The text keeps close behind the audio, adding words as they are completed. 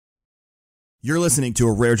You're listening to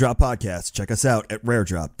a Rare Drop podcast. Check us out at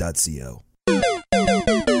raredrop.co.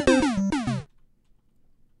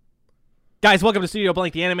 Guys, welcome to Studio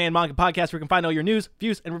Blank, the anime and manga podcast where you can find all your news,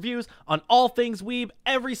 views, and reviews on all things weeb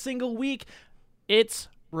every single week. It's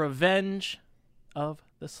Revenge of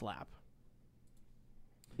the Slap.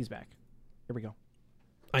 He's back. Here we go.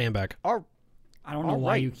 I am back. I don't know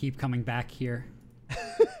why you keep coming back here.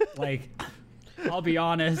 I'll be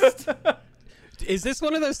honest. Is this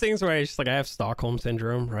one of those things where I have Stockholm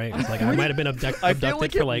syndrome, right? It's like I might have been abducted I feel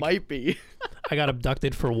like for it might be. I got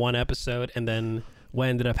abducted for one episode, and then what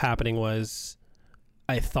ended up happening was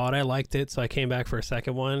I thought I liked it, so I came back for a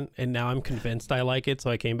second one, and now I'm convinced I like it, so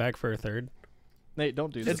I came back for a third. Nate,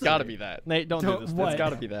 don't do this. It's got to be that. Nate, don't do this. What? It's got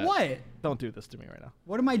to be that. What? Don't do this to me right now.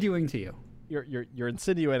 What am I doing to you? You're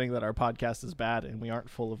insinuating that our podcast is bad and we aren't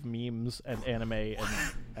full of memes and anime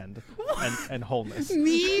and wholeness.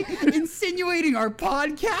 Me insinuating our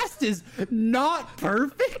podcast is not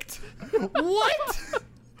perfect? What?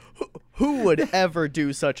 Who would ever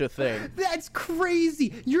do such a thing? That's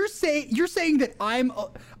crazy. You're saying that I'm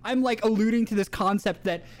like alluding to this concept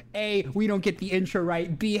that A, we don't get the intro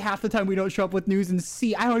right, B, half the time we don't show up with news, and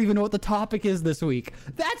C, I don't even know what the topic is this week.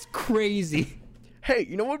 That's crazy. Hey,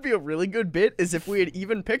 you know what would be a really good bit is if we had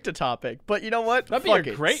even picked a topic. But you know what? That'd be Fuck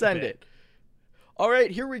a it. great Send bit. it. All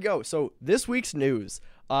right, here we go. So this week's news.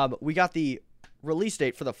 We got the release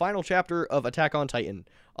date for the final chapter of Attack on Titan.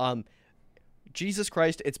 Jesus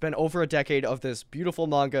Christ, it's been over a decade of this beautiful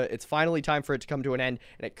manga. It's finally time for it to come to an end,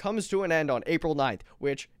 and it comes to an end on April 9th,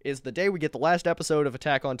 which is the day we get the last episode of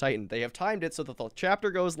Attack on Titan. They have timed it so that the chapter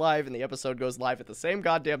goes live and the episode goes live at the same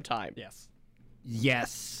goddamn time. Yes.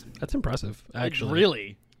 Yes. That's impressive, actually.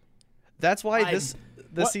 Really? That's why this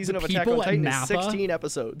what, season the of Attack people on at Titan is Mappa? 16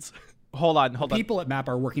 episodes. Hold on. People at MAP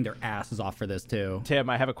are working their asses off for this too. Tim,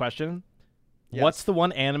 I have a question. Yes. What's the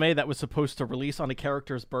one anime that was supposed to release on a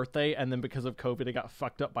character's birthday and then because of COVID it got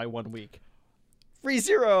fucked up by 1 week?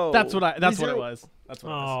 ReZero. That's what it was. That's what it was.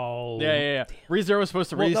 Oh. Yeah. ReZero was supposed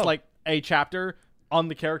to release no. like a chapter on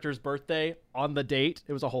the character's birthday on the date.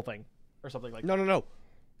 It was a whole thing or something like that. No.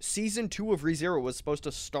 Season 2 of ReZero was supposed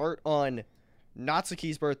to start on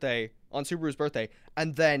Natsuki's birthday, on Subaru's birthday,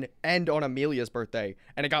 and then end on Amelia's birthday,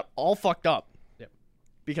 and it got all fucked up. Yep.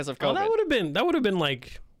 Because of Oh, COVID. that would have been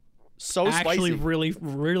like So actually spicy.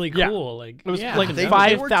 really Yeah. cool. Like It was Yeah. like They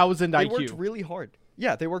 5,000 They IQ. worked really hard.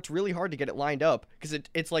 Yeah, they worked really hard to get it lined up because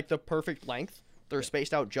it's like the perfect length. They're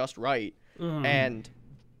spaced out just right, and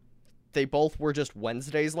they both were just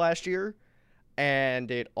Wednesdays last year, and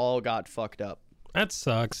it all got fucked up. that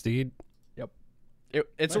sucks, dude.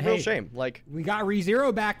 It's But a real hey, shame. Like, We got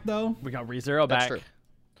ReZero back though. We got ReZero that's back. true.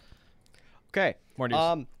 Okay. More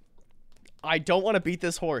news. I don't want to beat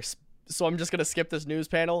this horse, so I'm just gonna skip this news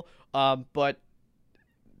panel. But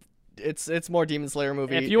it's more Demon Slayer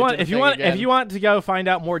movie. If you want to go find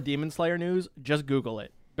out more Demon Slayer news, just Google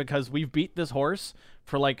it because we've beat this horse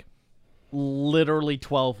for like literally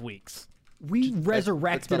 12 weeks. We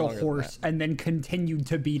resurrected a longer than horse and then continued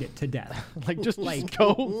to beat it to death. Like just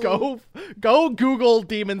go Google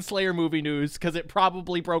Demon Slayer movie news because it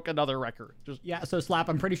probably broke another record. Just Yeah, so Slap,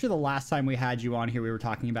 I'm pretty sure the last time we had you on here, we were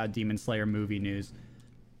talking about Demon Slayer movie news.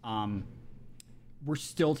 We're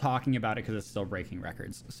still talking about it because it's still breaking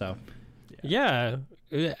records. So Yeah.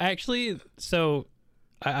 Actually, so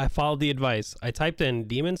I followed the advice. I typed in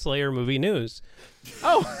Demon Slayer movie news.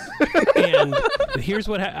 And here's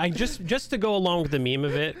what I just to go along with the meme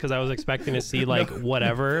of it because I was expecting to see like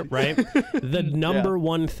whatever, right? The number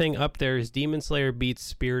one thing up there is Demon Slayer beats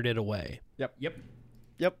Spirited Away. yep,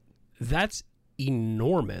 Yep. That's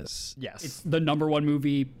enormous. yes. it's the number one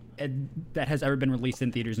movie that has ever been released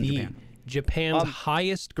in theaters in Japan. Japan's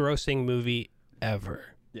highest grossing movie ever.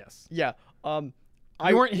 yes. Yeah.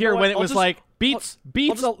 You weren't here when it was like beats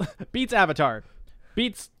just- beats Avatar,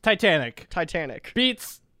 beats Titanic, Titanic.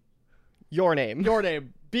 beats Your Name. Your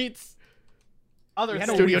Name, beats other We had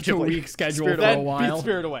a Studio week to Ghibli. week schedule Spirit for a Then while. beat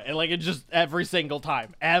Spirit Away, and like it just every single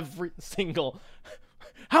time,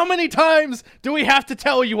 How many times do we have to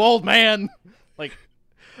tell you, old man? Like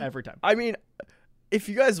every time. I mean, if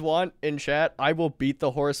you guys want in chat, I will beat the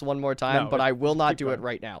horse one more time, No, but I will not keep do going. it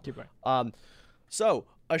right now. Keep going. So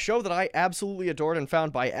a show that I absolutely adored and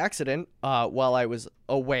found by accident while I was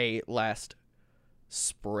away last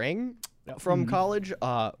spring from college,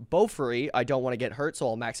 Bofuri, I Don't Want to Get Hurt, so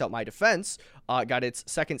I'll max out my defense, got its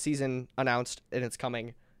second season announced, and it's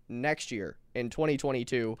coming next year in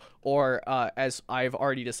 2022, or as I've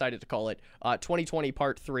already decided to call it, 2020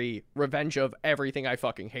 Part 3, Revenge of Everything I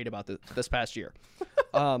Fucking Hate About this past year.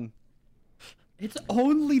 It's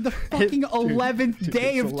only the fucking 11th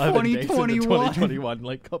day of 2021. 2021.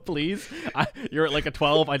 Like, please. You're at like a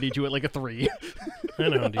 12. I need you at like a 3. I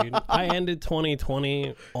know, dude. I ended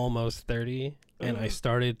 2020 almost 30, and I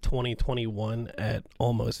started 2021 at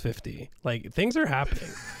almost 50. Like, things are happening.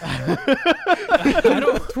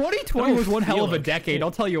 2020 was one hell of a decade. I'll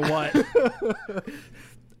tell you what.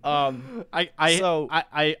 I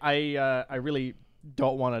really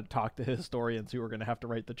don't want to talk to historians who are going to have to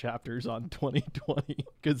write the chapters on 2020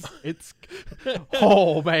 because it's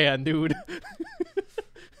oh man, dude.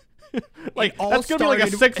 Like that's gonna be like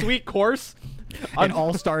a 6-week course. It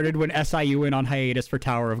all started when SIU went on hiatus for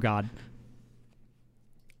Tower of God.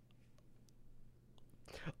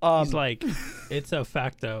 He's like, it's a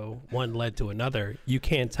facto. One led to another. You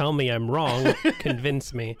can't tell me I'm wrong.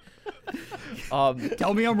 Convince me.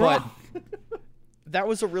 Tell me I'm wrong. That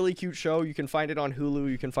was a really cute show. You can find it on Hulu.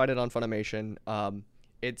 You can find it on Funimation.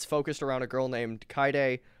 It's focused around a girl named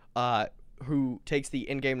Kaide, who takes the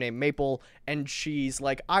in-game name Maple, and she's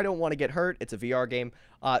like, I don't want to get hurt. It's a VR game.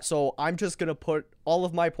 So I'm just going to put all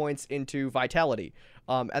of my points into Vitality.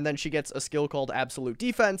 And then she gets a skill called Absolute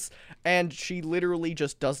Defense, and she literally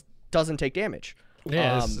just doesn't take damage.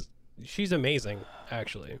 Yeah, she's amazing,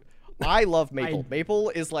 actually. I love Maple.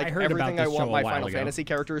 Maple is like heard about everything I this want show my a while Final ago. Fantasy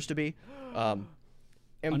characters to be.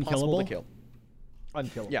 Impossible Unkillable? to kill.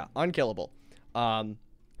 Unkillable. Yeah, unkillable.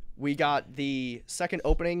 We got the second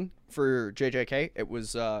opening for JJK. It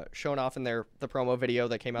was shown off in the promo video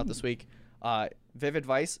that came out this week. Vivid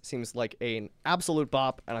Vice seems like an absolute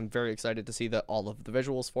bop, and I'm very excited to see all of the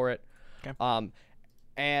visuals for it. Okay.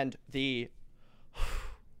 And the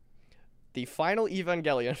final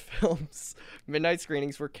Evangelion films midnight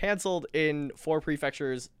screenings were canceled in 4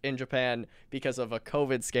 prefectures in Japan because of a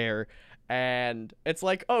COVID scare. And it's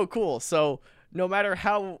like, oh, cool. So no matter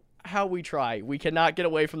how we try, we cannot get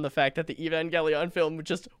away from the fact that the Evangelion film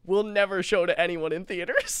just will never show to anyone in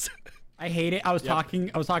theaters. I hate it. I was talking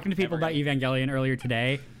to people about Evangelion earlier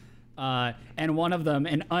today, and one of them,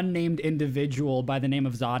 an unnamed individual by the name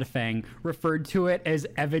of Zodafang, referred to it as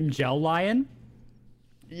Evangelion.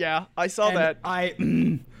 Yeah, I saw And that.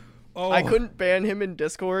 I couldn't ban him in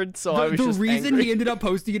Discord, so I was the just reason angry. he ended up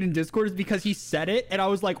posting it in Discord is because he said it, and I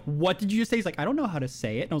was like, "What did you say?" He's like, "I don't know how to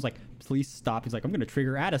say it," and I was like, "Please stop." He's like, "I'm gonna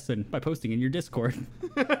trigger Addison by posting in your Discord."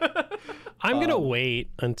 I'm going to wait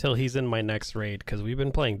until he's in my next raid, because we've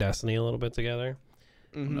been playing Destiny a little bit together.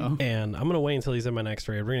 No. And I'm going to wait until he's in my next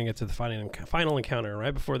raid. We're going to get to the final encounter.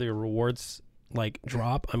 Right before the rewards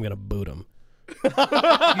drop, I'm going to boot him. You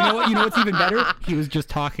know what's even better? He was just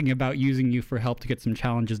talking about using you for help to get some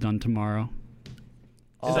challenges done tomorrow.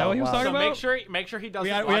 Is that what he was talking So about? make sure he doesn't We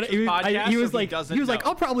had- watch he this was- podcast. he was so like, doesn't he was like, know.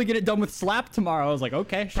 I'll probably get it done with Slap tomorrow. I was like,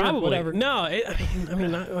 okay, sure, Probably. whatever. No, I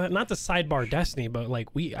mean, not the sidebar Destiny, but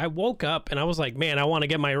I woke up and I was like, man, I want to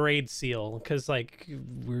get my raid seal because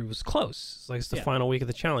it was close. It's the final week of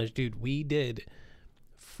the challenge, dude. We did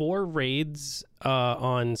 4 raids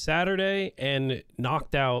on Saturday and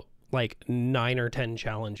knocked out 9 or 10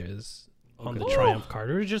 challenges on the Triumph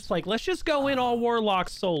card. It was just let's just go in all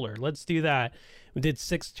Warlocks Solar. Let's do that. We did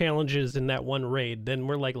 6 challenges in that one raid. Then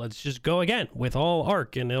we're like, let's just go again with all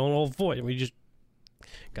Arc and all Void. And we just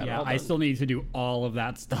got it all I done. still need to do all of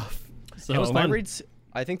that stuff. So It was My fun. raids,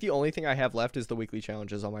 I think the only thing I have left is the weekly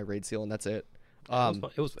challenges on my raid seal, and that's it.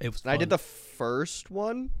 It was And I fun. did the first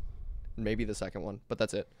one, maybe the second one, but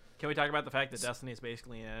that's it. Can we talk about the fact that Destiny is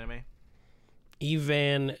basically an anime?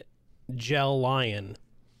 Evangelion.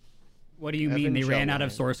 what do you mean? They ran out of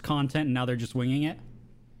Evangelion. source content and now they're just winging it?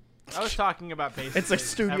 I was talking about basically. It's a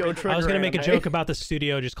studio everything. trigger. I was gonna make a anime. joke about the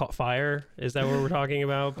studio just caught fire. Is that what we're talking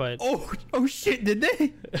about? But Oh shit, did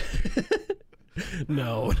they?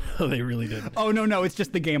 no, they really didn't. Oh no, it's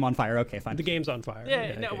just the game on fire. Okay, fine. The game's on fire.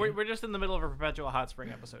 Yeah, no, we're just in the middle of a perpetual hot spring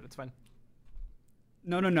episode. It's fine.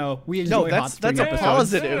 No. We enjoy No, Hot Spring that's a episodes.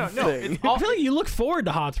 positive No, thing. it's all, I feel like you look forward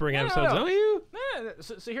to Hot Spring episodes, no. don't you? No.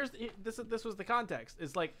 So here's this was the context.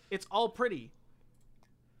 It's it's all pretty,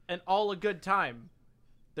 and all a good time.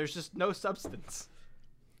 There's just no substance.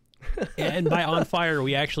 And by on fire,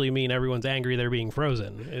 we actually mean everyone's angry they're being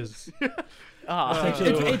frozen. It's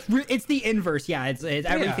the inverse. Yeah, it's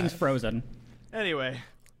everything's frozen. Anyway,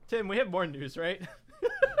 Tim, we have more news, right?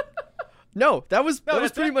 No, that was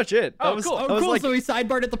that's pretty it? much it. Oh, That was, cool. I Oh, was cool. like, So we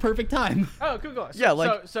sidebarred at the perfect time. Oh, cool. yeah,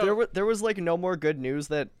 like so there was like no more good news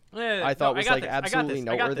that Yeah, I thought no, was got like this, I got absolutely this, I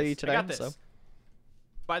got noteworthy this, I got today. this. So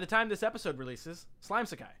by the time this episode releases, Slime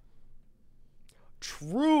Sakai.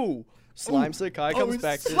 true. Slime Sakai comes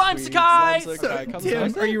back. this Slime week. Sakai! Slime Sakai comes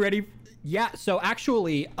Tim, back. are you ready? Yeah. So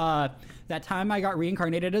actually, that time I got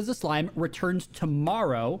reincarnated as a slime returns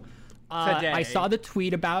tomorrow. Today. I saw the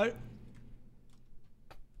tweet about.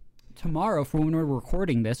 tomorrow for when we're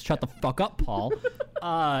recording this. Shut the fuck up, Paul.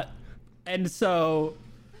 And so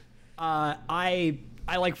I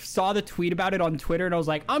like saw the tweet about it on Twitter, and I was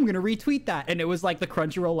like, I'm gonna retweet that. And it was like the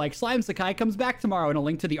Crunchyroll like Slime Sakai comes back tomorrow, and a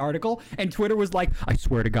link to the article. And Twitter was like, I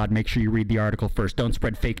swear to God, make sure you read the article first. Don't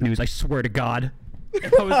spread fake news. I swear to God.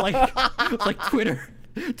 And I was like,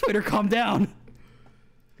 Twitter, calm down.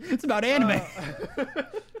 It's about anime.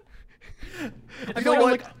 You know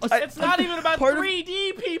what? It's not even about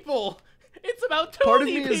 3D people. It's about 2D Part of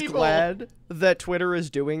me people. is glad that Twitter is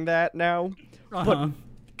doing that now, Uh-huh.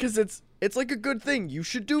 because it's like a good thing. You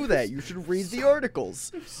should do that. You should read the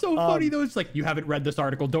articles. So funny though. It's like, you haven't read this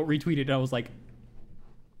article, don't retweet it. And I was like,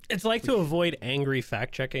 It's like to avoid angry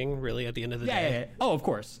fact checking, really, at the end of the day. yeah. Oh, of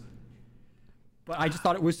course. But I just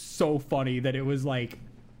thought it was so funny that it was like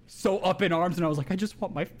so up in arms, and I was like, I just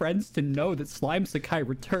want my friends to know that Slime Sakai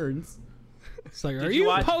returns. It's like, are you you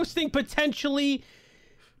watch- posting potentially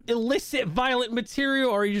illicit violent material,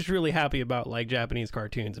 or are you just really happy about like Japanese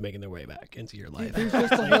cartoons making their way back into your life? There's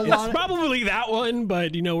just a whole lot It's probably that one,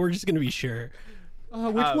 but we're just gonna be sure.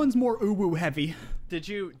 which one's more uwu heavy? Did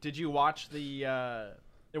you watch the?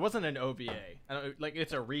 It wasn't an OVA. I don't like.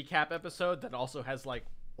 It's a recap episode that also has like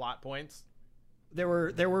plot points. There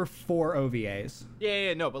were 4 OVAs.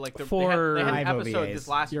 Yeah, no, but like they had For an 5 episode OVAs. this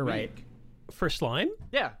last You're week. right. For Slime?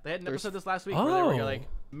 Yeah, they had an episode this last week where they were Oh. like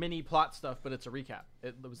mini plot stuff, but it's a recap.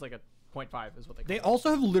 It was like a 0.5 is what they. They also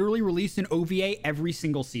have literally released an OVA every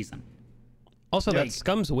single season. Also, Like- that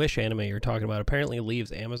Scum's Wish anime you're talking about apparently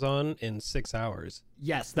leaves Amazon in 6 hours.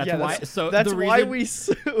 Yes, that's Yeah, why. that's, So that's the why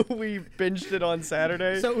reason, we binged it on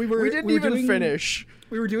Saturday. So we didn't were even doing- finish.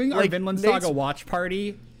 we were doing like, our Vinland Nate's- Saga watch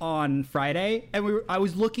party on Friday, and I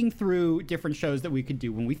was looking through different shows that we could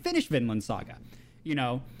do when we finish Vinland Saga,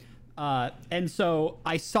 and so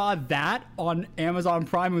I saw that on Amazon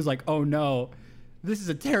Prime and was like, oh no, this is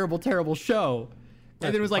a terrible, terrible show.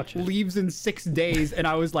 And then it was like watch it. leaves in 6 days, and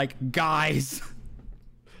I was like, guys,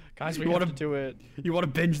 Guys, we You want wanna- to do it. you want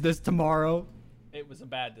to binge this tomorrow? It was a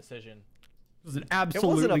bad decision. It was an wasn't a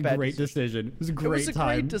absolutely bad great decision. It was a It great was a time.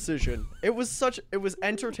 great decision. It was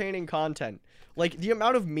entertaining content. Like the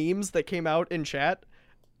amount of memes that came out in chat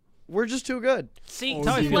were just too good. See, That's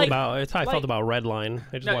how I see, feel like- about. It's how I like- felt about Redline.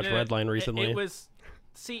 I just No, watched no, no. Redline recently. It was.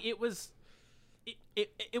 See, it was.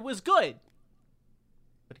 It was good,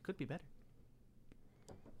 but it could be better.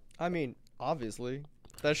 I mean, obviously,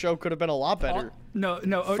 that show could have been a lot better. No,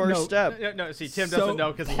 First no. step. No, see, Tim So, doesn't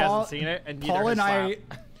know because he Paul- hasn't seen it, and neither Paul has and I.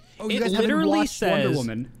 Slap. Oh, you It guys haven't literally watched Wonder says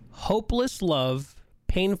Woman. hopeless love,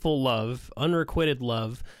 painful love, unrequited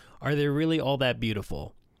love. Are they really all that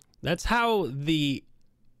beautiful? That's how the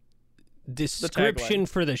description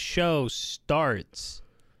for the show starts.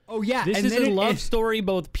 Oh yeah, This and is then a it- love story,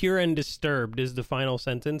 both pure and disturbed, is the final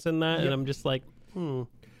sentence in that. And I'm just like,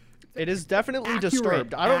 It is definitely Accurate,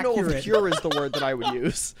 disturbed. I don't know if accurate. pure is the word that I would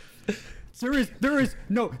use. There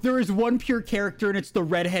is one pure character, and it's the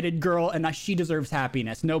redheaded girl, and she deserves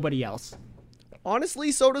happiness. Nobody else.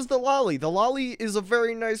 Honestly, so does the lolly. The lolly is a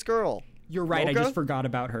very nice girl. You're right. I Mocha? just forgot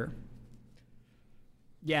about her.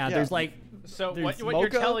 Yeah, Yeah. there's like So There's what you're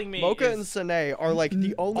Mocha, telling me Mocha is, and Sine are like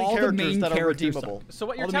the only all the characters main that are characters redeemable. so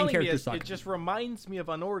what all you're the main telling me characters is suck. it just reminds me of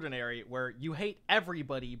Unordinary, where you hate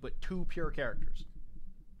everybody but 2 pure characters.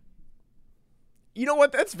 You know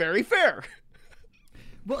what? That's very fair.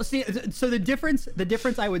 well, see, so the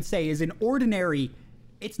difference I would say is in Ordinary,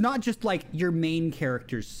 it's not just like your main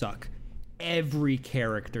characters suck. Every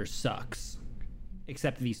character sucks,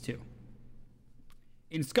 except these 2.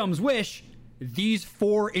 In Scum's Wish, these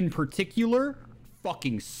 4 in particular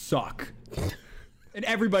fucking suck. And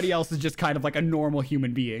everybody else is just kind of like a normal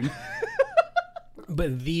human being.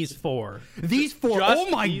 but these 4. These 4, Just oh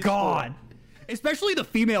my these god. Especially the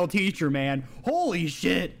female teacher, man. Holy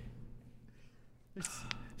shit.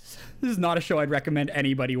 This is not a show I'd recommend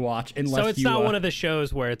anybody watch unless So it's you, not one of the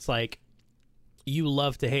shows where it's like you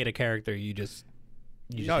love to hate a character, you just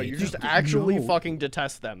No, hate you them. just actually no. fucking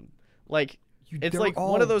detest them. Like, it's they're like one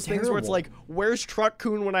all of those things where it's terrible. like, where's Truck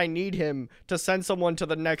Coon when I need him to send someone to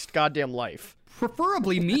the next goddamn life?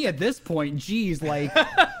 preferably me at this point. Jeez, like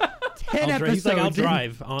 10 episodes. He's like, I'll in.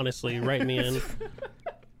 drive, honestly, write me in.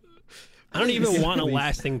 I don't even want a Please.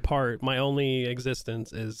 lasting part. My only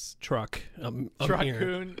existence is truck. I'm here.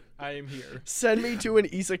 Truck-kun, I am here. Send me to an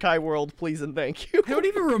isekai world, please and thank you. I don't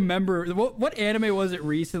even remember what anime was it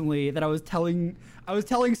recently that I was telling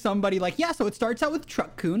somebody like, yeah, so it starts out with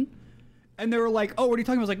Truck Coon. And they were like, "Oh, what are you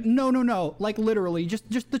talking about?" I was like, "No. Like literally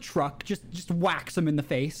just the truck, just whacks him in the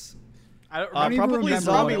face." I don't don't even Probably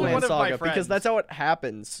remember what it Zombieland was. One of my Saga, because friends- that's how it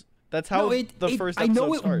happens. That's how the first episode I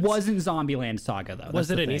know it starts. wasn't Zombieland Saga though. Was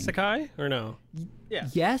it That's an the thing. isekai or no? Yeah.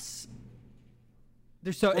 Yes.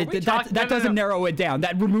 There's so we that talk- no, doesn't no. narrow it down.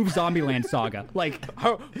 That removes Zombieland Saga. Like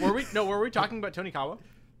Oh, were we talking about Tonikawa?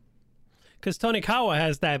 Because Tonikawa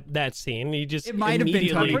has that scene. He just It might have been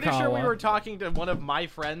immediately I'm pretty sure we Tonikawa. were talking to one of my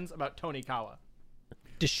friends about Tonikawa.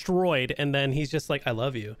 destroyed, and then he's just like, "I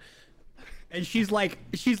love you." and she's like,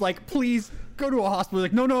 please go to a hospital.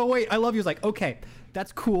 Like, no, wait, I love you. It's like, okay,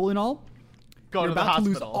 that's cool and all. Go You're to the about to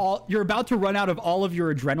lose hospital. all. You're about to run out of all of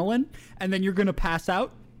your adrenaline, and then you're gonna pass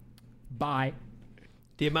out. Bye.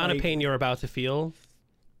 The amount of Like- pain you're about to feel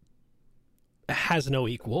has no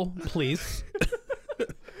equal. Please.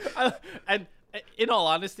 And in all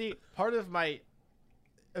honesty, part of my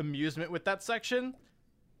amusement with that section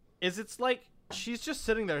is it's like she's just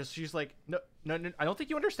sitting there. She's like, no, I don't think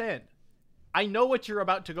you understand. I know what you're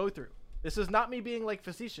about to go through. This is not me being like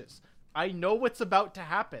facetious. I know what's about to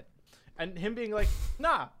happen. And him being like,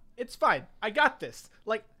 nah, it's fine. I got this.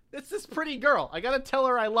 Like, it's this pretty girl. I gotta tell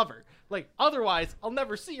her I love her. Like, otherwise, I'll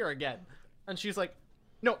never see her again. And she's like,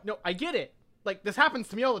 no, I get it. Like, this happens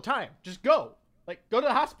to me all the time. Just go. Like, go to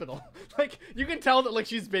the hospital. Like, you can tell that, like,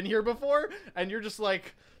 she's been here before, and you're just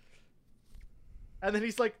like... And then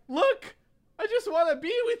he's like, look, I just want to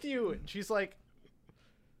be with you. And she's like,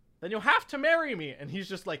 then you'll have to marry me. And he's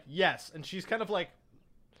just like, yes. And she's kind of like,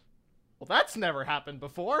 well, that's never happened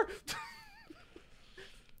before.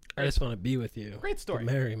 I just want to be with you. Great story.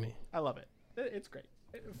 Marry me. I love it. It's great.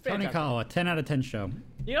 Fantastic. Tonikawa, 10 out of 10 show.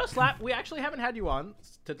 You know, Slap, we actually haven't had you on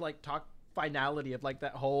to, like, talk finality of, like,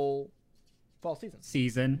 that whole fall season.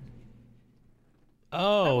 Season.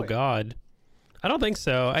 Oh way. God, I don't think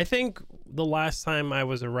so. I think the last time I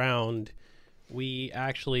was around, we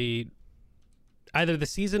actually either the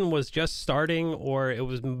season was just starting or it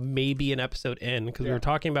was maybe an episode in, because we were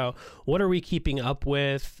talking about what are we keeping up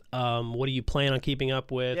with, what do you plan on keeping up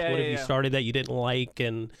with, what have you started that you didn't like,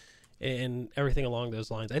 and everything along those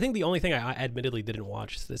lines. I think the only thing I admittedly didn't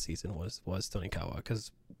watch this season was Tonikawa,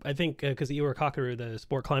 because I think because Iwakakaru, the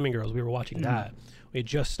sport climbing girls, we were watching that. We had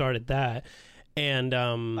just started that. And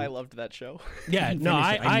I loved that show. yeah, no,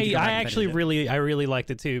 finish it. I need to go back and actually finish it. really liked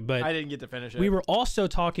it too. But I didn't get to finish it. we were also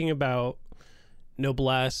talking about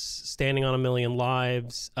Noblesse, Standing on a Million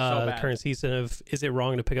Lives, the bad. current season of Is It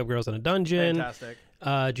Wrong to Pick Up Girls in a Dungeon, Fantastic.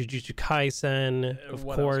 Jujutsu Kaisen, of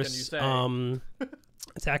what else course, can you say?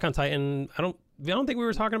 Attack on Titan. I don't think we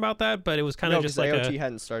were talking about that, but it was kind No, of just because like AOT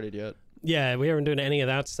hadn't started yet. yeah, we weren't doing any of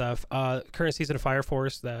that stuff. Current season of Fire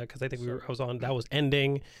Force, because I think I was on, that was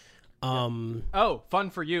ending. Oh, fun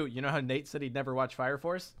for you. You know how Nate said he'd never watch Fire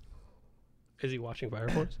Force? Is he watching Fire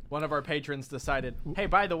Force? One of our patrons decided, hey,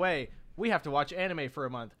 by the way, we have to watch anime for a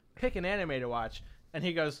month. Pick an anime to watch. And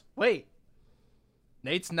he goes, wait,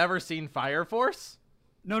 Nate's never seen Fire Force?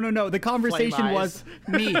 No. The conversation Flame was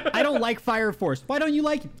eyes. me. I don't like Fire Force. Why don't you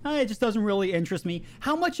like it? It just doesn't really interest me.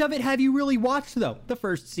 How much of it have you really watched, though? The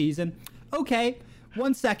first season. Okay.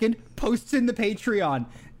 1 second. Posts in the Patreon.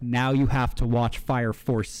 Now you have to watch Fire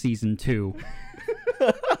Force Season 2.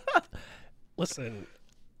 Listen,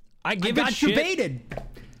 I I give it got you shit. baited.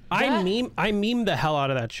 I meme the hell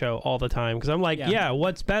out of that show all the time, because I'm like, yeah,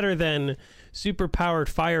 what's better than super powered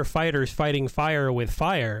firefighters fighting fire with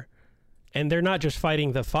fire? And they're not just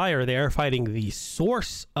fighting the fire, they are fighting the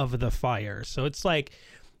source of the fire. So it's like,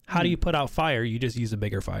 how do you put out fire? You just use a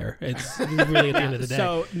bigger fire. It's really at the end of the day.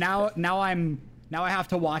 So now I have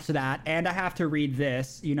to watch that, and I have to read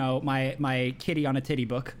this. You know, my kitty on a titty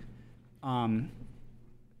book.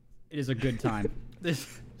 It is a good time.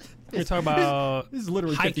 We're talking about This is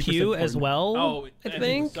literally 50% Haikyuu as porn. well. Oh, I it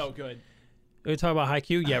think was so good. we talking about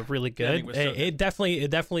Haikyuu. Yeah, really good. was so good. It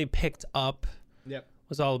definitely picked up. Yep.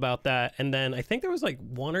 Was all about that. And then I think there was like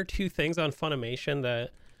one or two things on Funimation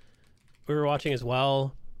that we were watching as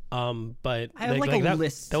well. But I have like a that,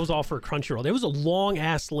 list. that was all for Crunchyroll. There was a long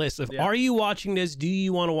ass list of Yeah. are you watching this? Do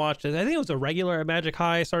you want to watch this? I think it was a regular Magic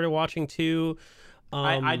High I started watching too.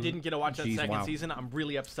 I didn't get to watch that geez, second wow. season. I'm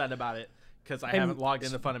really upset about it because I haven't logged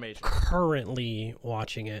into Funimation. Currently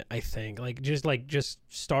watching it, I think. Just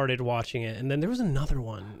started watching it. And then there was another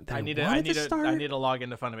one that I need wanted to to start. I need to log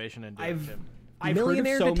into Funimation and do it. Tim. I've heard of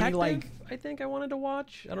Millionaire so Detective, many like I think I wanted to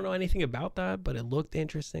watch. I don't know anything about that, but it looked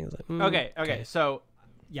interesting. I was like, Okay. So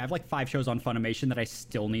I have like 5 shows on Funimation that I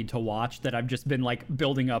still need to watch that I've just been like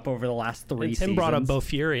building up over the last 3 And seasons. Tim brought up Bo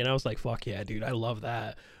Fury, and I was like, "Fuck yeah, dude! I love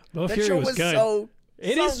that." Bo That Fury show was was good. so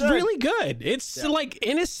It so is good. really good. It's like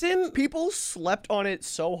innocent. People slept on it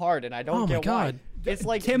so hard, and I don't Oh my get God. why. It's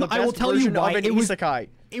like Tim, the best I will tell you version why. of an It was- isekai.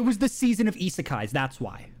 It was the season of isekais. That's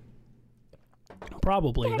why.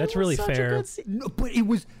 Probably that's really fair. No, but it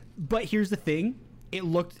was. But here's the thing.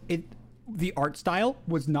 the art style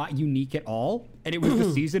was not unique at all, and it was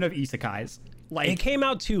the season of isekais. Like, It came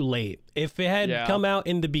out too late. If it had Yeah. come out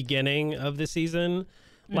in the beginning of the season,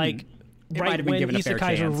 like might right have been when given a fair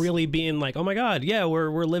isekais are chance. really being like, oh my god, yeah,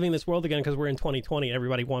 we're living this world again because we're in 2020 and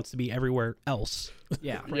everybody wants to be everywhere else.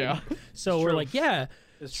 yeah, Yeah. So we're true. like, yeah.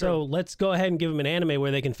 It's So true. let's go ahead and give them an anime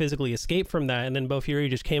where they can physically escape from that. And then Bofuri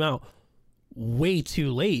just came out way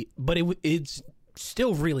too late, but it's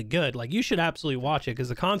still really good. Like, you should absolutely watch it because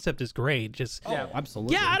the concept is great. Just Yeah.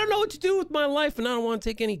 absolutely. yeah, I don't know what to do with my life, and I don't want to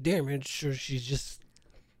take any damage. Or she's just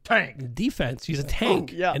Tank. defense. She's a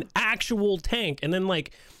tank, yeah. an actual tank. And then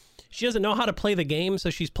like, she doesn't know how to play the game, so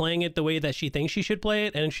she's playing it the way that she thinks she should play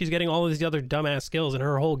it, and she's getting all of these other dumbass skills, and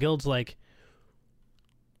her whole guild's like,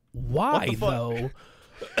 why the fuck? though?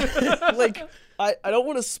 Like, I don't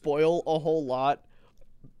want to spoil a whole lot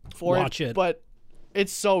for Watch it. but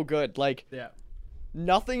it's so good. Like, Yeah.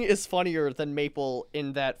 nothing is funnier than Maple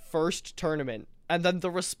in that first tournament, and then the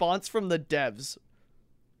response from the devs.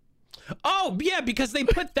 Oh yeah, because they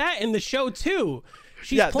put that in the show too.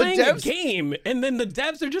 She's Yeah, the playing a devs- game, and then the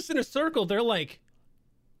devs are just in a circle. They're like,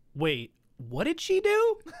 "Wait, what did she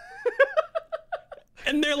do?"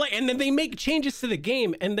 And they're like, and then they make changes to the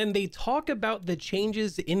game, and then they talk about the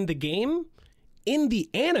changes in the game in the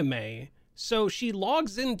anime. So she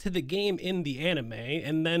logs into the game in the anime,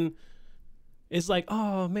 and then is like,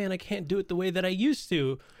 "Oh man, I can't do it the way that I used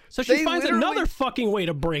to." So she They finds literally- another fucking way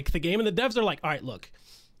to break the game, and the devs are like, "All right, look."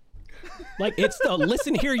 Like, it's the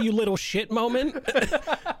listen here, you little shit moment,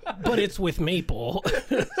 but it's with Maple.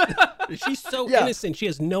 She's so Yeah. innocent. She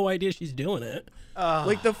has no idea she's doing it.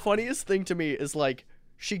 Like, the funniest thing to me is, like,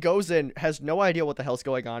 she goes in, has no idea what the hell's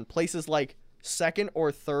going on, places like second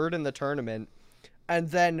or third in the tournament, and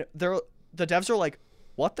then the devs are like,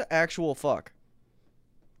 "What the actual fuck?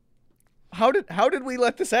 How did we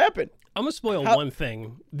let this happen?" I'm gonna spoil How- one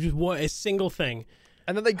thing, just a single thing.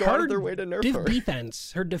 And then they go out of their way to nerf her.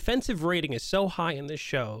 defense, her defensive rating is so high in this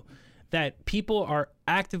show that people are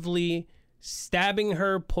actively stabbing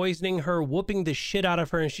her, poisoning her, whooping the shit out of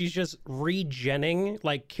her, and she's just regenning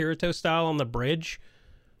like Kirito style on the bridge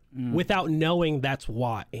without knowing that's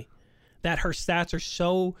why. That her stats are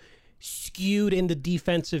so skewed in the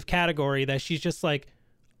defensive category that she's just like,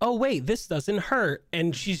 oh wait, this doesn't hurt,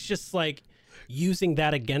 and she's just like using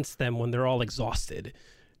that against them when they're all exhausted.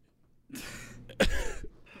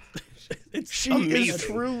 It's She amazing. is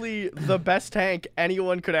truly the best tank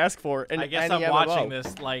anyone could ask for in I guess any I'm MMO. watching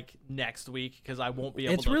this like next week because I won't be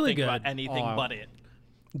able It's to really think about good. anything Oh. but it.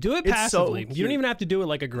 Do it It's so passively. You cute. don't even have to do it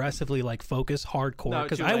like aggressively, like focus hardcore. No,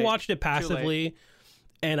 Because too I late. watched it Too late. passively,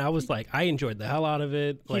 and I was like, I enjoyed the hell out of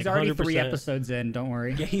it. Like He's already 100%. 3 episodes in. Don't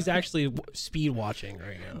worry. Yeah, he's actually speed watching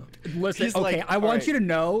right now. Listen, He's okay, like, I want alright. you to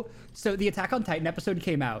know. So the Attack on Titan episode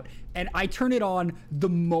came out, and I turn it on the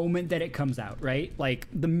moment that it comes out. Right, like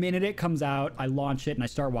the minute it comes out, I launch it and I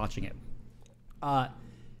start watching it.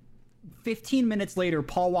 15 minutes later,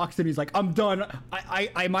 Paul walks in. He's like, "I'm done.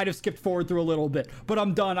 I might have skipped forward through a little bit, but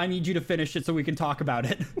I'm done. I need you to finish it so we can talk about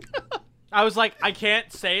it." I was like, I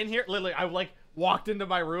can't stay in here. Literally, I like walked into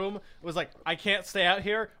my room. Was like, I can't stay out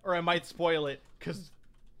here, or I might spoil it. Cause,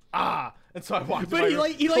 and so I walked. But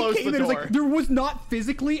he closed came the in and was door. like, there was not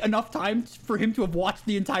physically enough time for him to have watched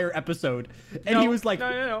the entire episode, and he was like,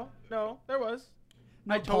 no, there was.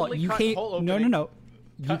 I Paul, totally you cut came. whole No, opening.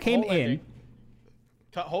 You Cut came whole in. ending.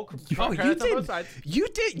 Cut whole. Oh, you credits on both did. sides. You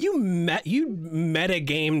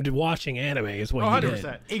metagamed watching anime is what you did.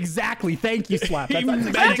 100%. Exactly. Thank you, Slap. He I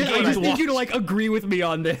metagamed just need you to watch. like agree with me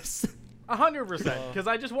on this. 100%. Because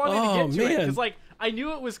I just wanted Oh, to get to it. man. Because like I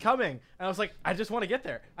knew it was coming, and I was like, I just want to get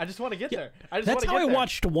there. I just want to get there. I just want That's to how get I there.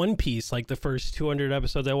 watched One Piece. Like the first 200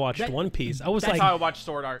 episodes, I watched That- One Piece. I was that's like, That's how I watched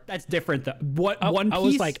Sword Art. That's different though. What I, One I Piece?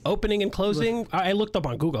 was like opening and closing. I looked up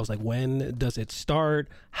on Google. I was like, when does it start?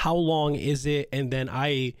 How long is it? And then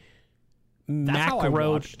I how I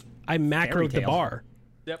watched I macroed the Tail. bar.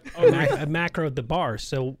 Yep. I macroed the bar.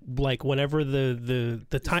 So like whenever the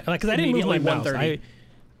time, like, because I didn't move my Immediately mouse. 1:30.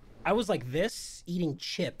 I was like this, eating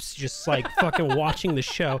chips, just like fucking watching the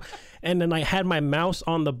show. And then I had my mouse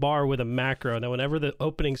on the bar with a macro. And then whenever the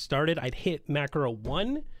opening started, I'd hit macro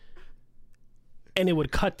 1 and it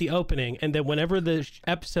would cut the opening. And then whenever the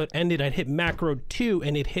episode ended, I'd hit macro 2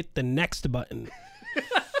 and it hit the next button.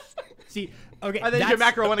 See, okay, And then you that's- get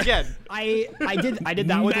macro one again. I did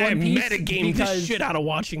that with One Piece Metagame the because shit out of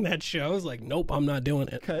watching that show. I was like, nope, I'm not doing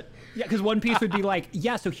it. Yeah, because One Piece would be like,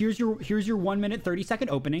 yeah, so here's your 1 minute 30-second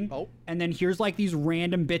opening, Oh. and then here's like these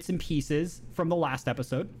random bits and pieces from the last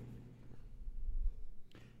episode,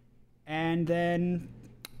 and then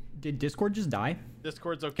Did Discord just die?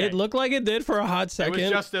 Discord's okay. It looked like it did for a hot It second. was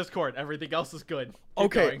just Discord. Everything else is good. Keep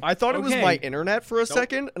Okay, going. I thought it was Okay. my internet for a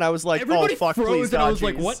second, and I was like, Everybody "Oh fuck, froze, please, and God, I was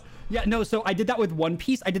like, jeez. "What?" Yeah, no. So I did that with One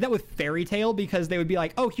Piece. I did that with Fairy Tail because they would be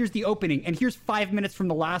like, "Oh, here's the opening, and here's 5 minutes from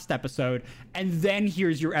the last episode, and then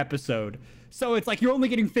here's your episode." So it's like you're only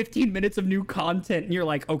getting 15 minutes of new content, and you're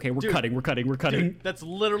like, "Okay, we're cutting.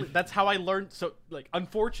 Dude, that's how I learned. So, like,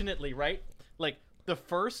 unfortunately, right? Like, the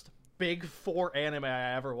first big 4 anime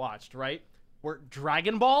I ever watched, right, were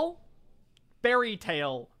Dragon Ball, Fairy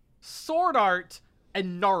Tail, Sword Art,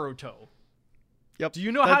 and Naruto. Yep. Do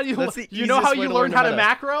you know how you that's the you know how easiest way you to learned learn how to meta.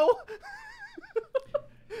 macro?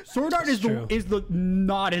 Sword Art is true. the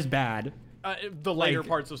not as bad. The later Like-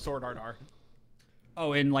 parts of Sword Art are.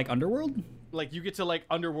 Oh, in like Underworld. Like, you get to, like,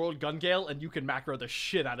 Underworld Gun Gale, and you can macro the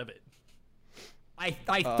shit out of it. I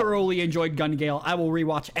thoroughly enjoyed Gun Gale. I will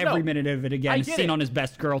rewatch every No, minute of it I again. get Scene it. on his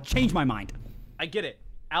best girl. Change my mind. I get it.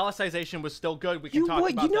 Alicization was still good. We can You talk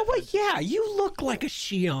what? about You know that. what? Yeah, you look like a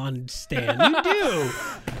Shion stan. You do.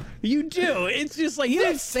 You do. It's just like he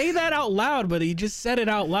didn't say that out loud, but he just said it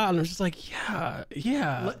out loud, and I was just like, yeah,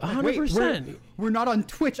 100%. Wait, we're not on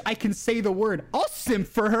Twitch. I can say the word. I'll simp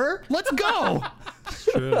for her. Let's go. It's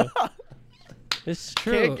true. It's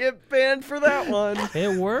true. Can't get banned for that one.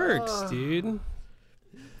 It works, dude.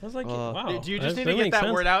 I was like, wow. Do you just need that to get makes that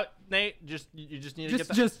sense. word out, Nate? You just need to get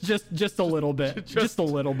that. just a little bit. Just a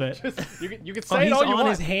little bit. You can Oh, say it he's all you on want.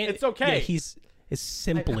 his hand. It's okay. Yeah, he's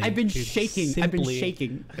simply. I've been dude, shaking. I've been simply-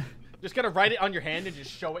 shaking. Just gotta write it on your hand and just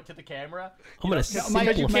show it to the camera. I'm gonna My- simplify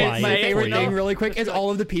you can't it My say it, favorite for you. thing, really quick, is all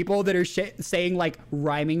of the people that are saying like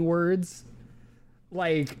rhyming words,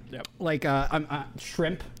 like Yep.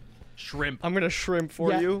 shrimp. Shrimp. I'm gonna shrimp for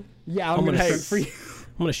Yeah. you. Yeah, I'm gonna gonna shrimp for you.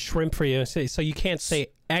 I'm gonna shrimp for you. So you can't say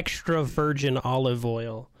extra virgin olive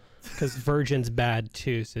oil because virgin's bad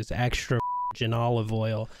too. So it's extra virgin olive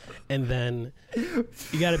oil, and then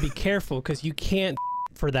you got to be careful because you can't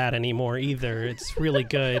for that anymore either. It's really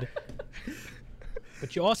good,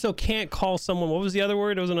 but you also can't call someone. What was the other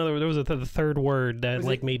word? It was another. There was the third word that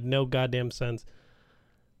like made no goddamn sense.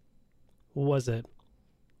 What was it?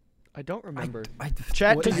 I don't remember. I-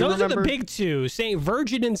 Chat, what- do Because you those are the remember? big two. Saying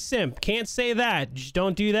virgin and simp. Can't say that. Just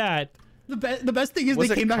don't do that. The best thing is Was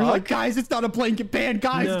they it came back and were like, cock? guys, it's not a blanket ban,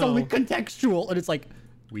 guys, it's No. only contextual, and it's like,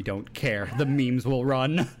 we don't care. The memes will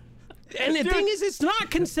run. And the thing is, it's not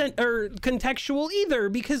consent or contextual either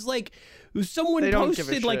because like someone They don't give a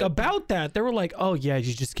posted like shit. about that. They were like, "Oh yeah,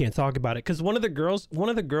 you just can't talk about it." Because one of the girls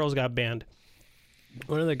got banned.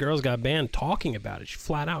 One of the girls got banned talking about it. She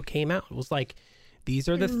flat out came out. It was like, "These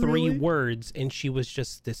are the 3 words," and she was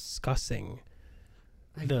just discussing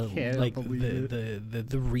the can't like believe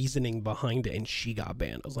the reasoning behind it, and she got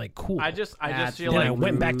banned. I was like, "Cool." I just That's feel then like I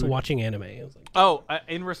went back to rude. watching anime. I was like, Oh,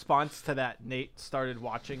 in response to that, Nate started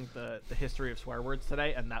watching the history of swear words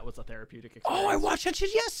today, and that was a therapeutic experience. "Oh, I watched that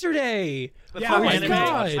shit yesterday." That's Yeah, not we anime. should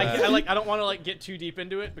watch that. I don't want to like get too deep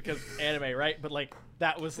into it because anime, right? But like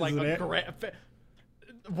that was like Isn't a it? great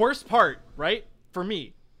worst part, right? For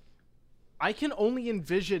me, I can only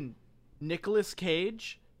envision Nicolas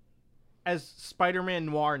Cage as Spider-Man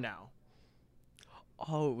Noir now.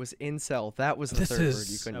 Oh, it was incel. That was the This third word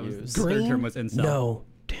is- you couldn't that was use. Third Green? term was incel. No,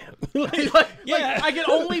 damn. Like, Yeah. I can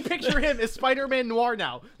only picture him as Spider-Man Noir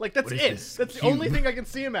now. Like that's What is it. this That's the cube? only thing I can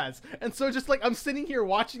see him as. And so just like I'm sitting here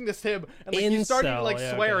watching this him, and like he's starting to Incel, like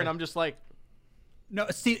yeah, swear, okay. and I'm just like, No,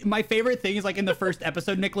 see, my favorite thing is like in the first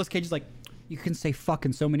episode, Nicolas Cage is like, you can say fuck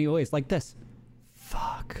in so many ways, like this,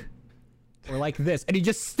 fuck, or like this, and he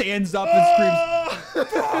just stands up and screams,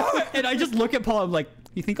 "Fuck!" And I just look at Paul. I'm like,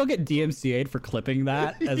 you think I'll get DMCA'd for clipping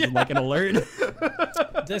that as like an alert?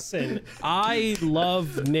 Listen, I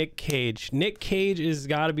love Nick Cage. Nick Cage has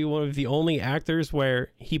got to be one of the only actors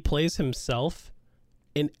where he plays himself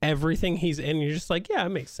in everything he's in. You're just like, yeah, it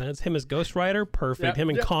makes sense. Him as Ghost Rider, perfect. Yep, Him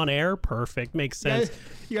in yep. Con Air, perfect. Makes sense.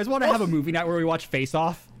 You guys want to have a movie night where we watch Face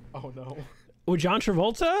Off? oh no. With John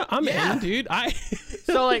Travolta, I'm Yeah. in, dude.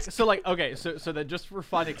 Okay, so then just for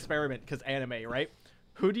fun experiment, because anime, right?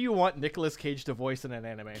 Who do you want Nicolas Cage to voice in an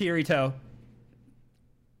anime? Kirito.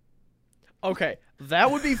 Okay, that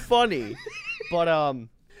would be funny, but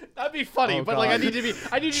That'd be funny, Oh, but like I God. need you to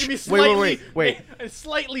be Wait, slightly, wait.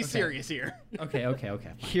 slightly serious here. Okay. Fine.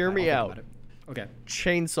 Hear me I'll out. think about it. Okay.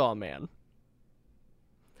 Chainsaw Man.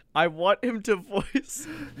 I want him to voice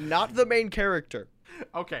not the main character,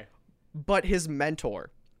 Okay, but his mentor.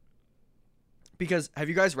 Because have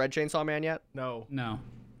you guys read Chainsaw Man yet? no. No.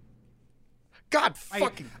 God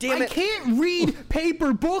fucking damn I it! can't read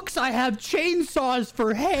paper books. I have chainsaws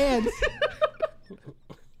for hands.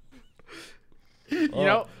 You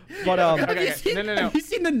know, But okay, Have you okay. seen, No. Have you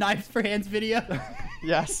seen the knives for hands video?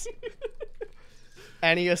 Yes.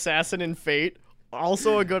 Any assassin in Fate,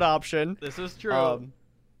 also a good option. This is true.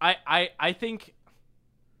 I think,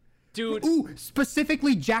 dude. Ooh,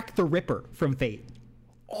 specifically Jack the Ripper from Fate.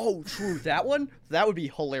 Oh, true. That one? That would be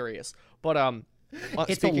hilarious. But It's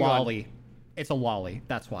a speaking on- lolly. It's a lolly.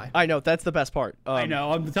 That's why. I know, that's the best part. I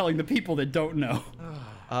know. I'm telling the people that don't know.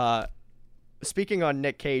 Speaking on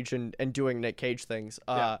Nick Cage and doing Nick Cage things,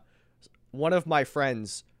 one of my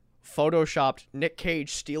friends photoshopped Nick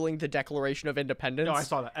Cage stealing the Declaration of Independence No, I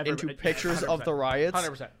saw that. into pictures of the 100%. riots.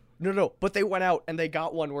 100%. No, but they went out and they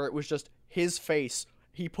got one where it was just his face.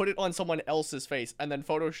 He put it on someone else's face and then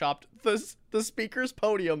photoshopped the speaker's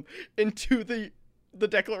podium into the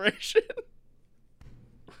Declaration.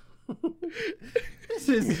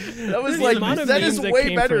 That was like, amount of that is memes that way came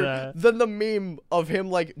from better that. than the meme of him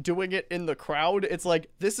like doing it in the crowd. It's like,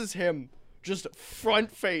 this is him just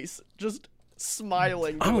front face, just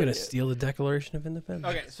smiling. I'm doing gonna it. steal the Declaration of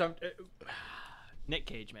Independence. Okay, so Nick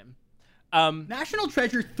Cage, man. National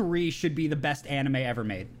Treasure 3 should be the best anime ever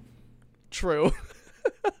made. True.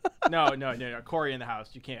 No. Corey in the House.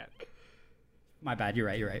 You can't. My bad. You're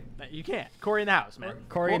right. You can't. Corey in the House, man.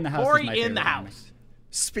 Corey in the House is Corey my in the favorite anime. House.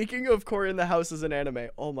 Speaking of Corey in the House as an anime,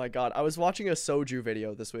 oh my god, I was watching a Soju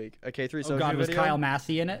video this week. A K3 Soju Oh god, was video. Kyle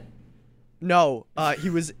Massey in it? No, he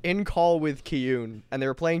was in call with Kiyun, and they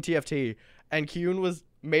were playing TFT, and Kiyun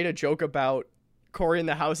made a joke about Corey in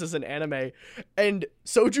the House as an anime, and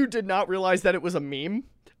Soju did not realize that it was a meme, and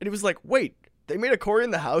he was like, wait, they made a Corey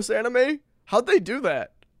in the House anime? How'd they do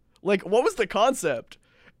that? Like, what was the concept?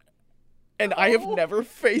 And I have never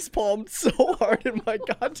facepalmed so hard in my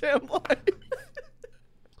goddamn life.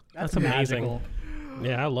 That's amazing. magical.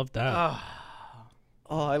 Yeah, I love that.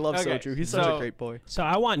 Oh, I love Okay, Soju. He's such so- a great boy. So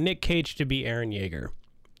I want Nick Cage to be Eren Yeager.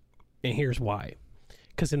 And here's why.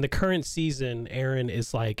 Because in the current season, Eren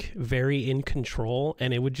is like very in control,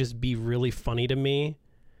 and it would just be really funny to me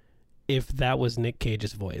if that was Nick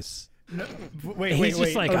Cage's voice. Wait, He's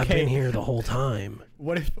just like, I've been here the whole time.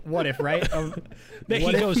 What if, right? Then What he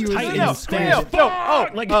if goes he was Titan in instead.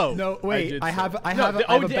 No, wait. I have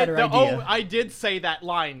a better idea. Oh, I did say that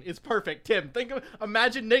line. It's perfect. Tim,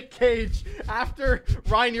 imagine Nick Cage after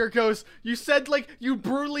Reinier goes, you said like you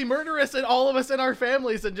brutally murder us and all of us and our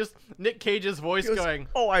families, and just Nick Cage's voice He goes, going.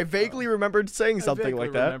 oh, I vaguely remembered saying something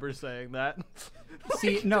like that. I remember saying that.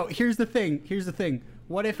 See, no. Here's the thing.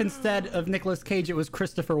 What if instead of Nicolas Cage, it was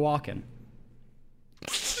Christopher Walken?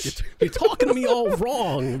 You're talking to me all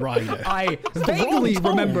wrong, Ryder. I vaguely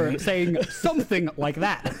remember saying something like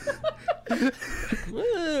that.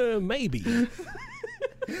 Maybe.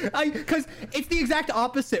 Because it's the exact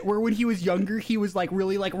opposite. Where when he was younger, he was like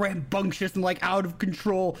really like rambunctious and like out of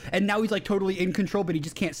control, and now he's like totally in control, but he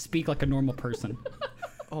just can't speak like a normal person.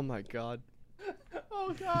 Oh my god.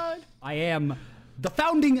 Oh God. I am the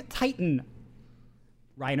founding Titan,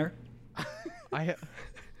 Reiner.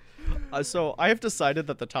 So I have decided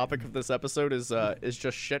that the topic of this episode is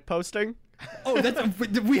just shit posting. Oh,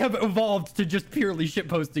 we have evolved to just purely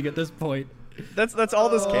shitposting at this point. That's all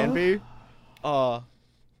this can be.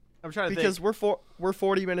 I'm trying to Because think. we're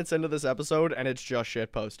 40 minutes into this episode and it's just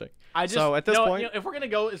shit posting. So at this point, if we're gonna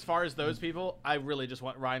go as far as those people, I really just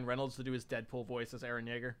want Ryan Reynolds to do his Deadpool voice as Eren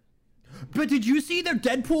Yeager. But did you see that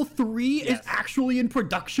Deadpool 3 is Yes. actually in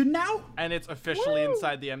production now? And it's officially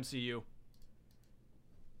inside the MCU.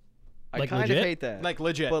 I Like, kind of legit? hate that. Like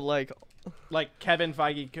legit. But like, Like Kevin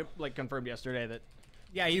Feige confirmed yesterday that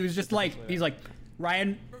Yeah, he was just like, he's like,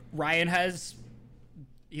 Ryan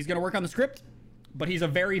he's gonna work on the script, but he's a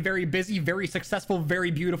very, very busy, very successful,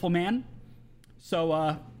 very beautiful man.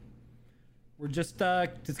 So, we're just,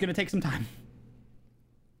 it's gonna take some time.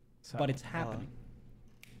 so. But it's happening.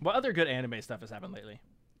 What other good anime stuff has happened lately?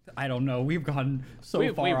 I don't know. We've gone so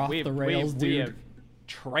far off the rails, we dude. have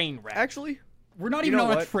train wreck. actually, We're not You even know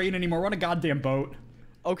on a what? train anymore. We're on a goddamn boat.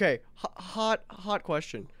 okay, hot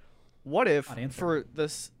question. What if Hot answer.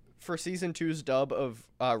 for season 2's dub of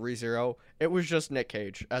ReZero, it was just Nick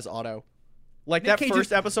Cage as Otto, like Nick that Cage first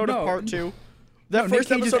is- episode no. of part 2. No, That Nick first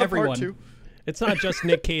Cage is episode of everyone. part 2. It's not just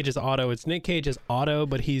Nick Cage as Otto. It's Nick Cage as Otto,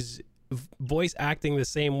 but he's voice acting the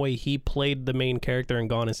same way he played the main character in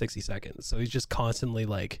Gone in 60 Seconds. So he's just constantly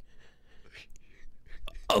like,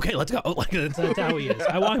 okay, let's go. Like that's how he is.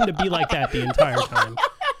 I want him to be like that the entire time.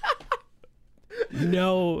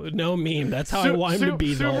 No meme. That's how I want him to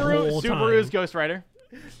be the whole time. Subaru's Ghost Rider.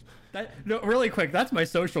 No, really quick. That's my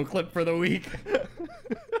social clip for the week.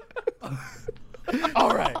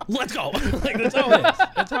 All right, let's go. Like that's how it is.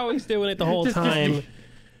 That's how he's doing it the whole time.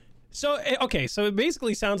 So okay, so it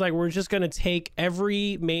basically sounds like we're just gonna take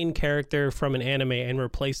every main character from an anime and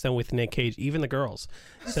replace them with Nick Cage, even the girls.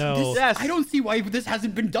 So Yes. I don't see why this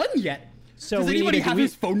hasn't been done yet. So Does we anybody need to- have we-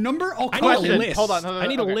 his phone number? Oh, I come need on. a Question. list. Hold on, I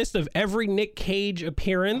need okay. a list of every Nick Cage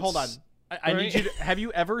appearance. Hold on. I Right. need you to. Have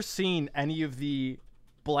you ever seen any of the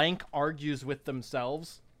blank argues with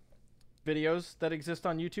themselves videos that exist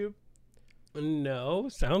on YouTube? No,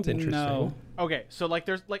 sounds interesting. No. Okay, so like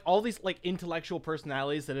there's like all these like intellectual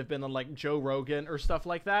personalities that have been on like Joe Rogan or stuff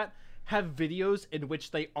like that have videos in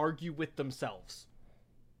which they argue with themselves.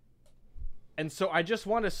 And so I just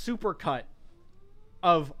want a supercut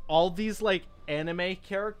of all these like anime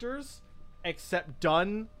characters except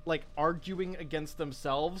done like arguing against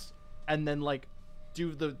themselves and then like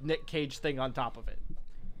do the Nick Cage thing on top of it.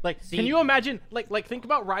 Like can you imagine like think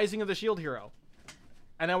about Rising of the Shield Hero?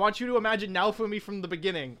 And I want you to imagine Naofumi from the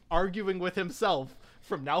beginning arguing with himself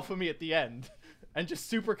from Naofumi at the end, and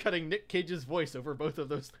just supercutting Nick Cage's voice over both of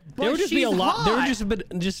those things. There would just be a she's lot. There would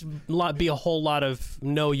hot. be a whole lot of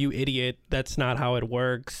no, you idiot. That's not how it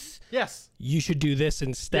works. Yes. You should do this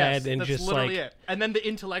instead, Yes, and that's just literally like it. And then the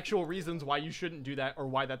intellectual reasons why you shouldn't do that or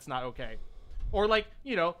why that's not okay. Or like,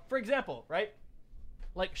 you know, for example, right?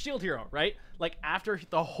 Like Shield Hero, right? Like after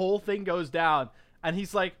the whole thing goes down and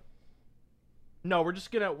he's like, no, we're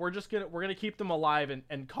gonna keep them alive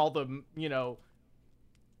and call them, you know,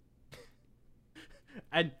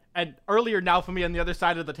 and earlier Naofumi on the other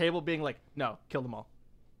side of the table being like, no, kill them all.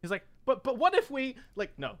 He's like, but what if we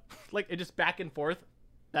like no, like it just back and forth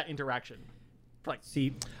that interaction. Like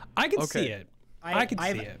See, I can Okay. see it. I can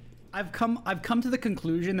I've, see it. I've come to the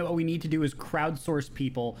conclusion that what we need to do is crowdsource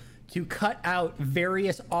people to cut out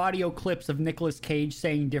various audio clips of Nicolas Cage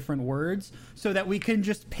saying different words so that we can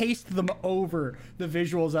just paste them over the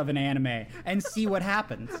visuals of an anime and see what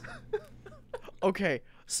happens. Okay,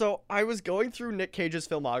 so I was going through Nick Cage's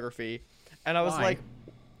filmography, and I was Why? like,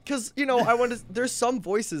 because you know, I want to. There's some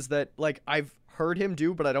voices that like I've heard him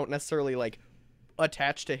do, but I don't necessarily like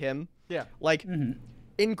attach to him. yeah, Like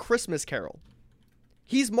in Christmas Carol,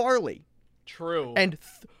 he's Marley, true. and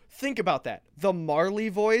think about that. The Marley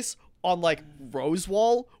voice on like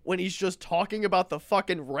Rosewall when he's just talking about the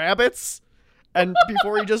fucking rabbits. And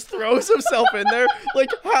before he just throws himself in there, like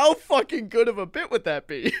how fucking good of a bit would that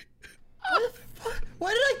be? Why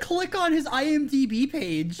did I click on his IMDb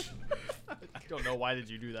page? I don't know why did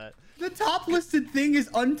you do that. The top listed thing is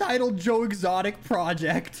Untitled Joe Exotic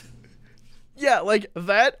Project. Yeah, like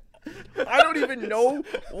that. I don't even know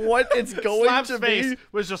what it's going Slap's to face be.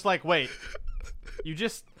 was just like, wait, you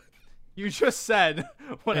just said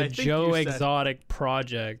what I A think Joe you said. Exotic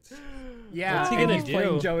project. Yeah, What's he and gonna he's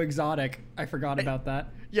playing do? Joe Exotic. I forgot about that.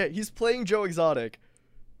 Yeah, he's playing Joe Exotic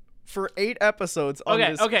for 8 episodes on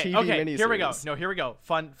Okay, this okay, TV okay. miniseries. Here we go. No, here we go.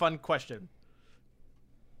 Fun question.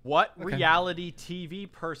 What reality TV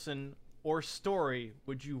person or story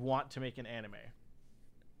would you want to make an anime?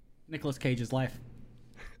 Nicolas Cage's life.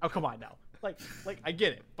 Oh, come on now. Like I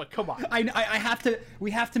get it, but come on. I have to. We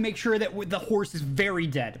have to make sure that the horse is very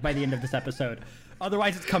dead by the end of this episode.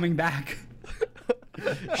 Otherwise, it's coming back.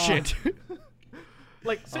 Shit.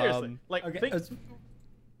 Like seriously. Like Okay. think,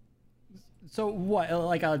 So what?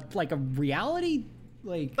 Like a reality?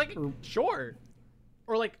 Like or- sure.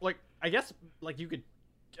 Or like I guess like you could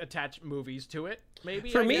attach movies to it. Maybe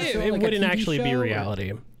For I me, guess. it, So, it like a wouldn't TV actually be show, or-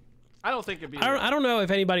 reality. I don't think it'd be. I don't know if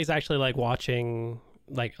anybody's actually like watching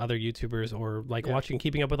like other YouTubers or like watching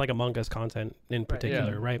Keeping Up with like Among Us content in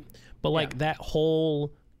particular, right? But like that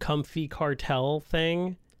whole Comfy Cartel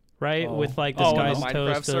thing, right? With like Oh, the Disguised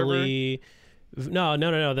Minecraft Toast, server? Lily. No,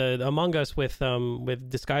 the Among Us with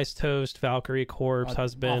Disguised Toast, Valkyrie, Corpse,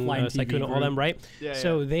 Husband, offline TV Sykkuno, all group. them, right? Yeah,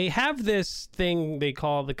 So they have this thing they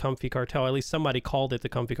call the Comfy Cartel. At least somebody called it the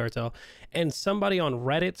Comfy Cartel. And somebody on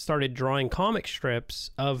Reddit started drawing comic strips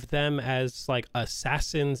of them as like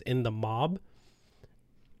assassins in the mob.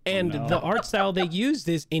 And the art style they used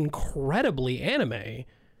is incredibly anime.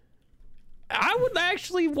 I would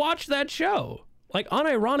actually watch that show. Like,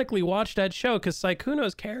 unironically watch that show because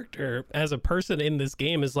Sykkuno's character as a person in this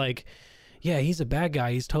game is like, yeah, he's a bad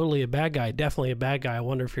guy. He's totally a bad guy. Definitely a bad guy. I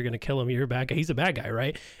wonder if you're going to kill him. You're a bad guy. He's a bad guy,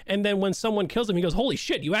 right? And then when someone kills him, he goes, holy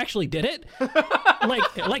shit, you actually did it?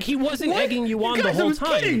 like he wasn't egging you on the Guys, I whole was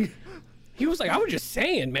time. kidding. He was like, I was just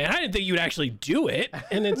saying, man. I didn't think you'd actually do it.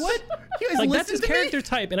 And it's What? You guys like that's listen his to me? character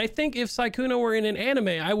type. And I think if Sykkuno were in an anime,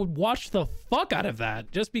 I would watch the fuck out of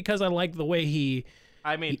that just because I like the way he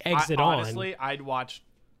I mean, he eggs it on. honestly, I'd watch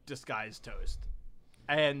Disguised Toast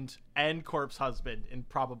and Corpse Husband in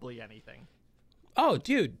probably anything. Oh,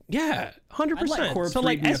 dude, yeah, 100%. Corpse So,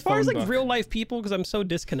 like, read me a as far as phone like book. real life people, because I'm so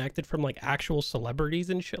disconnected from like actual celebrities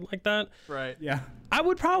and shit like that, Right. Yeah. I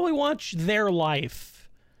would probably watch their life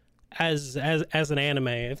as an anime.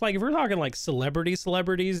 If we're talking like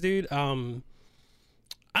celebrities, dude.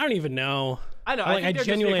 I don't even know. I know. Like, I think there'd just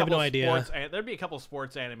be a genuinely have couple no idea. There'd be a couple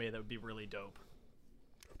sports anime that would be really dope.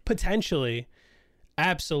 Potentially,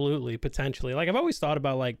 absolutely, potentially. Like I've always thought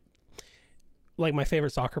about like my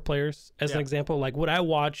favorite soccer players as an Yeah. example. Like, would I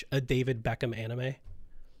watch a David Beckham anime?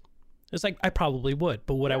 It's like I probably would,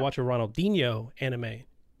 but would I watch a Ronaldinho anime?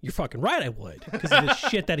 You're fucking right, I would, because of the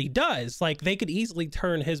shit that he does. Like, they could easily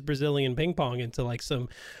turn his Brazilian ping pong into like some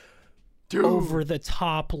over the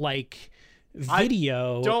top like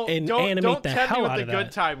video and animate don't the tempt me hell with out the of good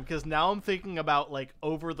that. time, because now I'm thinking about like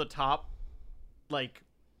over the top, like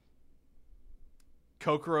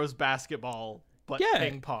Kokoro's basketball, but Yeah.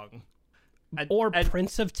 ping pong. Or and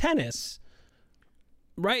Prince of Tennis.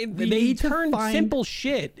 Right? We They need to turn find- simple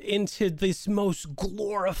shit into this most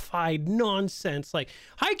glorified nonsense. Like,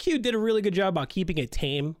 Haikyuu did a really good job about keeping it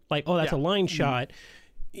tame. Like, oh, that's Yeah. a line shot.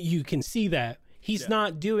 You can see that. He's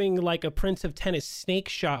not doing like a Prince of Tennis snake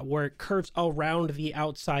shot where it curves around the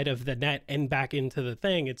outside of the net and back into the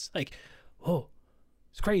thing. It's like, oh,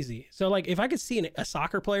 it's crazy. So, like, if I could see a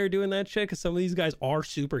soccer player doing that shit, because some of these guys are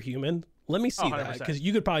superhuman, let me see that. 100%. Because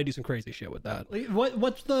you could probably do some crazy shit with that.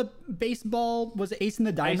 What's the baseball? Was it Ace in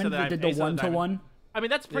the Diamond that did the Ace of the 1-to-1? I mean,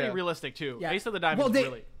 that's pretty Yeah. realistic too. Yeah. Ace of the Diamond Well, is they-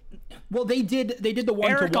 really. Well, they did the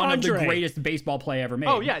 1-to-1 of the Andre. greatest baseball play ever made.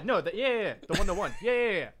 Oh yeah, no, the 1-to-1.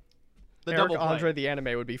 Yeah. The Eric double play. Andre the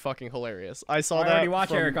anime would be fucking hilarious. I saw I that. already watched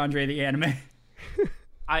from- Eric Andre the anime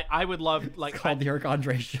I would love like called the Eric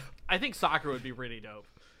Andre Show. I think soccer would be really dope.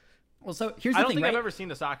 Well, so here's I the don't thing, think right? I've ever seen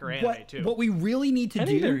the soccer anime too. What we really need to I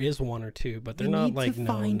think there do, is one or two, but they're we not need like to known.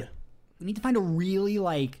 find, we need to find a really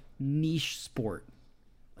like niche sport,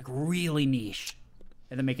 like really niche,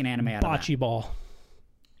 and then make an anime out of Bocce ball.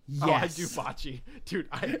 that. Oh, I Yes. do bocce, dude.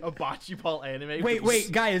 A bocce ball anime.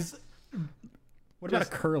 Wait, guys. What about a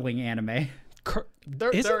curling anime?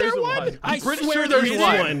 There Isn't is there one? I I'm pretty swear sure there's there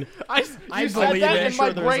is one. I You said believe that, it. and my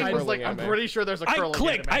Sure there's brain a was like, curling I'm anime. pretty sure there's a I curling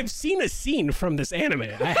clicked. anime. I've seen a scene from this anime.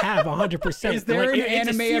 I have 100%. Is there Like, an it's a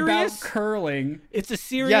anime about serious- curling? It's a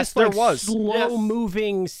serious, Yes, there like, was.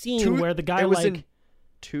 slow-moving scene where the guy it was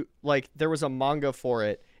like there was a manga for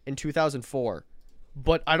it in 2004,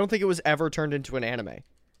 but I don't think it was ever turned into an anime.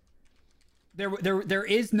 There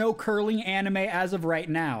is no curling anime as of right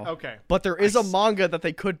now. Okay. But there is a manga that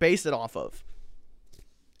they could base it off of.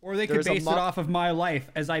 Or they could There's a base it off of my life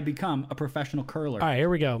as I become a professional curler. All right, here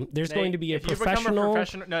we go. There's Nate, going to be a if you become professional. a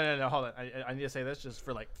professional. No. Hold on. I need to say this just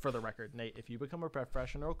for the record, Nate. If you become a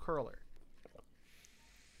professional curler,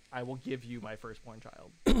 I will give you my firstborn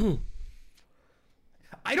child.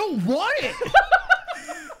 I don't want it.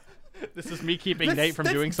 This is me keeping That's- Nate from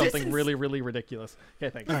that's- doing this something is- really, really ridiculous. Okay,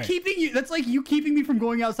 thanks. right. Keeping you. That's like you keeping me from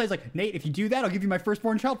going outside. It's like, Nate, if you do that, I'll give you my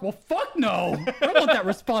firstborn child. Well, fuck no. I don't want that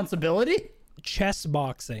responsibility. Chess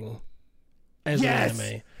boxing as Yes. an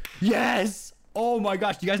anime. Yes. Oh my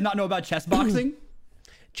gosh. Do you guys not know about chess boxing?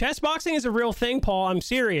 Chess boxing is a real thing, Paul. I'm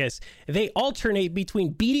serious. They alternate between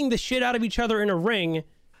beating the shit out of each other in a ring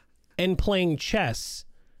and playing chess.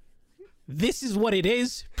 This is what it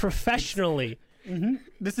is professionally.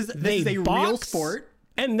 This is They a real box, sport,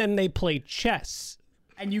 and then they play chess.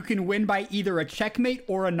 and you can win by either a checkmate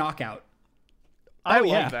or a knockout. I Oh, love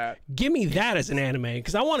yeah. that. Give me that as an anime,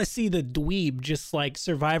 because I want to see the dweeb just like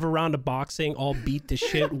survive a round of boxing, all beat to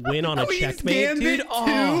shit, win on a Queen's checkmate, Gambit dude.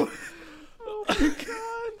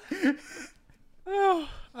 Oh,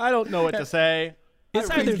 I don't know what to say. it's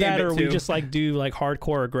Queen's either that Gambit or we too. just like do like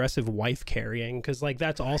hardcore aggressive wife carrying, because like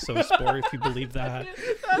that's also a sport if you believe that.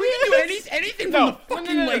 We can do anything No, from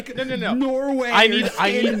the no, fucking no, no. Norway. I or need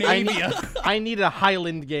Scandinavia. I need a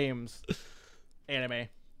Highland Games anime.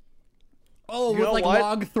 Oh, You with know like what?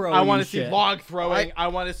 log throwing. I want to shit. see log throwing. I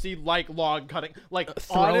want to see like log cutting. Like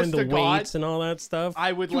Throwing honest the to God, weights and all that stuff.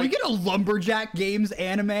 I would Can we like. get a lumberjack games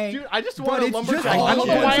anime? Dude, I just But want a it's just lumberjack. all I don't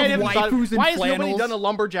know a why bunch I of haven't done. waifus in Why has nobody flannels. done a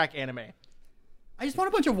lumberjack anime? I just want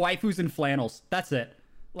a bunch of waifus in flannels. That's it.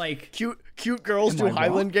 Like, Cute girls Am do I wrong?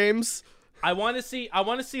 Highland games. I want to see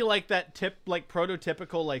like that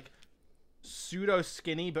prototypical like pseudo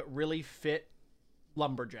skinny but really fit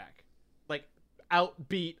lumberjack, like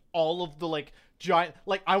outbeat all of the like giant.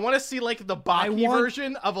 Like I want to see like the Baki want-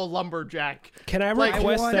 version of a lumberjack. Can I Like,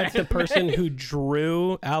 request want that the anime. person who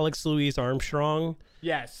drew Alex Louis Armstrong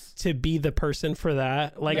Yes. to be the person for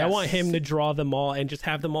that? Like, I want Yes. him to draw them all and just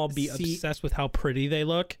have them all be See- obsessed with how pretty they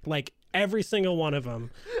look. Like, every single one of them,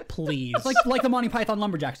 please. like the Monty Python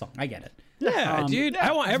lumberjack song. I get it. Yeah, dude.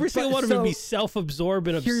 I want every single one of them to be self-absorbed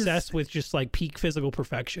and here's- obsessed with just like peak physical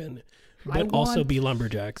perfection, I but also want- be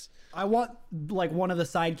lumberjacks. I want like one of the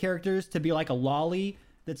side characters to be like a lolly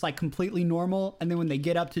that's like completely normal, and then when they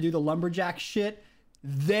get up to do the lumberjack shit,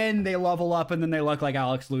 then they level up and then they look like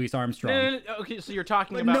Alex Louis Armstrong. No. Okay, so you're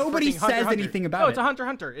talking But about nobody freaking Hunter says Hunter. anything about No, it's it. a Hunter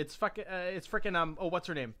Hunter. It's fucking. It's freaking. Oh, what's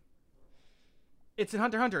her name? It's in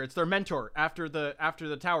Hunter Hunter. It's their mentor after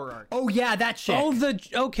the tower arc. Oh yeah, that shit.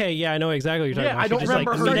 Oh, okay, yeah, I know exactly what you're talking Yeah, about. I She don't just,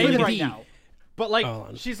 remember like, her starts name with a right V. now. But like, Hold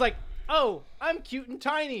on. she's like, "Oh, I'm cute and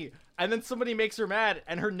tiny," and then somebody makes her mad,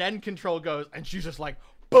 and her Nen control goes, and she's just like,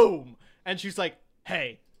 "Boom!" And she's like,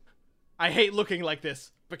 "Hey, I hate looking like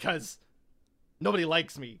this because nobody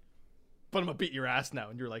likes me, but I'm gonna beat your ass now."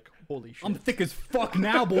 And you're like, "Holy shit!" I'm thick as fuck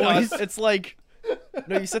now, No, boys. it's like,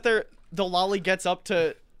 no, you sit there. The lolly gets up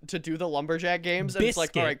to do the lumberjack games, and it's like,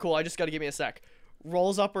 Biscuit. all right, cool. I just gotta give me a sec.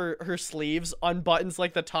 Rolls up her sleeves, unbuttons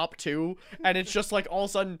like the top two, and it's just like all of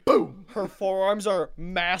a sudden, boom! Her forearms are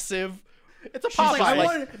massive. It's a She's Popeye. like, I like,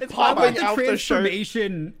 want, it's I popping want the out the shirt.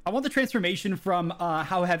 transformation. I want the transformation from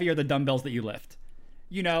how heavy are the dumbbells that you lift?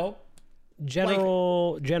 You know,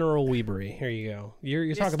 General Weebery. Here you go.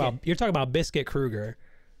 You're talking about Biscuit Kruger.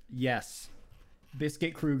 yes.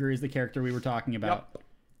 Biscuit Kruger is the character we were talking about.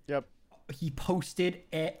 Yep. He posted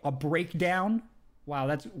a breakdown. Wow,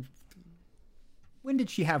 that's. When did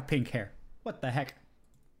she have pink hair? What the heck?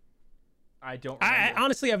 I don't. I Remember.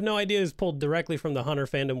 honestly have no idea. It's pulled directly from the Hunter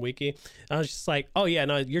fandom wiki. I was just like, oh yeah,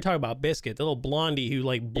 no, you're talking about Biscuit, the little blondie who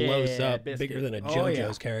like blows Yeah, up Biscuit. bigger than a Oh, JoJo's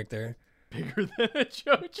yeah. character. Bigger than a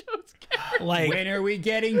JoJo's character. Like, When are we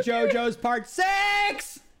getting JoJo's Part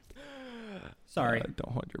 6? Sorry.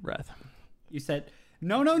 Don't hold your breath. You said,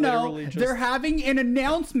 no. Literally just- They're having an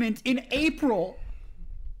announcement in April.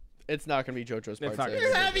 It's not gonna be JoJo's part not 6.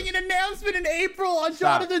 gonna They're having an announcement in April on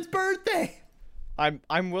Stop. Jonathan's birthday.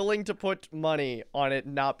 I'm willing to put money on it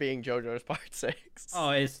not being JoJo's part 6.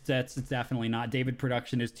 Oh, it's definitely not. David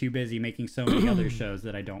Production is too busy making so many other shows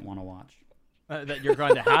that I don't want to watch. That you're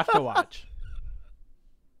going to have to watch.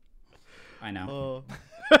 I know.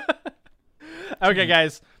 Okay,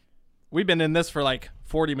 guys, we've been in this for like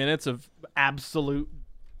 40 minutes of absolute.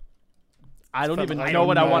 I don't even know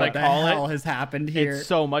what I want to the call hell it. has happened here. It's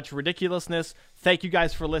so much ridiculousness. Thank you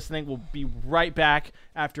guys for listening. We'll be right back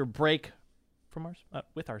after break from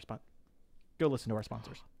with our sponsor. Go listen to our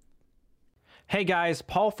sponsors. Hey guys,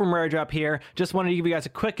 Paul from Rare Drop here. Just wanted to give you guys a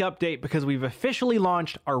quick update because we've officially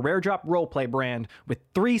launched our Rare Drop roleplay brand with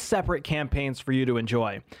 3 separate campaigns for you to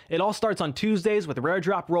enjoy. It all starts on Tuesdays with Rare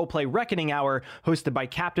Drop Roleplay Reckoning Hour hosted by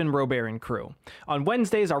Captain Robert and crew. On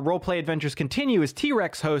Wednesdays, our roleplay adventures continue as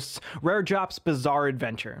T-Rex hosts Rare Drop's Bizarre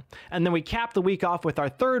Adventure. And then we cap the week off with our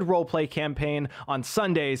 3rd roleplay campaign on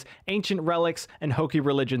Sundays, Ancient Relics and Hokey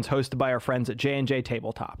Religions hosted by our friends at J&J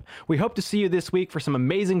Tabletop. We hope to see you this week for some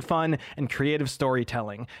amazing fun and creative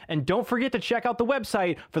storytelling. And don't forget to check out the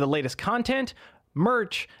website for the latest content,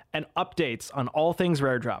 merch, and updates on all things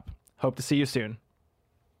Rare Drop. Hope to see you soon.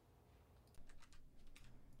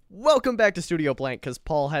 Welcome back to Studio Blank, because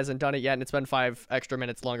Paul hasn't done it yet, and it's been 5 extra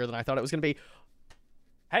minutes longer than I thought it was gonna be.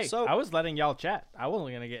 Hey, So- I was letting y'all chat. I wasn't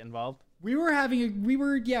going to get involved.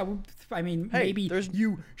 I mean, Hey, maybe there's-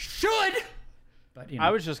 you should. But, you know.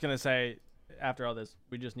 I was just going to say, after all this,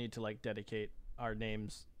 we just need to like dedicate our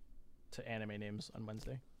names to anime names on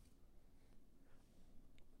Wednesday.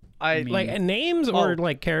 I mean- like names or Oh.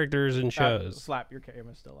 like characters and shows. Slap, your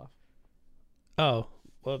camera's still off. Oh,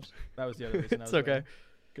 whoops. That was the other reason. I It's was okay. doing it.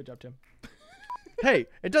 Good job, Tim. Hey,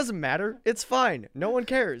 it doesn't matter. It's fine. No one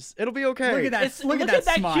cares. It'll be okay. Look at that. It's, look at that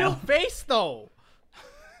smile. cute face, though.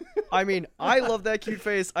 I mean, I love that cute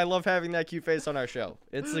face. I love having that cute face on our show.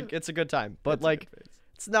 It's a good time. But It's a like, good face.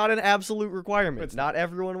 it's not an absolute requirement. It's not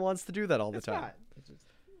everyone wants to do that all the It's time. not. It's just-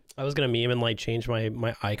 I was gonna meme and like change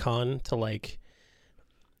my icon to like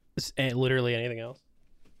literally anything else.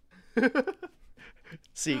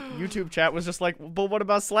 See, YouTube chat was just like, but what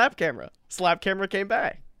about Slap Camera? Slap Camera came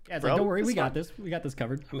back. Yeah, it's Bro, like, don't worry, it's we got fine. this. We got this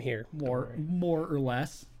covered. I'm here. More or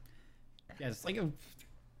less. Yeah, it's like It's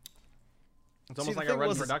almost the like a thing run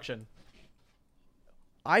was- production.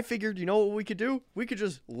 I figured, you know what we could do? We could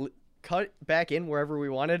just cut back in wherever we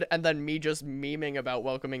wanted, and then me just memeing about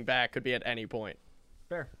welcoming back could be at any point.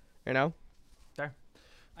 Fair. You know? Fair.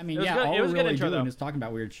 I mean, It was yeah, good- all it we're was a good really intro, doing though. is talking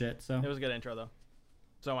about weird shit. So It was a good intro, though.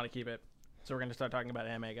 So I want to keep it. So we're going to start talking about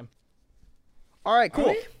anime again. All right,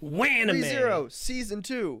 cool. Waname. ReZero, Season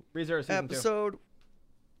 2, ReZero Season 2. Episode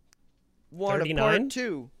 1 of 39? Part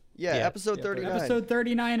 2. Yeah, Yeah. Episode Yeah, 39. episode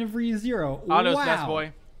 39 of ReZero. Otto's wow. best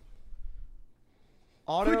boy.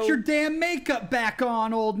 Otto, Put your damn makeup back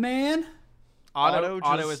on, old man. Otto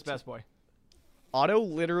Otto is just- best boy. Otto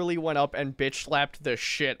literally went up and bitch slapped the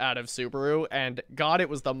shit out of Subaru, and God, it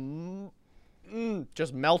was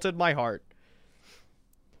just melted my heart.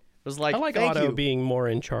 It was like, I like thank Otto you. being more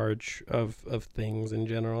in charge of things in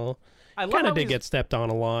general. I love Kind how of did he's- get stepped on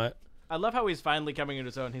a lot. I love how he's finally coming into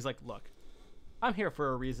his own. He's like, look, I'm here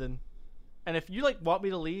for a reason. And if you like want me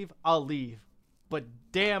to leave, I'll leave. But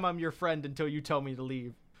damn, I'm your friend until you tell me to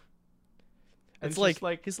leave. And It's just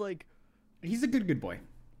like, he's like, He's a good boy.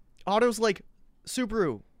 Otto's like,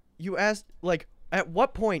 Subaru, you asked, like, at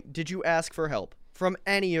what point did you ask for help from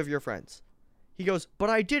any of your friends? He goes, but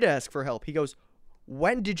I did ask for help. He goes,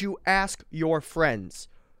 when did you ask your friends?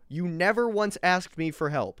 You never once asked me for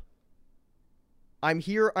help. I'm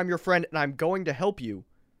here, I'm your friend, and I'm going to help you.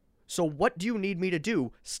 So what do you need me to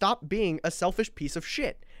do? Stop being a selfish piece of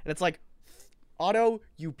shit. And it's like, Otto,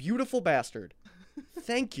 you beautiful bastard.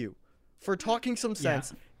 Thank you for talking some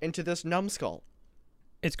sense into this numbskull.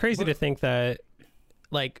 It's crazy to think that,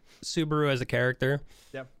 like, Subaru as a character,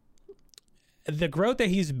 Yep. the growth that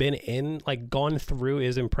he's been in, like, gone through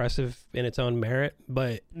is impressive in its own merit,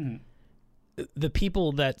 but the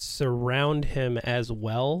people that surround him as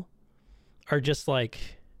well are just like,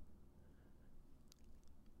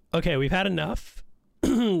 okay, we've had enough.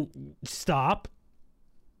 Stop.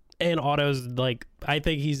 And Otto's like, I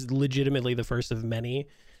think he's legitimately the first of many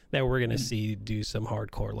that we're gonna see do some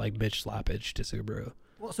hardcore like bitch slappage to Subaru.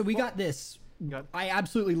 Well, so we got this. Got- I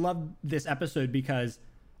absolutely love this episode because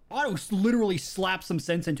Otto literally slaps some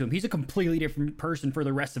sense into him. He's a completely different person for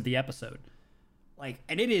the rest of the episode. Like,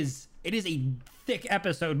 and it is a thick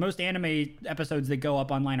episode. Most anime episodes that go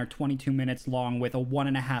up online are 22 minutes long with a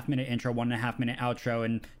 1.5 minute intro, 1.5 minute outro,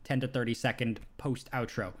 and 10 to 30 second post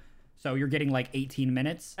outro. So you're getting like 18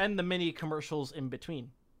 minutes. And the mini commercials in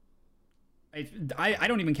between. I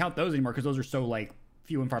don't even count those anymore because those are so like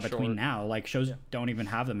few and far between Short. now. Like shows don't even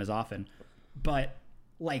have them as often. But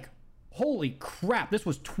like, holy crap, this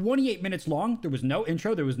was 28 minutes long. There was no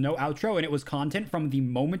intro, there was no outro, and it was content from the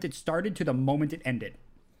moment it started to the moment it ended.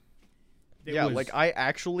 It Yeah, was- like I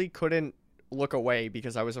actually couldn't look away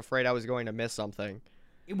because I was afraid I was going to miss something.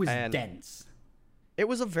 it was and- dense. It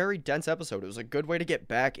was a very dense episode. It was a good way to get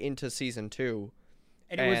back into season 2.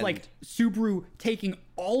 And it was like Subaru taking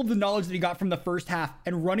all of the knowledge that he got from the first half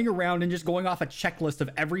and running around and just going off a checklist of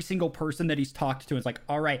every single person that he's talked to. It's like,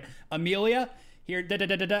 all right, Amelia, here,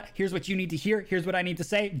 here's what you need to hear. Here's what I need to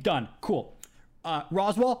say. Done. Cool.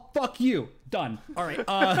 Roswell, fuck you. Done. All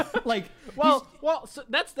right. Like, Well, so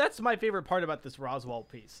that's my favorite part about this Roswell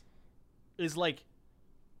piece. Is like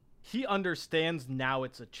he understands now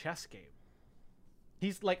it's a chess game.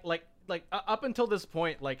 He's like up until this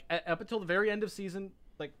point, like up until the very end of season,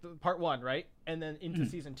 like part 1, right? And then into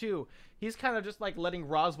season 2, he's kind of just like letting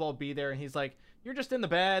Roswell be there, and he's like, you're just in the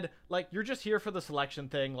bed, like you're just here for the selection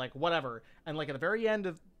thing, like whatever. And like at the very end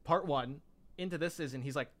of part 1 into this season,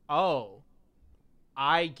 he's like, oh,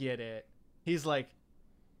 I get it. He's like,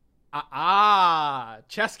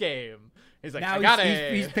 chess game. He's like, now I got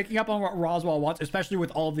it. he's picking up on what Roswell wants, especially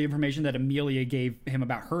with all of the information that Amelia gave him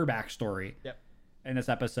about her backstory. Yep. In this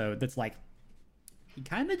episode, that's like, he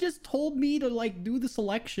kind of just told me to like do the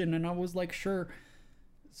selection, and I was like, sure.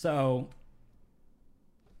 So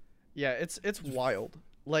yeah, it's wild.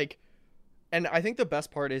 Like, and I think the best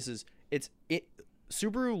part is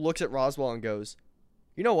Subaru looks at Roswell and goes,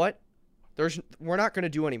 you know what? We're not going to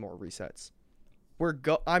do any more resets.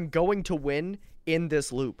 I'm going to win in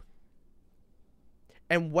this loop.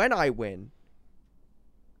 And when I win,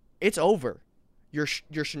 it's over. Your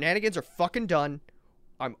shenanigans are fucking done.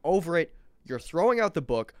 I'm over it. You're throwing out the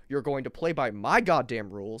book. You're going to play by my goddamn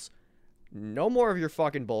rules. No more of your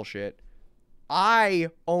fucking bullshit. I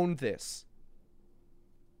own this.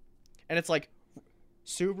 And it's like,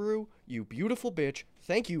 Subaru, you beautiful bitch.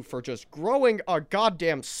 Thank you for just growing a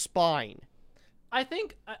goddamn spine I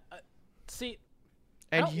think, see,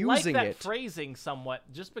 and I don't using like that it. phrasing somewhat,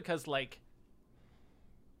 just because, like,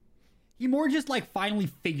 he more just like finally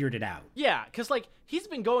figured it out. yeah, because, like, he's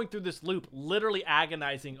been going through this loop, literally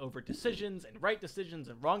agonizing over decisions and right decisions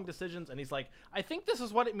and wrong decisions, and he's like, I think this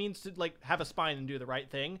is what it means to, like, have a spine and do the right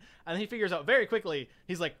thing, and then he figures out very quickly,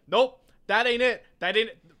 he's like, nope, that ain't it,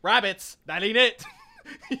 rabbits, that ain't it,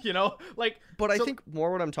 you know, like, But I so- think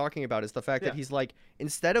more what I'm talking about is the fact that Yeah. he's like,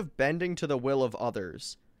 instead of bending to the will of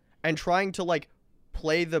others and trying to like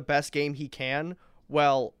play the best game he can,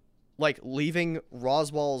 well, like leaving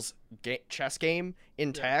Roswell's chess game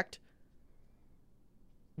intact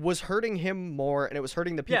was hurting him more, and it was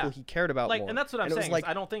hurting the people Yeah. he cared about like, more. and that's what I'm it was saying. like, Is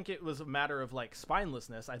I don't think it was a matter of like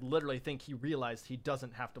spinelessness. I literally think he realized he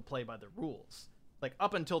doesn't have to play by the rules. Like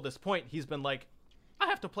up until this point, he's been like, I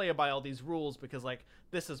have to play by all these rules because like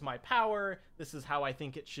this is my power, this is how I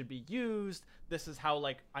think it should be used, this is how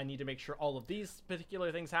like I need to make sure all of these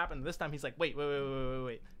particular things happen. This time he's like, wait.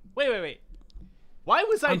 Why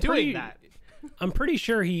was I doing that? I'm pretty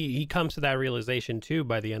sure he comes to that realization too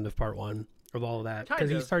by the end of part 1 of all of that, because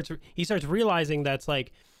he starts realizing that's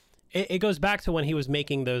like it goes back to when he was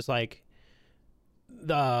making those like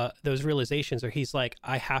those realizations where he's like,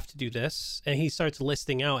 I have to do this, and he starts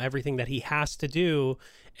listing out everything that he has to do,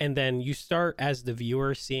 and then you start as the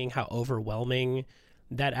viewer seeing how overwhelming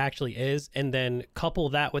that actually is, and then couple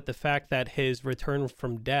that with the fact that his return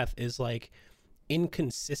from death is like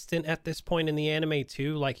inconsistent at this point in the anime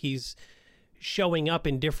too, like he's showing up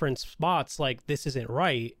in different spots like this isn't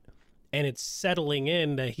right, and it's settling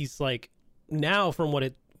in that he's like, now from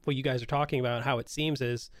what you guys are talking about, how it seems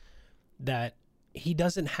is that he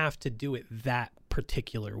doesn't have to do it that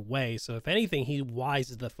particular way. So if anything, he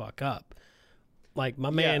wises the fuck up. Like my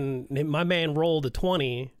man rolled a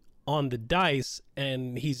 20 on the dice,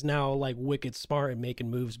 and he's now like wicked smart and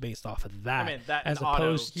making moves based off of that. I mean, that as and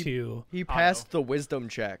opposed Otto, to He passed the wisdom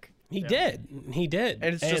check. he did. And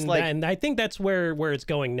it's just like- and I think that's where it's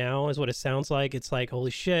going now, is what it sounds like. It's like,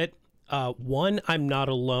 holy shit. 1, I'm not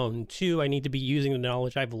alone. 2, I need to be using the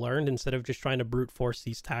knowledge I've learned instead of just trying to brute force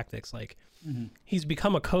these tactics. Like, he's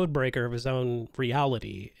become a code breaker of his own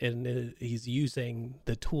reality, and he's using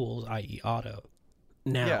the tools, i.e. Otto,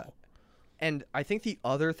 now. Yeah. And I think the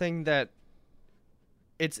other thing that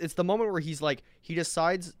it's the moment where he's like, he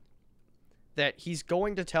decides that he's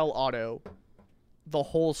going to tell Otto the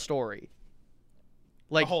whole story.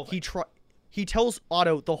 Like whole thing. he tells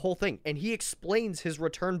Otto the whole thing, and he explains his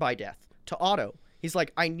return by death to Otto. He's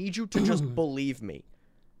like, I need you to just believe me.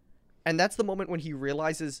 And that's the moment when he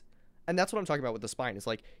realizes, and that's what I'm talking about with the spine. It's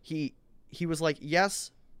like he was like,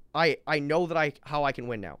 yes, I know that how I can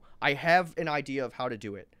win now. I have an idea of how to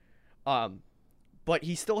do it. But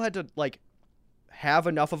he still had to like have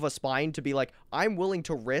enough of a spine to be like, I'm willing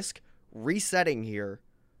to risk resetting here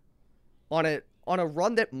on a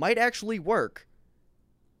run that might actually work,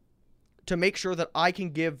 to make sure that I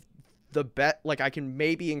can give the bet, like I can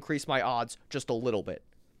maybe increase my odds just a little bit.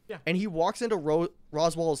 Yeah. And he walks into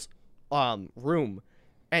Roswell's room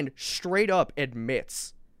and straight up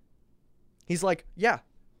admits. He's like, yeah,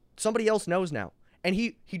 somebody else knows now. And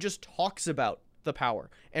he just talks about the power.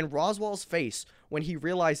 And Roswell's face when he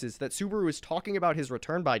realizes that Subaru is talking about his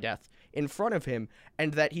return by death in front of him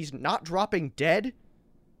and that he's not dropping dead,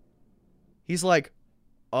 he's like,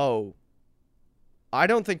 oh, I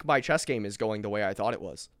don't think my chess game is going the way I thought it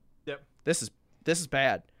was. Yep. This is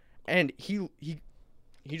bad. And he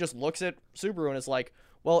just looks at Subaru and is like,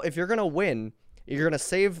 well, if you're going to win, you're going to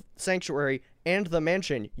save Sanctuary and the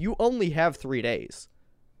mansion, you only have 3 days.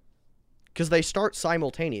 Because they start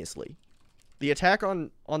simultaneously. The attack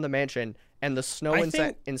on the mansion and the snow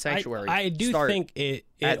in Sanctuary I do start think it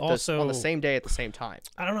also on the same day at the same time.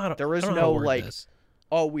 I don't know how to. There is I don't know how no to word like, this.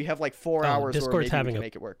 oh, we have like 4 hours where Discord's maybe we having can a-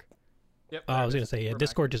 make it work. Yep. Oh, I was gonna say, yeah, We're back.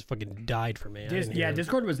 Discord just fucking died for me. I didn't hear it.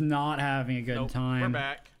 Discord was not having a good Nope, time. We're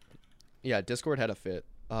back. Yeah, Discord had a fit.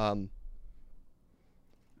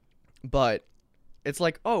 But it's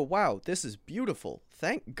like, oh wow, this is beautiful.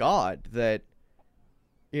 Thank God that,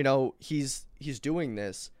 you know, he's doing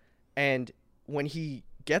this. And when he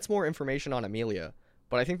gets more information on Amelia,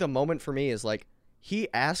 but I think the moment for me is like, he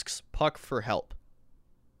asks Puck for help.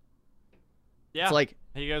 Yeah. It's like,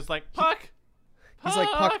 he goes like, Puck. he's like,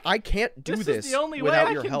 Puck, I can't do this is the only way without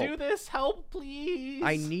I your can help. do this. Help, please.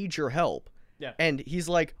 I need your help. Yeah. And he's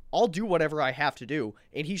like, I'll do whatever I have to do.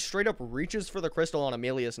 And he straight up reaches for the crystal on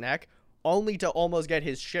Amelia's neck, only to almost get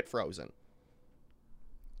his shit frozen.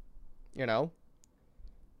 You know?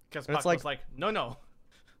 Because And Puck it's like- was like, no.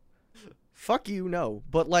 Fuck you, no.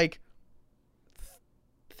 But like,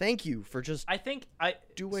 thank you for just I think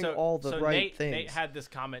doing all the right Nate, things. Nate had this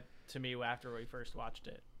comment to me after we first watched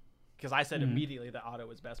it, because I said immediately that Otto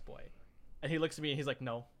was best boy, and he looks at me and he's like,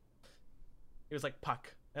 no. He was like,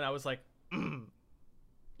 Puck, and I was like,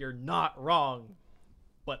 you're not wrong,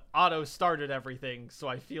 but Otto started everything, so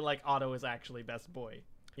I feel like Otto is actually best boy.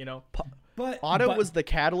 You know? But Otto was the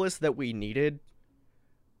catalyst that we needed.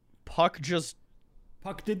 Puck just,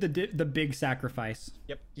 Puck did the big sacrifice.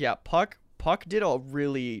 yeah, Puck did a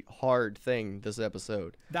really hard thing this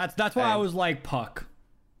episode. That's why I And- was like Puck.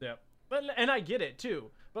 Yeah. But and I get it too.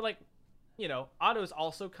 But like, you know, Otto's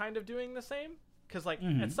also kind of doing the same, because like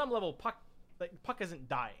at some level, Puck isn't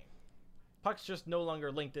dying. Puck's just no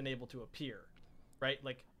longer linked and able to appear, right?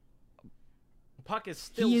 Like, Puck is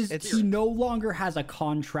still. He spirit. no longer has a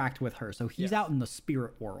contract with her, so he's Yes. out in the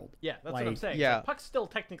spirit world. Yeah, that's what I'm saying. Yeah. So Puck's still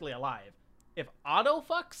technically alive. If Otto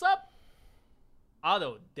fucks up,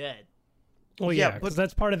 Otto dead. Well, Yeah, yeah, because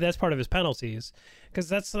that's part of his penalties. Because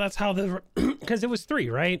that's how the because it was 3,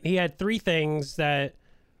 right? He had 3 things that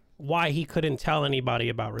why he couldn't tell anybody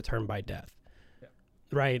about Return by Death.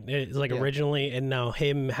 Right, it's like originally, and now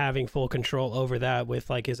him having full control over that with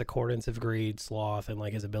like his accordance of greed, sloth, and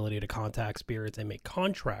like his ability to contact spirits and make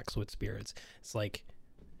contracts with spirits. It's like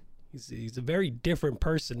he's a very different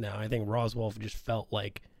person now. I think Roswolf just felt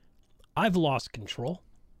like I've lost control.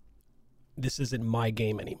 This isn't my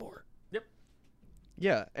game anymore. Yep.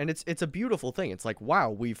 Yeah, and it's a beautiful thing. It's like, wow,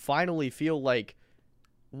 we finally feel like,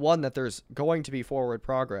 one, that there's going to be forward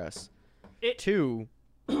progress. 2,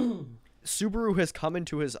 Subaru has come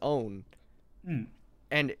into his own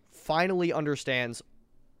and finally understands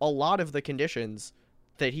a lot of the conditions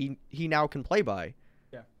that he now can play by.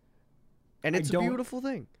 Yeah. And it's a beautiful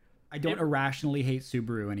thing. I don't irrationally hate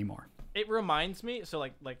Subaru anymore. It reminds me, so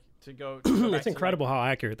like to go. It's incredible how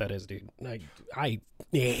accurate that is, dude. I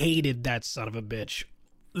hated that son of a bitch.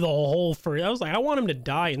 The whole I was like, I want him to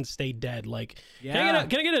die and stay dead. Like, can I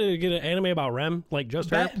get an anime about Rem? Like, just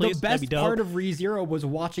her, please. The That'd be best dope. part of ReZero was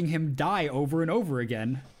watching him die over and over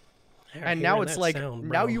again. And now it's like,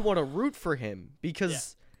 now you want to root for him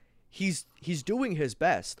because he's doing his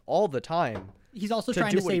best all the time. He's also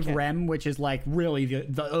trying to save Rem, which is like really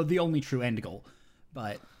the only true end goal.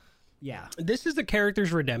 But yeah, this is the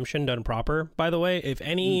character's redemption done proper. By the way, if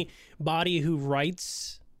anybody who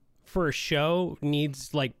writes for a show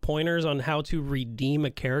needs like pointers on how to redeem a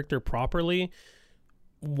character properly,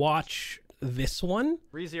 watch this one.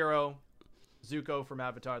 ReZero, Zuko from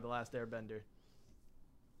Avatar: The Last Airbender.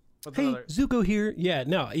 What's Hey, another? Zuko here. Yeah,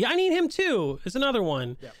 I need him too. It's another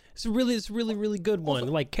one. Yeah. It's a really good one.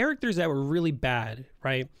 Like characters that were really bad,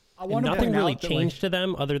 right? want And to nothing point really out that, changed to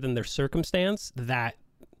them other than their circumstance. That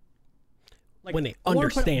like, when they I wanna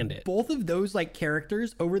point out understand it. both of those like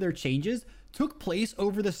characters over their changes took place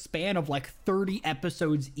over the span of like 30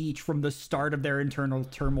 episodes each from the start of their internal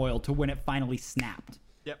turmoil to when it finally snapped.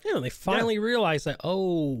 Yeah, they finally realized that,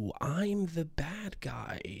 oh, I'm the bad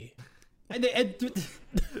guy. And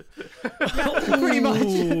pretty much.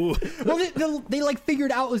 Well, they like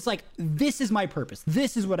figured out, it's like, this is my purpose.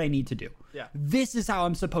 This is what I need to do. Yeah. This is how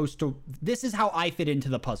I'm supposed to, this is how I fit into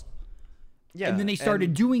the puzzle. Yeah. And then they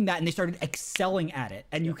started doing that and they started excelling at it.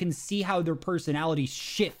 And you can see how their personalities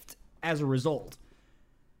shift as a result.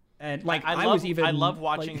 And like, I love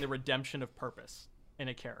watching the redemption of purpose in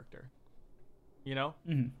a character. You know,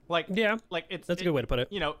 like that's a good way to put it.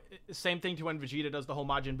 You know, same thing to when Vegeta does the whole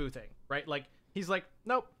Majin Buu thing, right? Like he's like,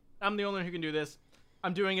 nope, I'm the only one who can do this.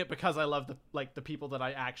 I'm doing it because I love the people that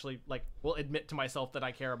I actually like will admit to myself that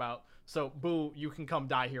I care about. So Buu, you can come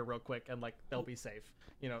die here real quick and like they'll be safe.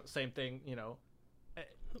 You know, same thing. You know,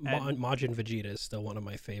 Majin Vegeta is still one of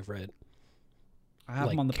my favorite. I have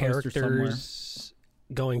like, him on the poster somewhere. characters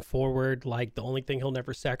going forward. Like the only thing he'll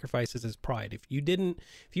never sacrifice is his pride. If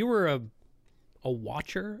you were a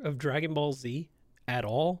watcher of Dragon Ball Z at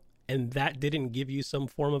all, and that didn't give you some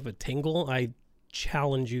form of a tingle, I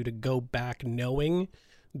challenge you to go back knowing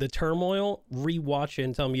the turmoil, rewatch it,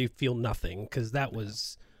 and tell me you feel nothing, because that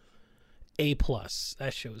was A+.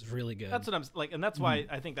 That shit was really good. That's what I'm like, and that's why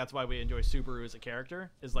I think that's why we enjoy Subaru as a character,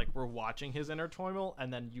 is like we're watching his inner turmoil,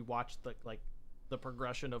 and then you watch the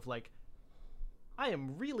progression of like, I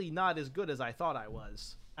am really not as good as I thought I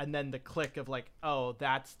was, and then the click of like, oh,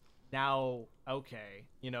 that's now okay,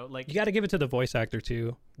 you know, like you got to give it to the voice actor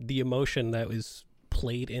too. The emotion that was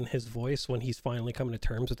played in his voice when he's finally coming to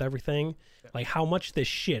terms with everything, like how much this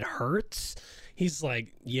shit hurts. He's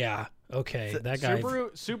like, yeah, okay, that guy.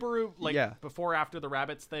 Subaru, like before after the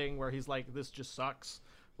rabbits thing, where he's like, this just sucks.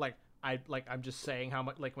 I'm just saying how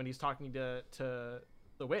much, like when he's talking to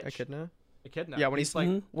the witch, Echidna. Yeah, when he's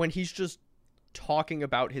like, when he's just talking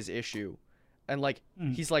about his issue. And like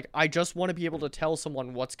he's like, I just want to be able to tell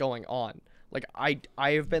someone what's going on. Like I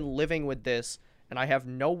have been living with this and I have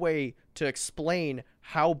no way to explain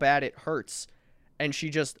how bad it hurts. And she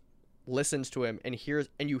just listens to him and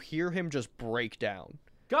you hear him just break down.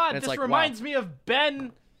 God, this like, reminds me of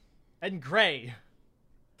Ben and Gray.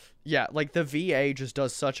 Yeah, like the VA just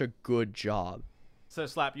does such a good job. So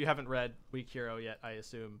Slap, you haven't read Weak Hero yet, I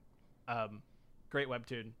assume. Great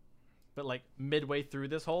webtoon. But like midway through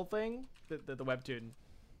this whole thing, the webtoon,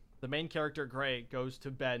 the main character Gray goes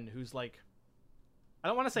to Ben, who's like, I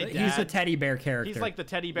don't want to say dad. He's a teddy bear character. He's like the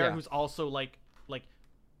teddy bear who's also like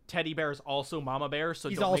teddy bear is also mama bear, so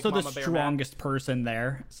he's don't also make the mama strongest person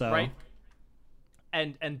there. So right.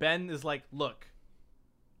 And Ben is like, look,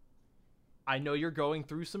 I know you're going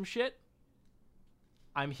through some shit.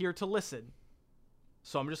 I'm here to listen.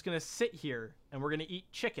 So I'm just gonna sit here and we're gonna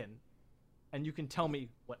eat chicken. And you can tell me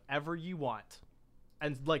whatever you want.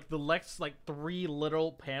 and like the next like 3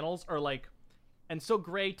 little panels are like, and so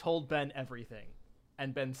Gray told Ben everything,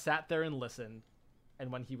 and Ben sat there and listened,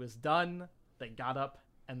 and when he was done, they got up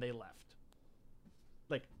and they left.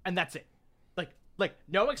 Like, and that's it. Like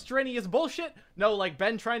no extraneous bullshit. No, like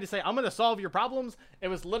Ben trying to say, I'm gonna solve your problems. It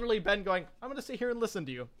was literally Ben going, I'm gonna sit here and listen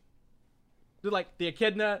to you. Like the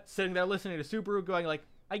echidna sitting there listening to Subaru going like,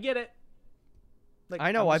 I get it. Like,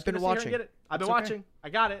 I know, I've been watching. Get it. I've been okay. watching. I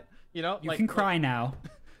got it. You know, You like, can cry now.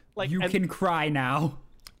 Like You can cry now.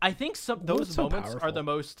 I think Well, those it's so moments are powerful. the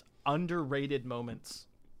most underrated moments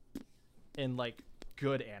in like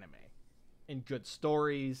good anime, in good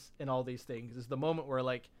stories, and all these things. Is the moment where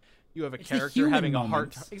like you have a It's the character human having a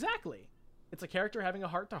moments. heart. Exactly, it's a character having a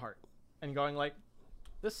heart to heart and going like,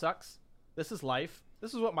 "This sucks. This is life.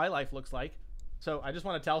 This is what my life looks like." So I just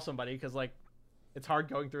want to tell somebody because like it's hard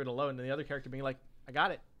going through it alone, and the other character being like, "I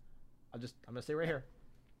got it. I'm gonna stay right here."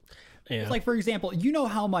 Yeah. It's like, for example, you know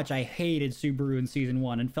how much I hated Subaru in season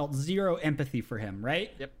 1 and felt zero empathy for him,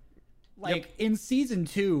 right? Yep. Like in season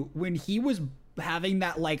 2, when he was having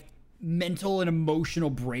that like mental and emotional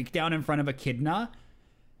breakdown in front of Echidna,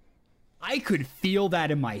 I could feel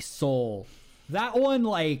that in my soul. That one,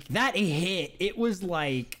 like, that hit. It was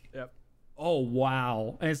like, Yep. oh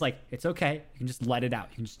wow. And it's like, it's okay. You can just let it out.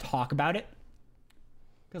 You can just talk about it.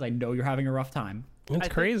 Because I know you're having a rough time. It's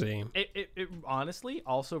think crazy. It honestly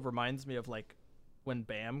also reminds me of like when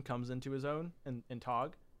Bam comes into his own in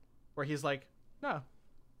Tog, where he's like, no,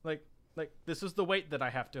 like this is the weight that I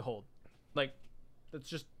have to hold. Like it's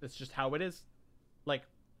just how it is. Like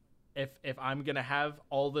if I'm gonna have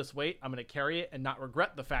all this weight, I'm gonna carry it and not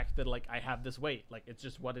regret the fact that like I have this weight. Like it's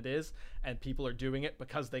just what it is, and people are doing it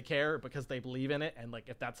because they care, because they believe in it, and like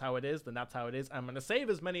if that's how it is, then that's how it is. I'm gonna save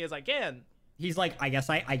as many as I can. He's like, I guess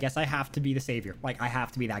I have to be the savior. Like, I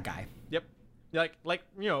have to be that guy. Yep. Like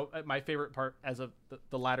you know, my favorite part as of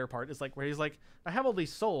the latter part is like where he's like, I have all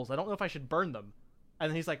these souls. I don't know if I should burn them.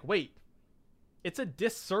 And then he's like, wait, it's a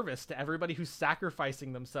disservice to everybody who's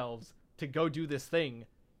sacrificing themselves to go do this thing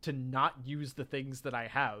to not use the things that I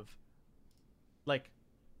have. Like,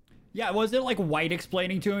 Yeah, was it like White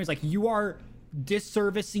explaining to him? He's like, you are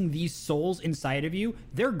disservicing these souls inside of you.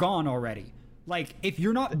 They're gone already. Like, if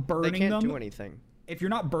you're not They burning can't them, do anything. if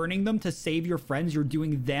you're not burning them to save your friends, you're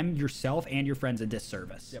doing them, yourself, and your friends a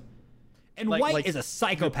disservice. Yep. And Like- White like- is a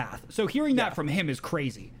psychopath. So hearing that from him is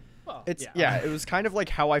crazy. well, It's yeah, it was kind of like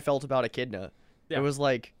how I felt about Echidna. Yeah. It was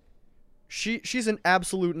like she's an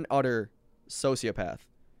absolute and utter sociopath.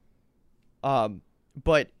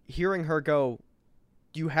 But hearing her go,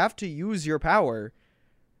 you have to use your power,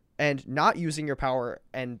 and not using your power,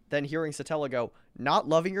 and then hearing Satella go, not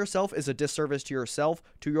loving yourself is a disservice to yourself,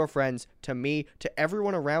 to your friends, to me, to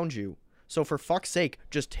everyone around you. So for fuck's sake,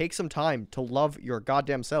 just take some time to love your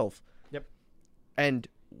goddamn self. Yep. And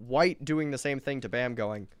White doing the same thing to Bam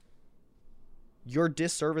going, you're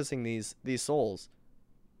disservicing these souls.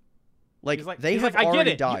 Like, He's like, they he's have like, I get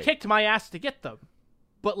already it. died. You kicked my ass to get them.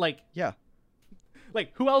 But like Yeah.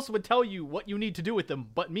 who else would tell you what you need to do with them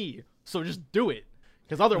but me? So just do it.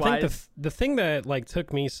 Because I otherwise think the thing that like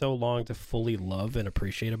took me so long to fully love and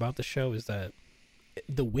appreciate about the show is that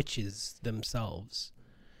the witches themselves,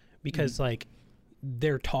 because like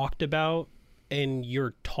they're talked about and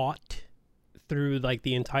you're taught through like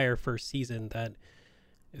the entire first season that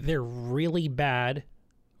they're really bad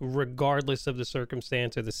regardless of the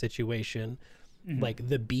circumstance or the situation. Like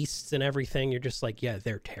the beasts and everything, you're just like, yeah,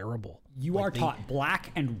 they're terrible. You Like, are they- taught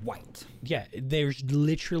black and white. Yeah, there's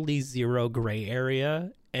literally zero gray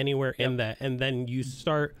area anywhere in that. And then you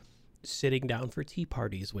start sitting down for tea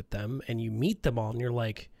parties with them and you meet them all and you're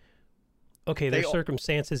like, okay, their They all-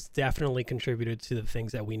 circumstances definitely contributed to the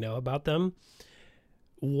things that we know about them.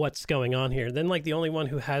 What's going on here? Then like the only one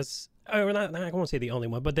who has, or not, I won't say the only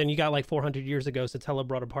one, but then you got like 400 years ago, Satella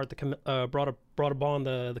brought upon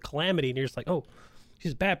the calamity, and you're just like, oh,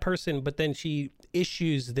 she's a bad person, but then she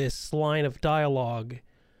issues this line of dialogue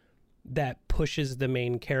that pushes the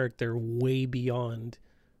main character way beyond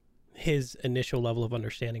his initial level of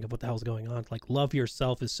understanding of what the hell's going on. Like, love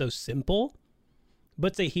yourself is so simple,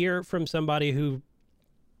 but to hear from somebody who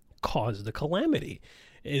caused the calamity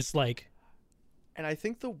is like, And I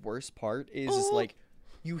think the worst part is like,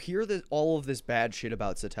 you hear all of this bad shit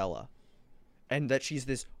about Satella, and that she's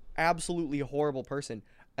this absolutely horrible person,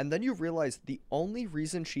 and then you realize the only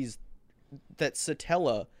reason that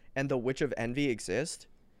Satella and the Witch of Envy exist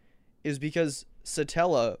is because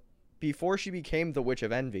Satella, before she became the Witch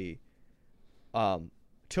of Envy,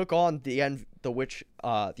 took on the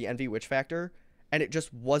Envy Witch Factor, and it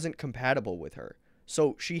just wasn't compatible with her.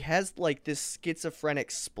 So she has like this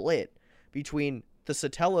schizophrenic split between the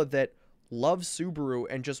Satella that loves Subaru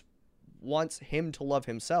and just wants him to love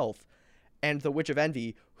himself, and the Witch of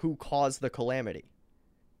Envy, who caused the calamity.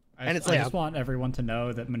 And it's I like, just want everyone to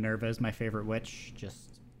know that Minerva is my favorite witch.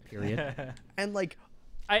 Just period. and like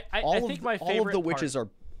I all think of my favorite all of the witches part,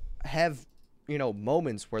 have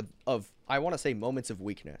moments where I want to say moments of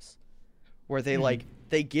weakness, where they like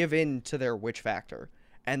they give in to their witch factor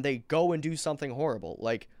and they go and do something horrible.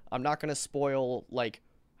 Like, I'm not gonna spoil like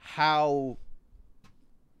how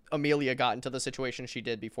Amelia got into the situation she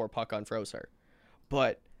did before Puck unfroze her,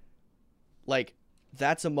 but like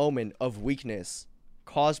that's a moment of weakness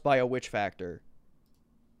caused by a witch factor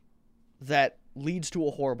that leads to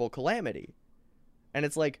a horrible calamity. And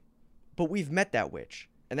it's like, but we've met that witch,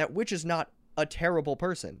 and that witch is not a terrible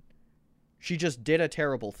person. She just did a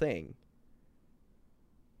terrible thing.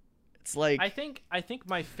 It's like, I think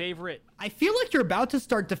my favorite. I feel like you're about to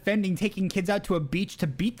start defending taking kids out to a beach to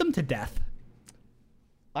beat them to death.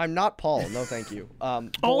 I'm not Paul. No, thank you. But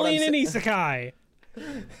what Only I'm in sa- an isekai.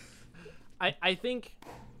 I think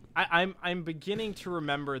I'm beginning to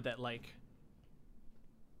remember that like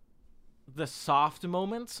the soft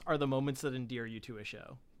moments are the moments that endear you to a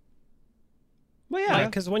show. Well, yeah,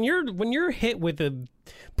 because when you're hit with a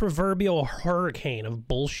proverbial hurricane of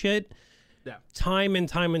bullshit, Yeah. time and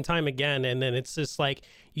time and time again, and then it's just like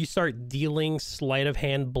you start dealing sleight of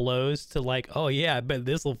hand blows to like, oh yeah, I bet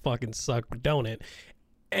this will fucking suck, don't it?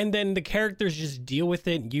 And then the characters just deal with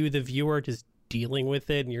it, and you, the viewer, just dealing with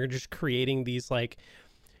it, and you're just creating these like,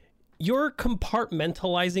 you're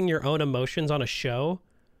compartmentalizing your own emotions on a show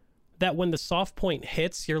that when the soft point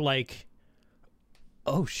hits, you're like,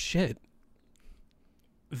 oh shit,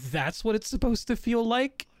 that's what it's supposed to feel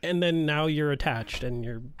like. And then now you're attached and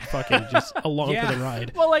you're fucking just along for the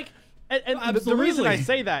ride. Well, like, and the reason I Absolutely.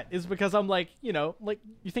 say that is because I'm like, like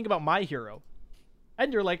you think about My Hero,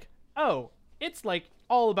 and you're like, oh, it's like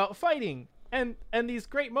all about fighting and these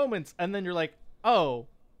great moments, and then you're like, oh,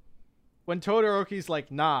 when Todoroki's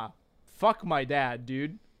like, nah, fuck my dad,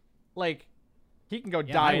 dude, like, he can go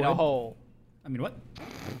die I in a would. hole. I mean, what?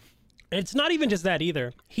 It's not even just that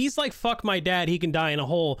either. He's like, fuck my dad, he can die in a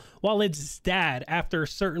hole, while its dad, after a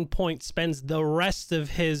certain point, spends the rest of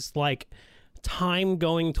his like time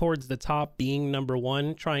going towards the top, being number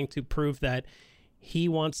one, trying to prove that he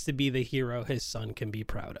wants to be the hero his son can be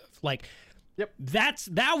proud of. Like, Yep.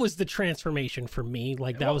 that was the transformation for me.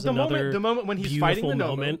 Like, that Well, was the another moment when he's fighting the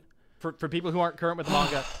beautiful Nomu, moment. for people who aren't current with the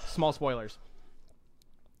manga, small spoilers.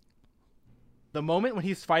 The moment when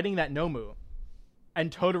he's fighting that Nomu,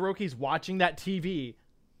 and Todoroki's watching that TV,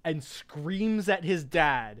 and screams at his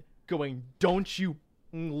dad, going, "Don't you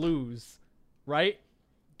lose, right?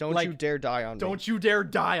 don't like, you dare die on me. Don't you dare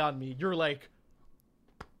die on me." You're like,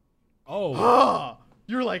 Oh,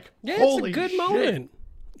 you're like, Yeah, holy it's a good shit. moment.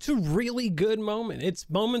 It's a really good moment. It's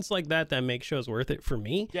moments like that that make shows worth it for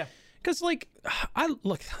me. Yeah. Because, like, I'm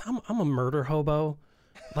a murder hobo.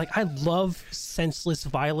 Like, I love senseless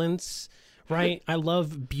violence, right? I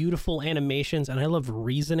love beautiful animations, and I love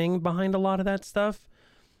reasoning behind a lot of that stuff.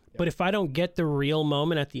 But if I don't get the real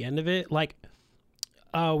moment at the end of it, like,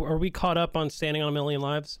 are we caught up on Standing on a Million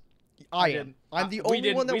Lives? I We am. didn't. I'm the We only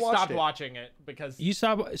didn't. one that we watched stopped it. watching it because You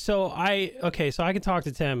saw, so I can talk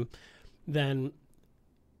to Tim then.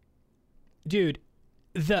 Dude,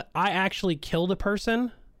 I actually killed a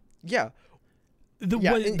person. Yeah.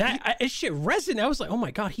 Yeah, and shit resonated. I was like, oh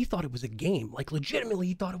my god, he thought it was a game. Like, legitimately,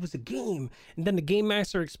 he thought it was a game. And then the game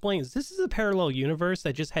master explains, this is a parallel universe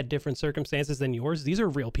that just had different circumstances than yours. These are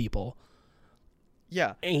real people.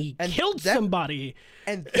 Yeah. And he And killed that- somebody.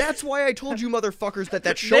 And that's why I told you motherfuckers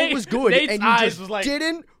that show Nate- was good, Nate's and you eyes just was like-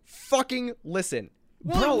 didn't fucking listen.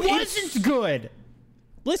 well, it wasn't good.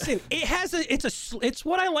 Listen, it's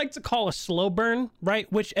what I like to call a slow burn,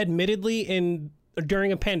 right? Which admittedly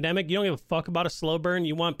during a pandemic, you don't give a fuck about a slow burn.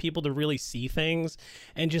 You want people to really see things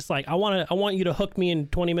and just like, I want you to hook me in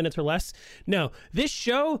 20 minutes or less. No, this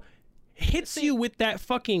show hits you with that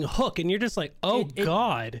fucking hook and you're just like, oh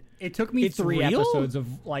god. It took me It's 3 real? episodes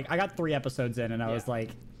of like I got 3 episodes in, and I was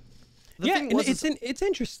like, Yeah, thing and was it's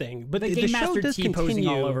interesting, but the the game show master does T-posing continue.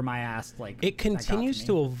 all over my ass. Like It continues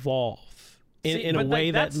to evolve in See, a but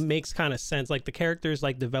way that that's- makes kind of sense. Like the characters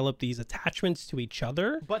like develop these attachments to each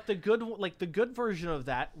other. But the good version of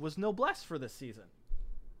that was Noblesse for this season.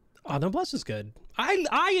 Oh, Noblesse is good.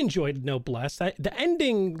 I enjoyed Noblesse. The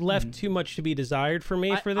ending left too much to be desired for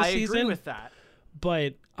me for this I season. agree with that.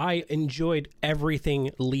 But I enjoyed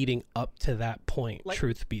everything leading up to that point.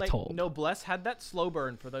 Truth be told, Noblesse had that slow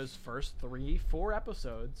burn for those first 3-4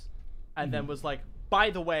 episodes, and then was like,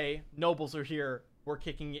 by the way, nobles are here. We're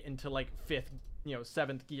kicking it into like 5th,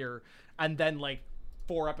 7th gear, and then like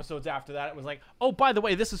 4 episodes after that, it was like, oh, by the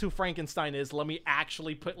way, this is who Frankenstein is. Let me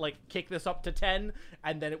actually kick this up to 10,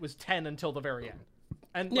 and then it was 10 until the very end.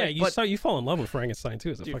 And yeah, you fall in love with Frankenstein too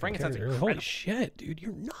as a Dude, fucking Frankenstein's character. Holy incredible. shit, dude,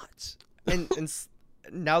 you're nuts. and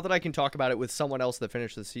now that I can talk about it with someone else that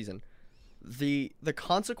finished the season, the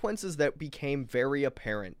consequences that became very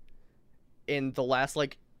apparent in the last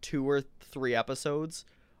like 2 or 3 episodes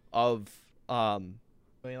of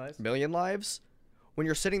Million Lives, when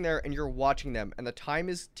you're sitting there and you're watching them and the time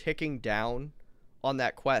is ticking down on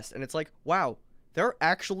that quest, and it's like, wow, they're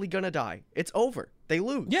actually gonna die. It's over. They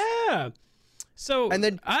lose. Yeah. So And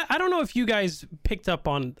then- I don't know if you guys picked up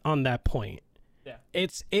on that point. Yeah.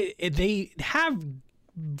 They have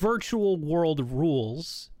virtual world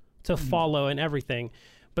rules to follow and everything,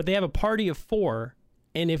 but they have a party of 4,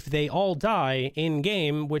 and if they all die in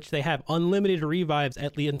game, which they have unlimited revives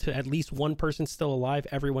at least one person still alive,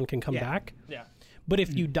 everyone can come back. Yeah. But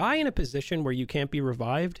if you die in a position where you can't be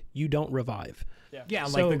revived, you don't revive. Yeah,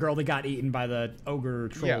 like So- the girl that got eaten by the ogre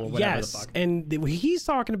troll Yeah. or whatever Yes, the fuck. and what he's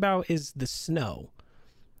talking about is the snow.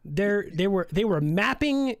 They were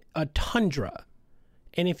mapping a tundra,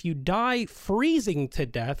 and if you die freezing to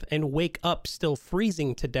death and wake up still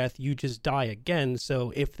freezing to death, you just die again.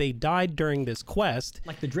 So if they died during this quest,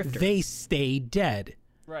 Like the Drifter. they stay dead.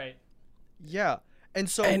 Right. Yeah. And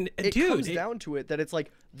so And, it dude, comes down to it that it's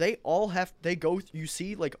like you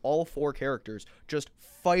see like all 4 characters just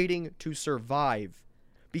fighting to survive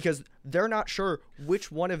because they're not sure which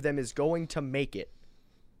one of them is going to make it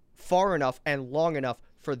far enough and long enough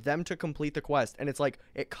for them to complete the quest. And it's like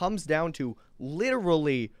it comes down to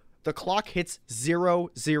literally the clock hits 0,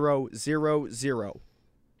 0, 0, 0,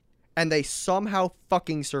 and they somehow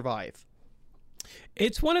fucking survive.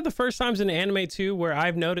 It's one of the first times in anime too where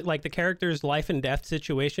I've noted like the character's life and death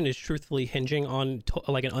situation is truthfully hinging on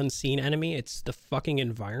like an unseen enemy. It's the fucking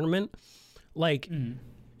environment. Like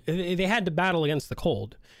they had to battle against the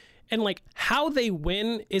cold, and like how they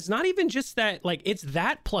win is not even just that. Like it's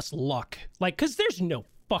that plus luck. Like because there's no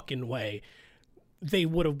fucking way they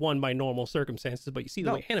would have won by normal circumstances. But you see the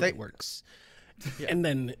No, way anime they- works, and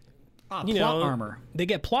then you know, armor. they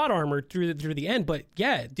get plot armor through the end. But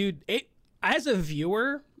yeah, dude, as a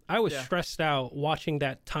viewer, I was stressed out watching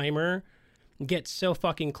that timer get so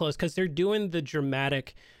fucking close because they're doing the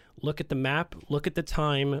dramatic look at the map, look at the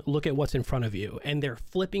time, look at what's in front of you, and they're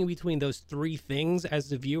flipping between those 3 things as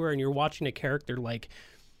the viewer, and you're watching a character like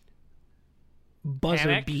buzzer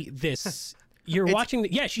Panic? beat this. You're watching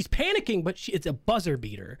she's panicking, but it's a buzzer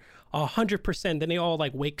beater 100%. Then they all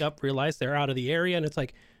like wake up, realize they're out of the area, and it's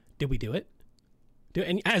like, did we do it?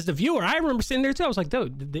 And as the viewer, I remember sitting there too. I was like,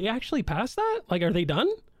 dude, did they actually pass that? Like, are they done?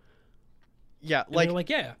 Yeah, And they're like,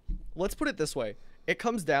 yeah. let's put it this way. It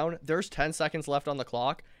comes down, there's 10 seconds left on the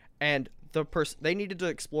clock, and they needed to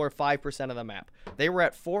explore 5% of the map. They were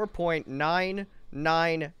at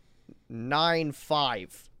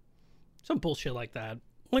 4.9995. Some bullshit like that.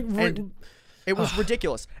 Like, And it was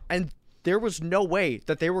ridiculous. And there was no way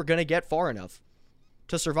that they were going to get far enough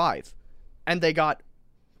to survive. And they got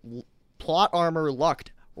plot armor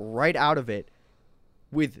lucked right out of it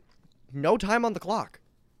with no time on the clock.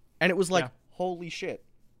 And it was like, holy shit.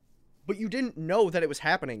 But you didn't know that it was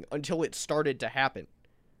happening until it started to happen.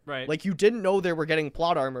 Right. Like, you didn't know they were getting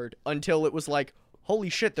plot armored until it was like, holy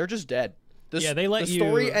shit, they're just dead. They let the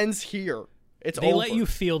story you- ends here. It's they over. let you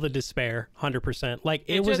feel the despair 100%. Like,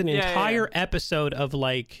 it was just- an yeah, yeah, entire episode of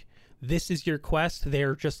like, this is your quest.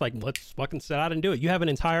 They're just like, let's fucking set out and do it. You have an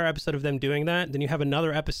entire episode of them doing that. Then you have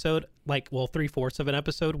another episode, like, well, 3/4 of an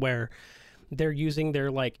episode where they're using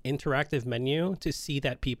their like interactive menu to see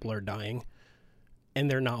that people are dying and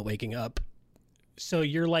they're not waking up. So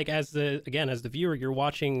you're like, as the viewer, you're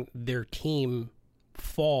watching their team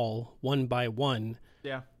fall one by one.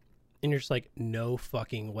 Yeah. And you're just like, no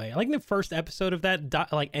fucking way. Like the first episode of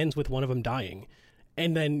that like ends with one of them dying.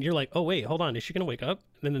 And then you're like, oh, wait, hold on. Is she going to wake up?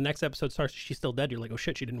 And then the next episode starts. She's still dead. You're like, oh,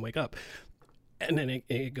 shit, she didn't wake up. And then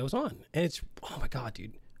it goes on. And it's, oh, my God,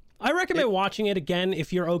 dude. I recommend watching it again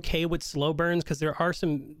if you're okay with slow burns because there are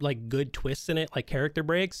some like good twists in it, like character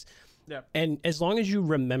breaks. Yeah. And as long as you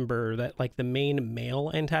remember that like the main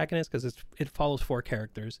male antagonist, because it follows 4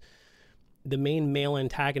 characters, the main male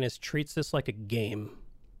antagonist treats this like a game.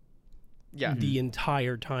 Yeah. The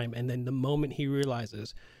entire time, and then the moment he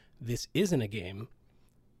realizes this isn't a game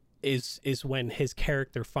is when his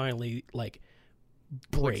character finally like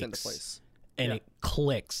Clicks breaks into place. and it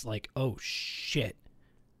clicks like, oh shit.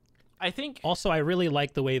 I think Also, I really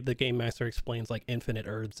like the way the game master explains like infinite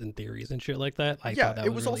Earths and theories and shit like that. I thought that it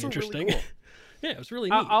was was really also really interesting. cool. Yeah, it was really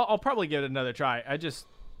neat. I'll probably give it another try. I just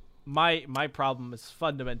my problem is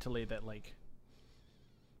fundamentally that like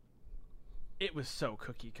it was so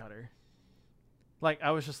cookie cutter. Like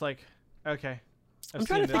I was just like, okay. I'm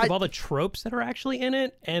trying to think of all the tropes that are actually in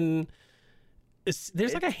it, and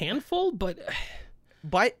there's like a handful, but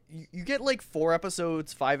you get like 4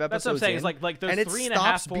 episodes, 5 episodes. That's what I'm saying. In, It's like there's and it 3.5,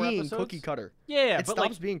 stops 4 being episodes. cookie cutter. Yeah, it but stops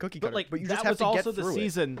like, being cookie cutter. But you that just have was to also get the through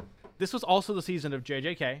season. This was also the season of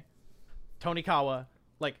JJK, Tony Kawa,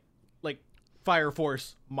 like Fire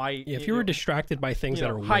Force. If you were distracted by things that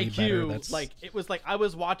are way better, that's like it was like I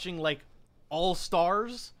was watching like All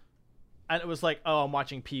Stars, and it was like, oh, I'm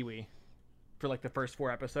watching Pee Wee for like the first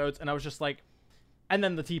 4 episodes, and I was just like, and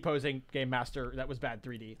then the T-posing Game Master that was bad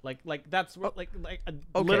 3D. Like that's what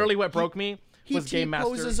literally what broke me was Game Master.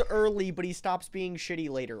 He T-poses early, but he stops being shitty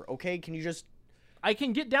later. Okay, can you just? I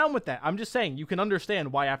can get down with that. I'm just saying you can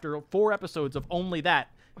understand why after 4 episodes of only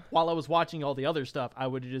that, while I was watching all the other stuff, I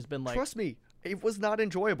would have just been like, Trust me, it was not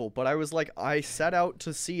enjoyable. But I was like, I set out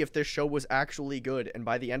to see if this show was actually good, and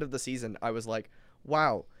by the end of the season, I was like,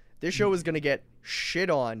 wow. This show is going to get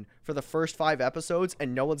shit on for the first 5 episodes,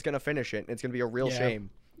 and no one's going to finish it. And it's going to be a real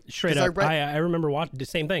shame. Straight up. I remember watching the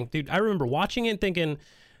same thing. Dude, I remember watching it and thinking,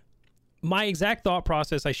 my exact thought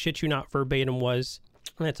process, I shit you not verbatim, was,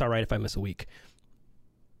 it's all right if I miss a week.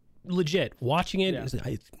 Legit. Watching it,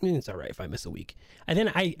 it's all right if I miss a week. And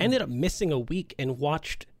then I ended up missing a week and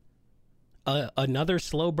watched another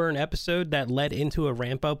slow burn episode that led into a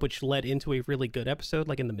ramp up, which led into a really good episode,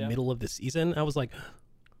 like in the middle of the season. I was like,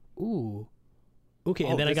 ooh, okay.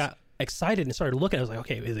 And then I got excited and started looking. I was like,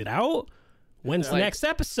 okay, is it out? When's the next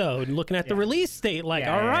episode? And looking at the release date, like,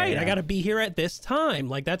 all right, I got to be here at this time.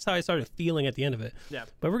 Like, that's how I started feeling at the end of it. Yeah.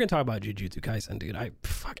 But we're gonna talk about Jujutsu Kaisen, dude.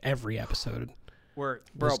 Every episode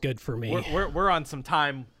was good for me. We're on some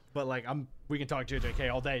time, but like we can talk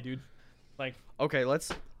JJK all day, dude. Like, Okay,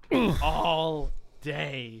 let's. all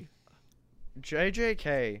day.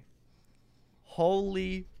 JJK.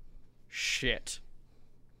 Holy shit.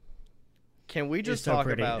 Can we just It's so talk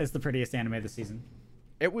pretty. about? It's the prettiest anime this season.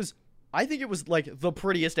 I think it was like the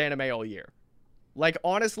prettiest anime all year. Like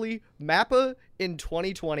honestly, Mappa in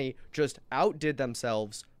 2020 just outdid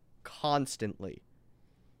themselves constantly.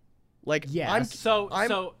 Like Yes. What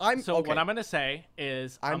I'm gonna say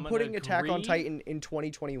is I'm gonna putting Attack on agree- Titan in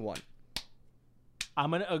 2021.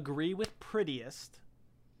 I'm gonna agree with prettiest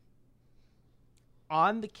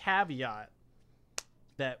on the caveat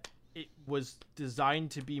that it was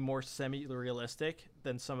designed to be more semi-realistic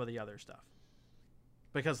than some of the other stuff.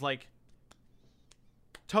 Because like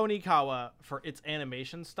Tony Kawa, for its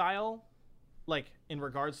animation style, like in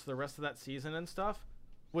regards to the rest of that season and stuff,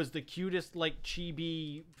 was the cutest, like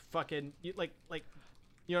chibi fucking like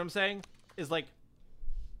you know what I'm saying? Is like,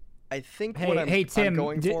 I think Hey, what I'm, hey, Tim, I'm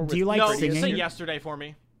going for do you with like no, prettiest you singing? say yesterday for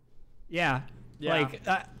me. Yeah. Yeah. Like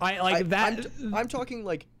I like that. I'm talking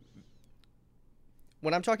like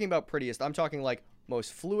when I'm talking about prettiest, I'm talking like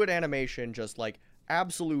most fluid animation, just like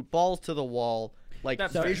absolute balls to the wall, like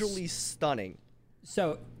That's visually stunning.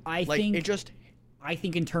 So I Like think it just I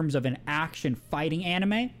think in terms of an action fighting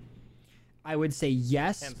anime, I would say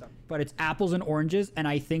yes, Hands up. but it's apples and oranges. And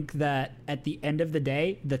I think that at the end of the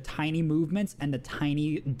day, the tiny movements and the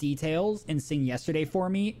tiny details in Sing Yesterday for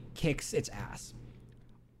me kicks its ass.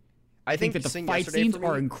 I think that the Sing fight Yesterday scenes for me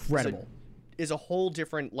are incredible. Is a whole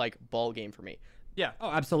different like ball game for me. Yeah. Oh,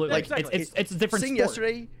 absolutely! Like, exactly. It's a different Sing sport.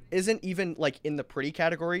 Yesterday isn't even like in the pretty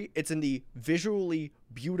category. It's in the visually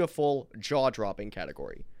beautiful, jaw-dropping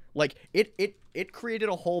category. Like it created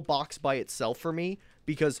a whole box by itself for me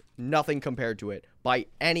because nothing compared to it by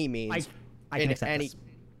any means. I can accept this.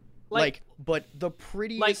 But the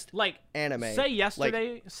prettiest like anime. Say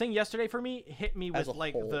Yesterday, Sing Yesterday for me hit me As with a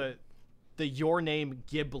like whole. the Your Name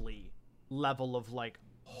Ghibli level of like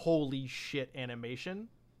holy shit animation.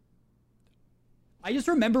 I just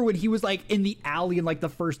remember when he was like in the alley in like the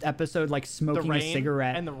first episode, like The smoking a rain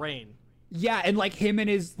cigarette. and the rain. Yeah, and like him and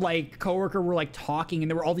his like coworker were like talking, and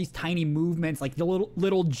there were all these tiny movements, like the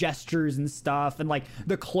little gestures and stuff, and like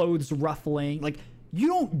the clothes ruffling. Like you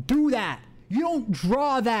don't do that. You don't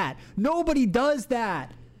draw that. Nobody does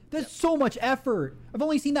that. That's so much effort. I've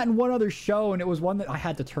only seen that in one other show, and it was one that I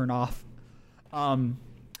had to turn off.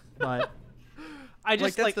 But I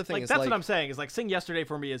just that's like the thing, like is, that's like- what I'm saying is like Sing Yesterday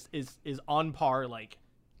for me is on par like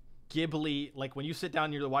Ghibli. Like when you sit down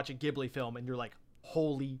and you're watching a Ghibli film and you're like,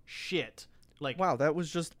 holy shit, like Wow, that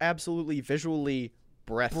was just absolutely visually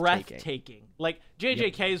breathtaking. breathtaking. Like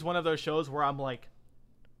JJK is one of those shows where I'm like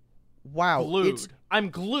Wow, glued. I'm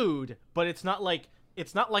glued, but it's not like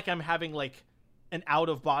I'm having like an out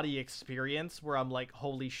of body experience where I'm like,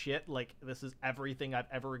 holy shit, like this is everything I've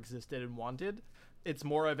ever existed and wanted. It's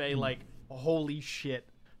more of a like, holy shit,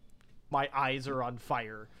 my eyes are on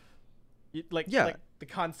fire. Like Yeah. like the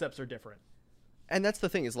concepts are different. And that's the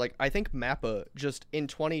thing is, like, I think Mappa just in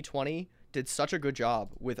 2020 did such a good job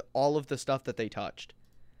with all of the stuff that they touched.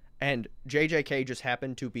 And JJK just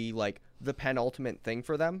happened to be, like, the penultimate thing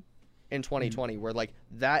for them in 2020, where, like,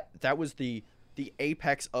 that was the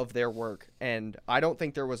apex of their work. And I don't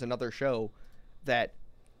think there was another show that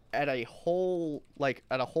at a whole, like,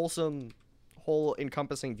 at a wholesome, whole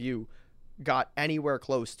encompassing view got anywhere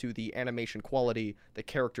close to the animation quality, the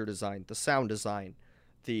character design, the sound design,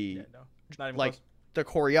 the Not even like close. the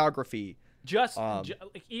choreography. Just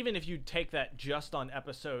like, even if you take that just on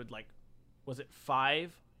episode, like, was it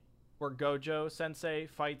 5 where Gojo Sensei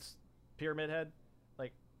fights Pyramid Head,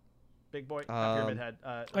 like Big Boy, not Pyramid Head.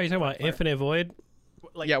 Oh, you're talking about Fire. Infinite Void?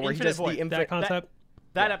 Like, Yeah, where he Infinite does the Void. infinite That concept?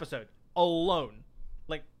 That episode alone,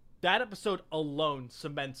 like, that episode alone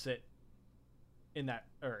cements it in that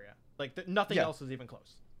area. Like, nothing Yeah. else is even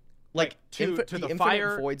close. Like to the the Infinite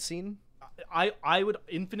fire Void scene. I would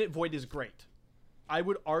Infinite Void is great. I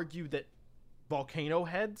would argue that Volcano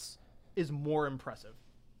Heads is more impressive.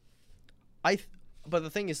 But the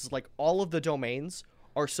thing is, like, all of the domains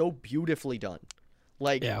are so beautifully done.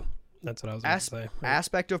 Like, Yeah, that's what I was going to say.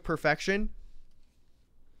 aspect of perfection.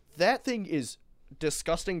 That thing is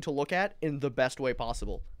disgusting to look at in the best way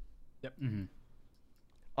possible. Yep.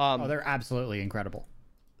 Oh, they're absolutely incredible.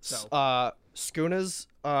 So Skuna's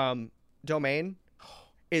domain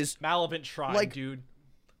is Malevolent Shrine, like, dude.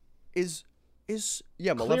 is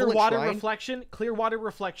Clear Malevolent water Shrine.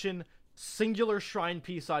 reflection, singular shrine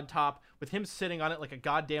piece on top with him sitting on it like a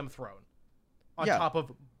goddamn throne. On Yeah. top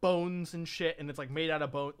of bones and shit, and it's like made out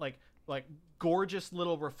of bone, like gorgeous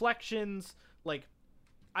little reflections. Like,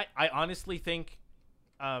 I honestly think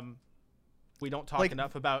we don't talk Like-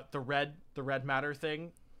 enough about the red matter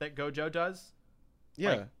thing that Gojo does.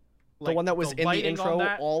 Yeah. The Like, one that was in the lighting on intro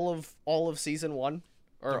that, all of season 1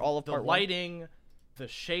 or all of the part 1. lighting, the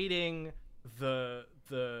shading,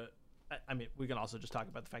 I mean, we can also just talk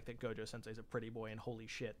about the fact that Gojo Sensei is a pretty boy, and holy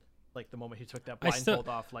shit, like, the moment he took that blindfold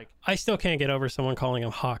off, like, I still can't get over someone calling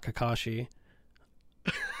him Hot Kakashi.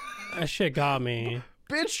 That shit got me.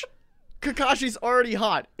 Bitch, Kakashi's already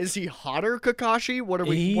hot. Is he hotter Kakashi? What are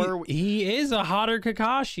we He is a hotter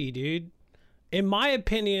Kakashi, dude. In my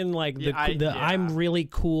opinion, like, I'm really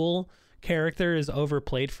cool character is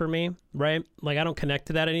overplayed for me, right? Like, I don't connect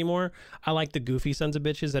to that anymore. I like the goofy sons of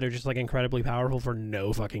bitches that are just, like, incredibly powerful for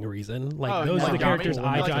no fucking reason. Like, those you are the like characters Yami?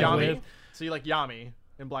 I You like jive Yami? with. So you like Yami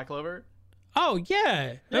in Black Clover? Oh,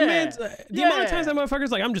 yeah. Yeah. I mean, the amount of times Yeah. that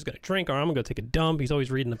motherfucker's like, I'm just going to drink or I'm going to go take a dump. He's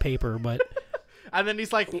always reading the paper, but... And then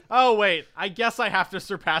he's like, oh, wait, I guess I have to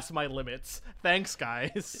surpass my limits. Thanks,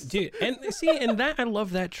 guys. Dude, and see, and that I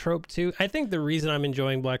love that trope too. I think the reason I'm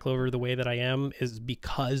enjoying Black Clover the way that I am is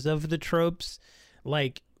because of the tropes.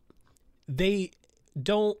 Like, they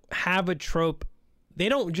don't have a trope. They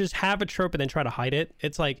don't just have a trope and then try to hide it.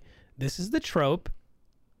 It's like, this is the trope.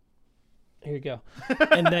 Here you go.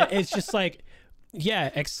 And then it's just like, yeah,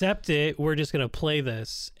 accept it. We're just going to play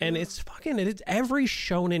this. And it's every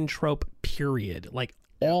shonen trope, period. Like,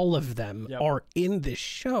 all of them are in this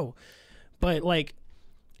show. But, like,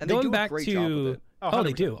 And they going do a back great to... job with it. Oh,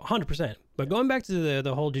 they do, 100%. But going back to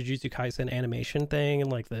the whole Jujutsu Kaisen animation thing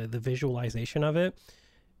and, like, the visualization of it,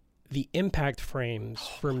 the impact frames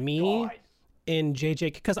for me in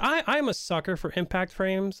JJ... Because I'm a sucker for impact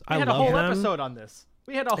frames. We I had a love whole them. episode on this.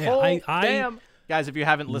 We had a Yeah, whole I damn... Guys, if you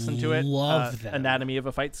haven't listened to it, love them. Anatomy of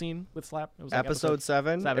a Fight Scene with Slap. It was like Episode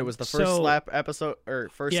 7. It was the first So- slap episode or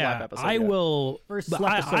first slap episode. I yeah. will. First but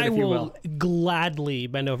slap episode, I if you will gladly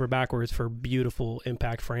bend over backwards for beautiful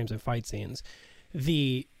impact frames and fight scenes.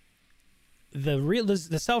 The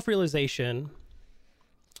self-realization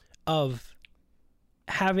of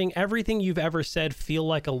having everything you've ever said feel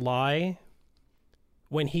like a lie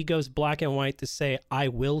when he goes black and white to say I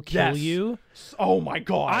will kill Yes. you. Oh my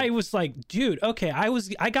god. I was like, dude, okay,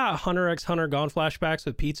 I got Hunter x Hunter Gone flashbacks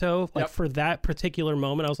with Pito. Like, Yep. for that particular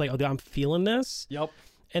moment, I was like, oh, dude, I'm feeling this. Yep.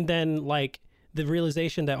 And then, like, the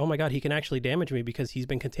realization that, oh my god, he can actually damage me because he's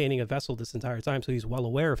been containing a vessel this entire time, so he's well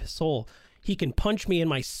aware of his soul. He can punch me in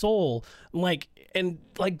my soul, like, and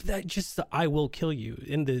like that. Just the, I will kill you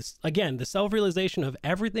in this again. The self-realization of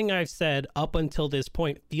everything I've said up until this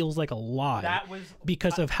point feels like a lie. That was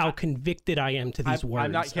because of how convicted I am to these words.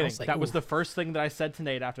 I'm not I kidding. was like, That was ooh. the first thing that I said to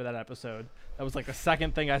Nate after that episode. That was like the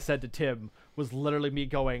second thing I said to Tim, was literally me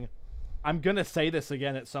going, I'm gonna say this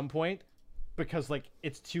again at some point because, like,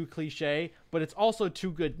 it's too cliche, but it's also too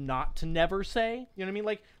good not to never say. You know what I mean?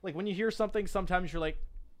 Like when you hear something, sometimes you're like,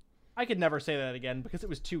 I could never say that again because it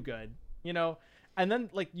was too good, you know? And then,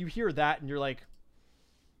 like, you hear that and you're like,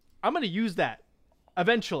 I'm gonna use that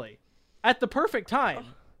eventually at the perfect time.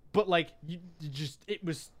 But, like, you just, it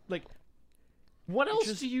was like, What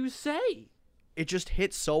else do you say? It just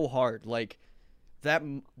hits so hard. Like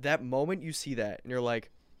that moment you see that and you're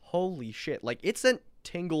like, holy shit. Like it sent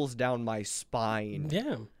tingles down my spine.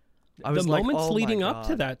 Yeah. I was the like, moments oh my leading up to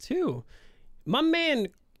God. that too. My man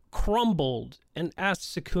crumbled and asked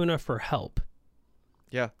Sukuna for help.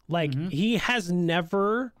 Yeah. Like he has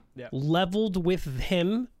never Yeah. leveled with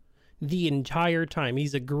him the entire time.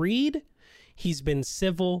 He's agreed, he's been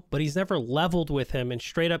civil, but he's never leveled with him and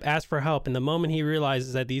straight up asked for help. And the moment he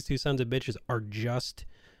realizes that these two sons of bitches are just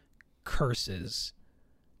curses,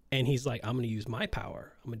 and he's like, I'm gonna use my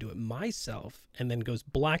power, I'm gonna do it myself, and then goes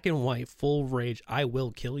black and white, full rage, I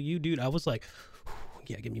will kill you, dude. I was like,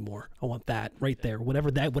 yeah, give me more. I want that right there. Whatever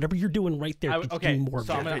you're doing right there. Just Okay, give me more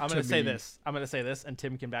so of I'm that. gonna say this. I'm gonna say this, and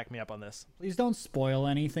Tim can back me up on this. Please don't spoil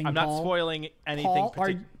anything. I'm not Paul. spoiling anything. Paul,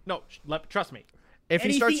 are No, trust me. If he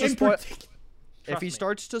Anything starts to in spoil partic- if he me.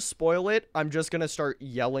 starts to spoil it, I'm just gonna start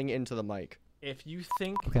yelling into the mic. If you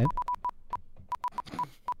think Okay.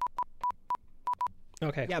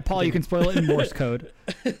 Okay. Yeah, Paul, you can spoil it in Morse code.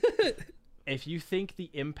 the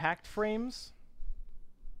impact frames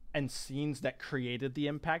and scenes that created the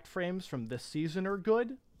impact frames from this season are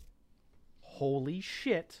good, holy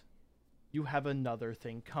shit, you have another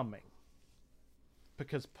thing coming.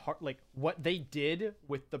 Because what they did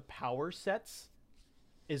with the power sets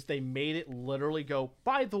is they made it literally go,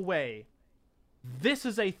 by the way, this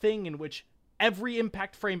is a thing in which every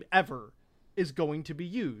impact frame ever is going to be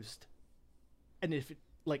used. And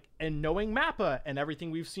and knowing Mappa and everything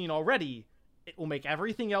we've seen already, it will make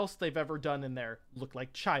everything else they've ever done in there look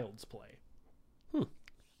like child's play.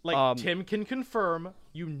 Tim can confirm,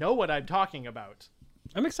 you know what I'm talking about.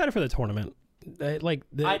 I'm excited for the tournament. That's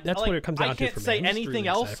what it comes down to. I can't for me. say I'm just anything really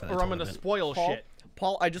else, excited for that or I'm going to tournament. spoil shit.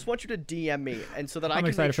 Paul, I just want you to DM me, and so that I I'm can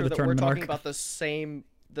excited make for sure the that we're tournament talking arc. about the same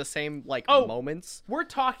Oh. moments. We're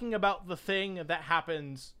talking about the thing that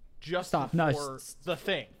happens just Stop. No, before the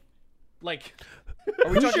thing. Like, Are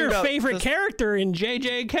we Who's talking your about favorite this- character in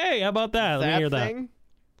JJK? How about that? Let me That hear that. thing?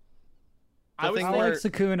 I was thing I thinking,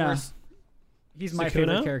 like Sukuna. He's my Sukuna?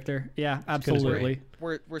 favorite character. Yeah, absolutely.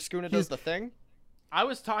 Where Skuna does the thing? I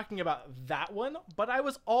was talking about that one, but I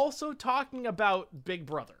was also talking about Big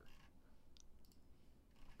Brother.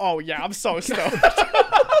 Oh yeah, I'm so stoked.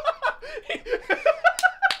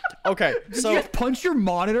 Okay, Did you so just punch your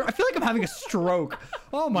monitor? I feel like I'm having a stroke.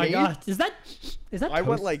 Oh my Me? god. Is that I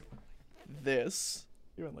went toast? like this.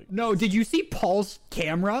 You went like No, did you see Paul's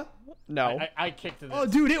camera? no. I kicked it. Oh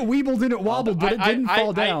dude, it weebled and it wobbled, but it didn't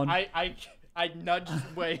fall down. I nudged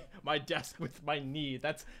away my desk with my knee.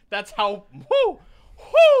 That's how. Whoo!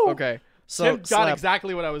 Okay, so Tim got Slap,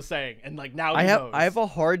 exactly what I was saying, and now I he have knows. I have a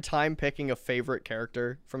hard time picking a favorite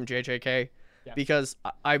character from JJK because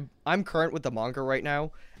I'm current with the manga right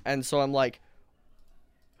now, and so I'm like,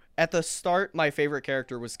 at the start my favorite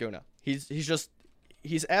character was Skuna.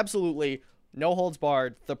 He's absolutely no holds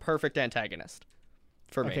barred the perfect antagonist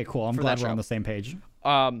for me. Okay, cool. I'm for glad that we're on show. the same page.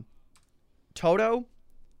 Toto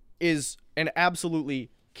is an absolutely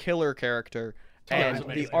killer character, and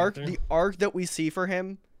Toto's the amazing. arc that we see for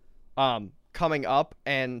him coming up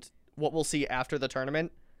and what we'll see after the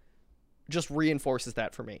tournament just reinforces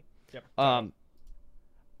that for me. Yep.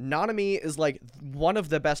 Nanami is like one of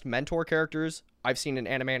the best mentor characters I've seen in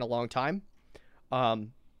anime in a long time.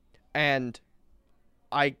 And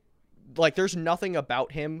I like there's nothing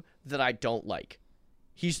about him that I don't like.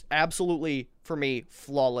 He's absolutely, for me,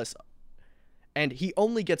 flawless. And he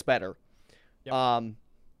only gets better. Yep.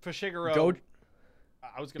 Fushiguro. Go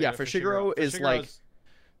I was gonna Yeah, go Fushiguro is like Fushiguro's-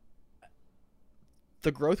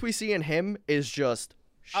 the growth we see in him is just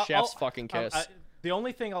chef's fucking kiss. The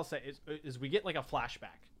only thing I'll say is we get like a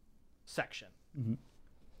flashback section.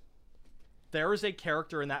 There is a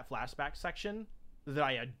character in that flashback section that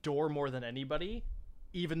I adore more than anybody,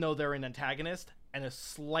 even though they're an antagonist and a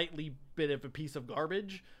slightly bit of a piece of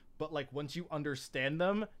garbage. But like once you understand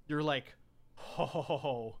them, you're like,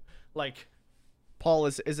 oh, like, Paul,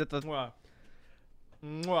 is it the mwah,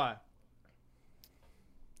 mwah.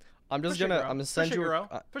 I'm gonna send you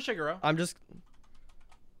Fushiguro.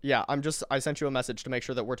 I sent you a message to make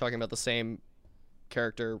sure that we're talking about the same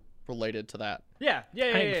character related to that. Yeah.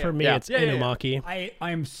 For me, Yeah. it's Yeah, yeah, yeah. Inumaki.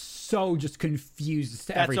 I am so just confused as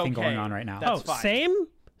to That's everything okay. going on right now. That's Oh, fine.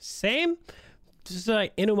 same. Just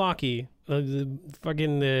like Inumaki, the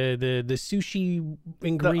fucking the sushi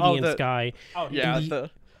ingredients guy. Oh Yeah,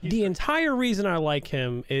 The entire reason I like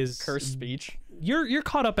him is cursed speech. You're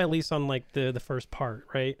caught up at least on like the first part,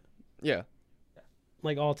 right? Yeah.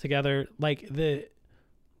 Like all together, like the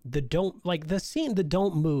don't like the scene, the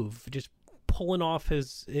don't move, just pulling off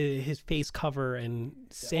his face cover and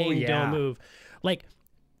saying yeah. don't move. Like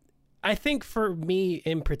I think for me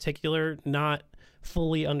in particular, not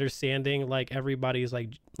fully understanding like everybody's like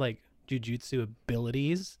jujutsu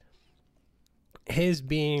abilities, his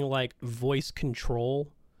being like voice control,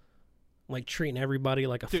 like treating everybody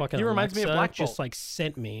like a Dude, fucking he reminds me of Alexa, Black just Bolt. like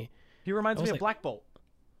sent me. He reminds I me was of like- Black Bolt,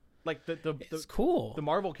 like It's cool. the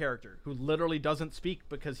Marvel character who literally doesn't speak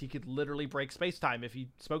because he could literally break space time if he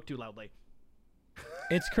spoke too loudly.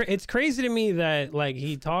 It's crazy to me that like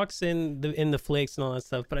he talks in the flicks and all that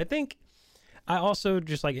stuff, but I think I also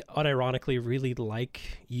just like unironically really like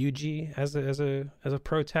Yuji as a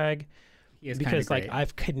pro tag. He is kinda Because like great.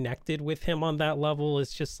 I've connected with him on that level.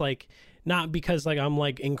 It's just like not because like I'm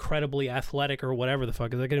like incredibly athletic or whatever the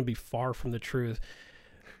fuck, is that going to be far from the truth.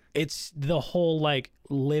 It's the whole like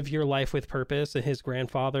live your life with purpose, and his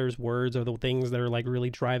grandfather's words are the things that are like really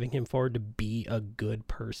driving him forward to be a good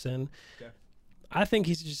person. Yeah. I think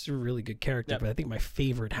he's just a really good character, Yep. but I think my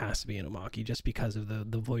favorite has to be Inumaki just because of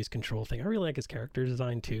the voice control thing. I really like his character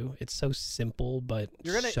design too. It's so simple, but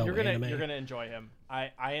You're so anime. gonna enjoy him.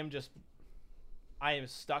 I am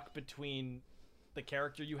stuck between the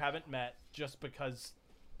character you haven't met just because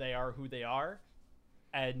they are who they are,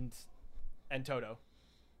 and Toto.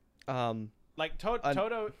 Like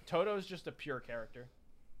Toto's just a pure character.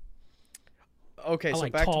 Okay, I so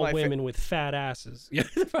like back to tall my women with fat asses. Yeah.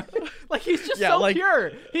 Like he's just Yeah, so like-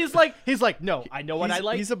 pure. He's like, no, I know what I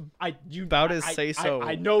like. he's about as say-so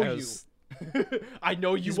I know as- you. I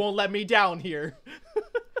know you won't let me down here.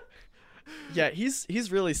 Yeah,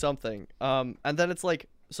 he's really something. And then it's like,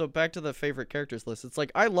 so back to the favorite characters list. It's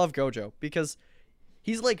like I love Gojo because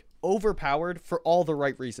he's like overpowered for all the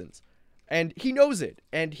right reasons, and he knows it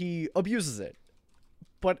and he abuses it,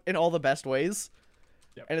 but in all the best ways.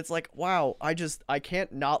 Yep. And it's like, wow, I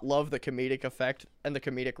can't not love the comedic effect and the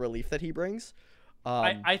comedic relief that he brings.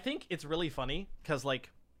 I think it's really funny because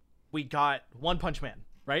like we got One Punch Man,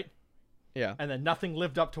 right? Yeah. And then nothing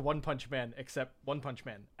lived up to One Punch Man except One Punch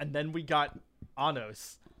Man. And then we got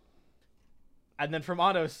Anos. And then from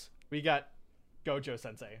Anos, we got Gojo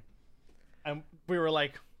Sensei. And we were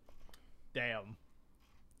like, damn.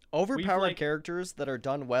 Overpowered like- characters that are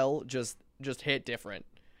done well just hit different.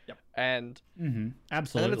 Yep. And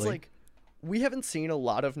Absolutely. And then it's like, we haven't seen a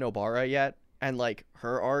lot of Nobara yet, and like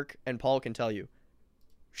her arc, and Paul can tell you,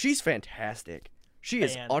 she's fantastic. She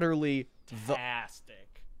is utterly the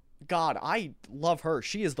Fantastic. God. I love her.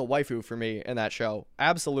 She is the waifu for me in that show.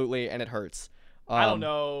 Absolutely, and it hurts. I don't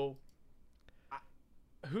know.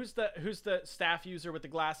 Who's the staff user with the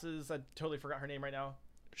glasses? I totally forgot her name right now.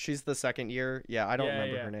 She's the second year. Yeah, I don't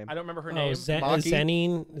remember her name. I don't remember her Oh, name. Maki?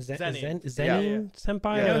 Zenin, Zenin. Zenin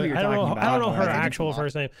senpai. Yeah. I know who you're I don't know. talking I don't know about. her I think it's actual Maki.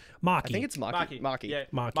 first name. Maki. I think it's Maki. Maki. Yeah,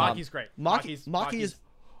 Maki. Maki's great. Maki is.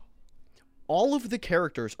 All of the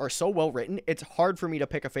characters are so well written. It's hard for me to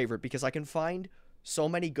pick a favorite because I can find so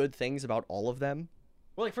many good things about all of them.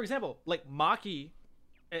 Well, like for example, like Maki,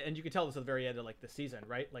 and you can tell this at the very end of like the season,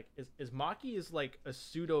 right? Like is Maki is like a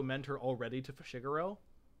pseudo mentor already to Fushiguro?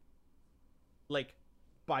 Like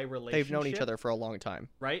by relationship. They've known each other for a long time.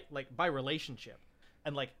 right? Like by relationship.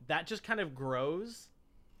 And like that just kind of grows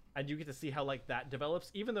and you get to see how like that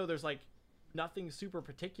develops, even though there's like nothing super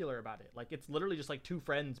particular about it. Like it's literally just like two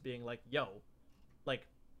friends being like, yo, like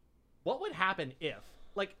what would happen if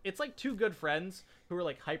like it's like two good friends who are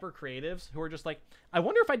like hyper creatives who are just like, I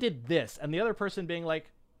wonder if I did this, and the other person being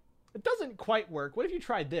like, it doesn't quite work. What if you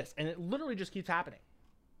tried this? And it literally just keeps happening.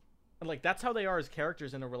 And like that's how they are as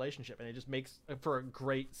characters in a relationship, and it just makes for a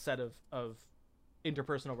great set of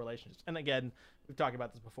interpersonal relationships. And again, we've talked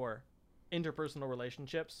about this before. Interpersonal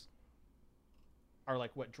relationships are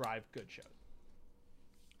like what drive good shows.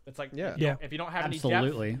 It's like Yeah. Yeah. if you don't have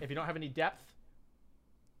Absolutely. any depth, if you don't have any depth,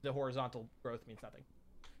 the horizontal growth means nothing.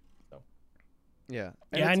 So Yeah.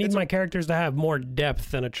 Yeah, I need my characters to have more depth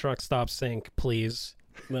than a truck stop sink, please.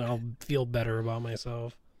 Then I'll feel better about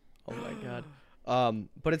myself. Oh my god.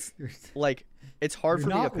 But it's like it's hard You're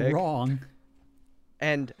for me to not pick. wrong.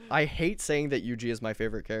 And I hate saying that Yuji is my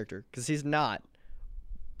favorite character because he's not.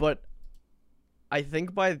 But I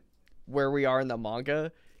think by where we are in the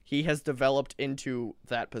manga, he has developed into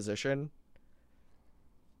that position.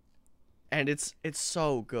 And it's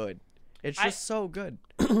so good. It's just so good.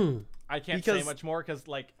 I can't say Because- much more because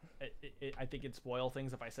like I think it'd spoil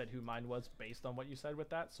things if I said who mine was based on what you said with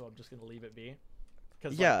that. So I'm just gonna leave it be.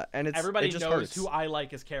 Because Yeah, and everybody it just knows hurts. who I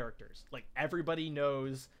like as characters. Like everybody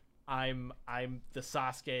knows I'm the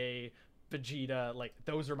Sasuke, Vegeta. Like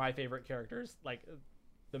those are my favorite characters. Like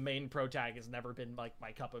the main pro tag has never been like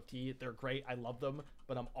my cup of tea. They're great. I love them,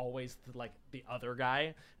 but I'm always like the other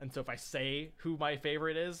guy. And so if I say who my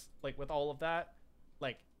favorite is, like with all of that,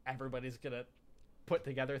 like everybody's gonna put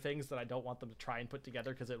together things that I don't want them to try and put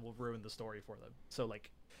together because it will ruin the story for them. So like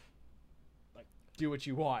do what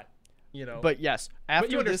you want, you know. But yes,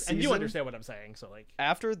 after this season, and you understand what I'm saying. So like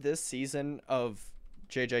after this season of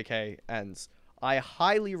JJK ends, I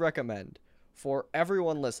highly recommend for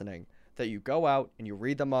everyone listening that you go out and you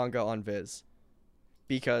read the manga on Viz,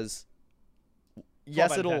 because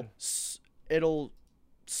yes, 12 out of it'll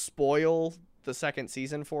spoil the second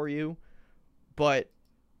season for you, but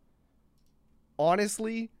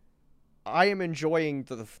honestly, I am enjoying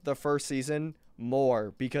the first season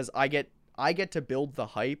more because I get to build the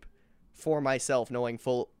hype for myself, knowing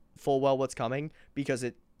full well what's coming, because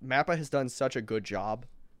Mappa has done such a good job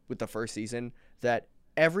with the first season that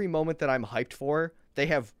every moment that I'm hyped for, they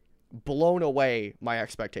have blown away my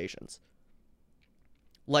expectations.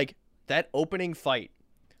 Like that opening fight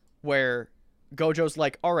where Gojo's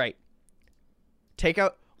like, all right,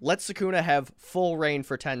 let Sukuna have full reign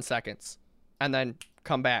for 10 seconds and then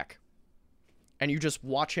come back. And you just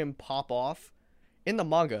watch him pop off. In the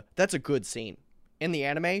manga, that's a good scene. In the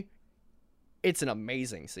anime, it's an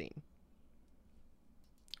amazing scene.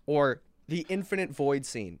 Or the Infinite Void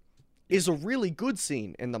scene is a really good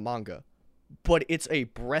scene in the manga, but it's a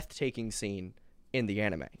breathtaking scene in the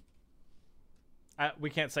anime. we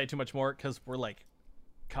can't say too much more because we're like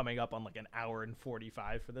coming up on like an hour and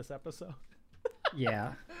 45 for this episode.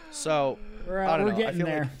 Yeah. So We're I don't know. I getting feel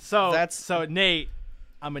there. like So Nate,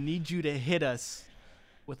 I'm gonna need you to hit us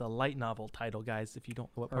with a light novel title, guys. If you don't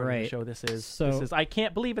know what part of the Alright. show this is, So- this is I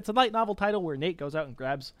Can't Believe It's a Light Novel title where Nate goes out and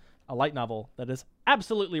grabs a light novel that is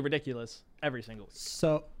absolutely ridiculous every single week.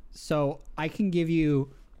 So I can give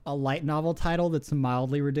you a light novel title that's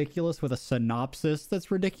mildly ridiculous with a synopsis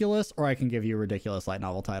that's ridiculous, or I can give you a ridiculous light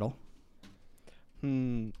novel title.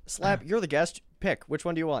 Slap, you're the guest. Pick. Which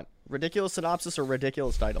one do you want? Ridiculous synopsis or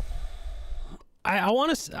ridiculous title? I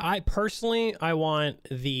want to. I personally, I want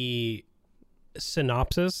the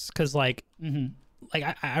synopsis because, like,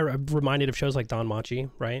 I'm reminded of shows like Don Machi,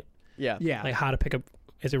 right? Yeah. Yeah. Like how to pick up.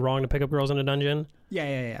 Is it wrong to pick up girls in a dungeon?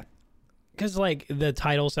 Yeah. Because like the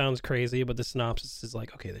title sounds crazy, but the synopsis is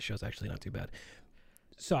like, okay, this show's actually not too bad.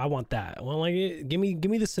 So I want that. I want like give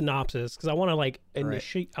me the synopsis because I want to like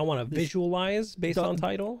initiate. I want to visualize based on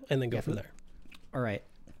title and then go from there. All right.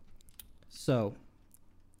 So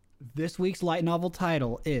this week's light novel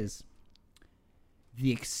title is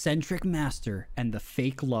The Eccentric Master and the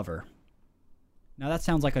Fake Lover. Now that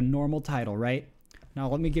sounds like a normal title, right? Now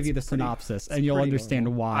let me give you the synopsis and you'll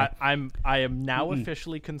understand why. I am now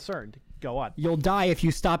officially concerned. Go on. You'll die if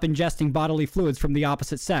you stop ingesting bodily fluids from the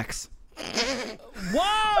opposite sex.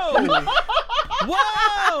 Whoa!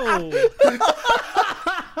 Whoa!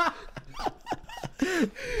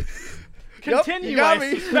 Continue. you got I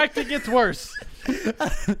me. suspect it gets worse.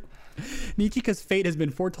 Nichika's fate has been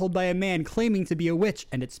foretold by a man claiming to be a witch,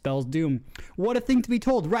 and it spells doom. What a thing to be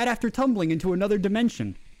told right after tumbling into another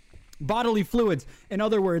dimension. Bodily fluids, in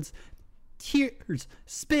other words, tears,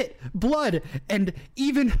 spit, blood, and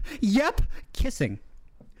even, kissing.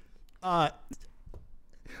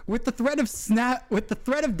 With the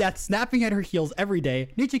threat of death snapping at her heels every day,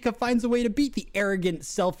 Nichika finds a way to beat the arrogant,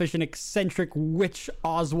 selfish, and eccentric witch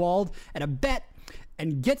Oswald at a bet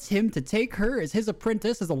and gets him to take her as his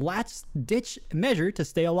apprentice as a last-ditch measure to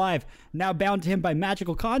stay alive. Now bound to him by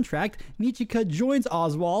magical contract, Nichika joins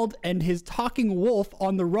Oswald and his talking wolf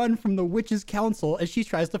on the run from the witch's council as she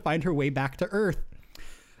tries to find her way back to Earth.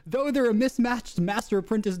 Though they're a mismatched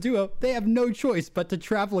master-apprentice duo, they have no choice but to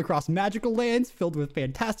travel across magical lands filled with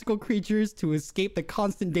fantastical creatures to escape the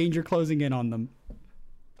constant danger closing in on them.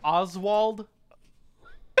 Oswald.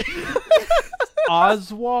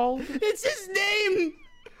 Oswald. It's his name!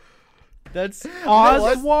 That's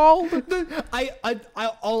Oswald.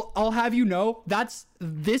 I'll have you know,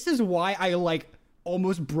 this is why I like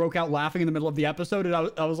almost broke out laughing in the middle of the episode, and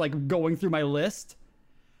I was like going through my list.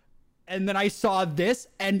 And then I saw this,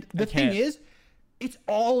 and the thing is, it's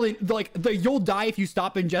all in, like, the "you'll die if you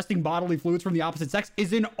stop ingesting bodily fluids from the opposite sex"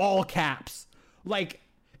 is in all caps. Like,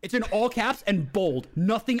 it's in all caps and bold.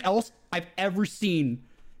 Nothing else I've ever seen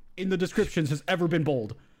in the descriptions has ever been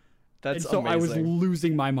bold. That's and so amazing. I was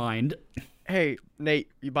losing my mind. Hey, Nate,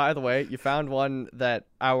 by the way, you found one that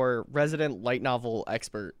our resident light novel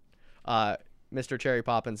expert, Mr. Cherry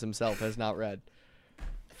Poppins himself, has not read.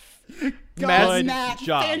 God, Matt,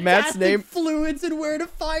 job. fantastic Matt's name- fluids and where to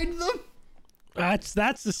find them.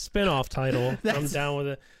 That's the spin-off title. I'm down with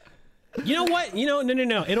it. You know what?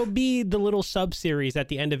 No. It'll be the little sub-series at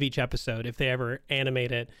the end of each episode if they ever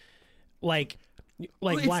animate it. Like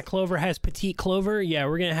Black Clover has Petite Clover. Yeah,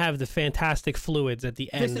 we're going to have the fantastic fluids at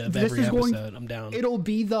the end of every episode. I'm down. It'll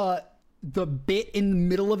be the the bit in the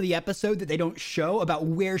middle of the episode that they don't show about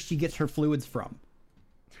where she gets her fluids from.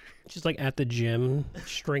 She's like at the gym,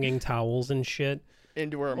 stringing towels and shit.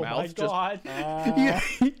 Into her mouth. My Just God. Yeah,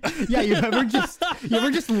 you ever just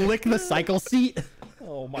lick the cycle seat?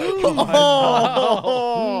 Oh my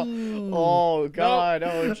God. oh God.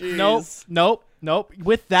 Oh jeez. Nope.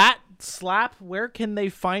 With that slap, where can they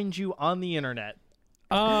find you on the internet?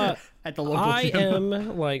 At the local I gym.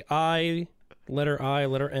 am like letter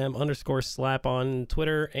M _ slap on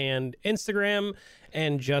Twitter and Instagram,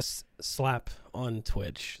 and just slap on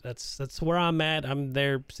Twitch. That's where I'm at. I'm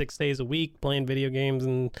there 6 days a week playing video games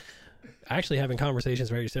and actually having conversations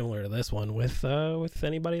very similar to this one with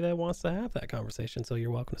anybody that wants to have that conversation. So you're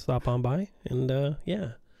welcome to stop on by. And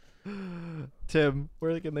yeah. Tim,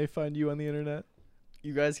 where can they find you on the internet?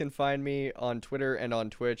 You guys can find me on Twitter and on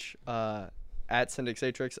Twitch at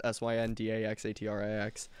Syndaxatrix,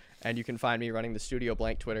 SYNDAXATRIX, and you can find me running the Studio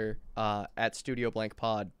Blank Twitter at Studio Blank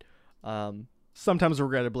Pod. Sometimes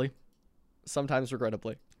regrettably. Sometimes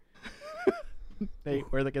regrettably.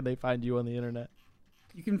 Nate, where can they find you on the internet?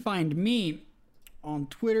 You can find me on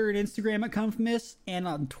Twitter and Instagram at Comfmiss, and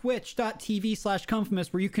on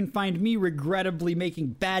twitch.tv/Comfmiss, where you can find me regrettably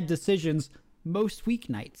making bad decisions most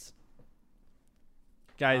weeknights.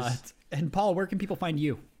 Guys, And Paul, where can people find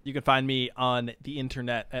you? you can find me on the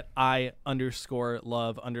internet at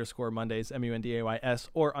I_love_Mondays, MUNDAYS,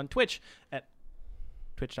 or on Twitch at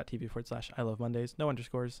twitch.tv/I_love_Mondays, no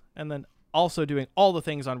underscores. And then also doing all the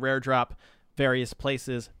things on Rare Drop, various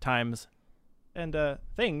places, times, and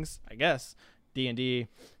things, I guess, D&D,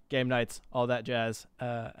 game nights, all that jazz,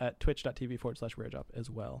 at twitch.tv/Rare Drop as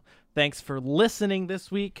well. Thanks for listening this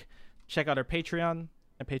week. Check out our Patreon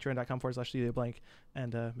at patreon.com/studioblank,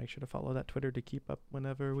 and make sure to follow that Twitter to keep up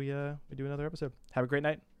whenever we do another episode. Have a great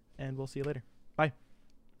night, and we'll see you later. Bye.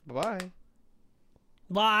 Bye-bye.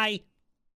 Bye.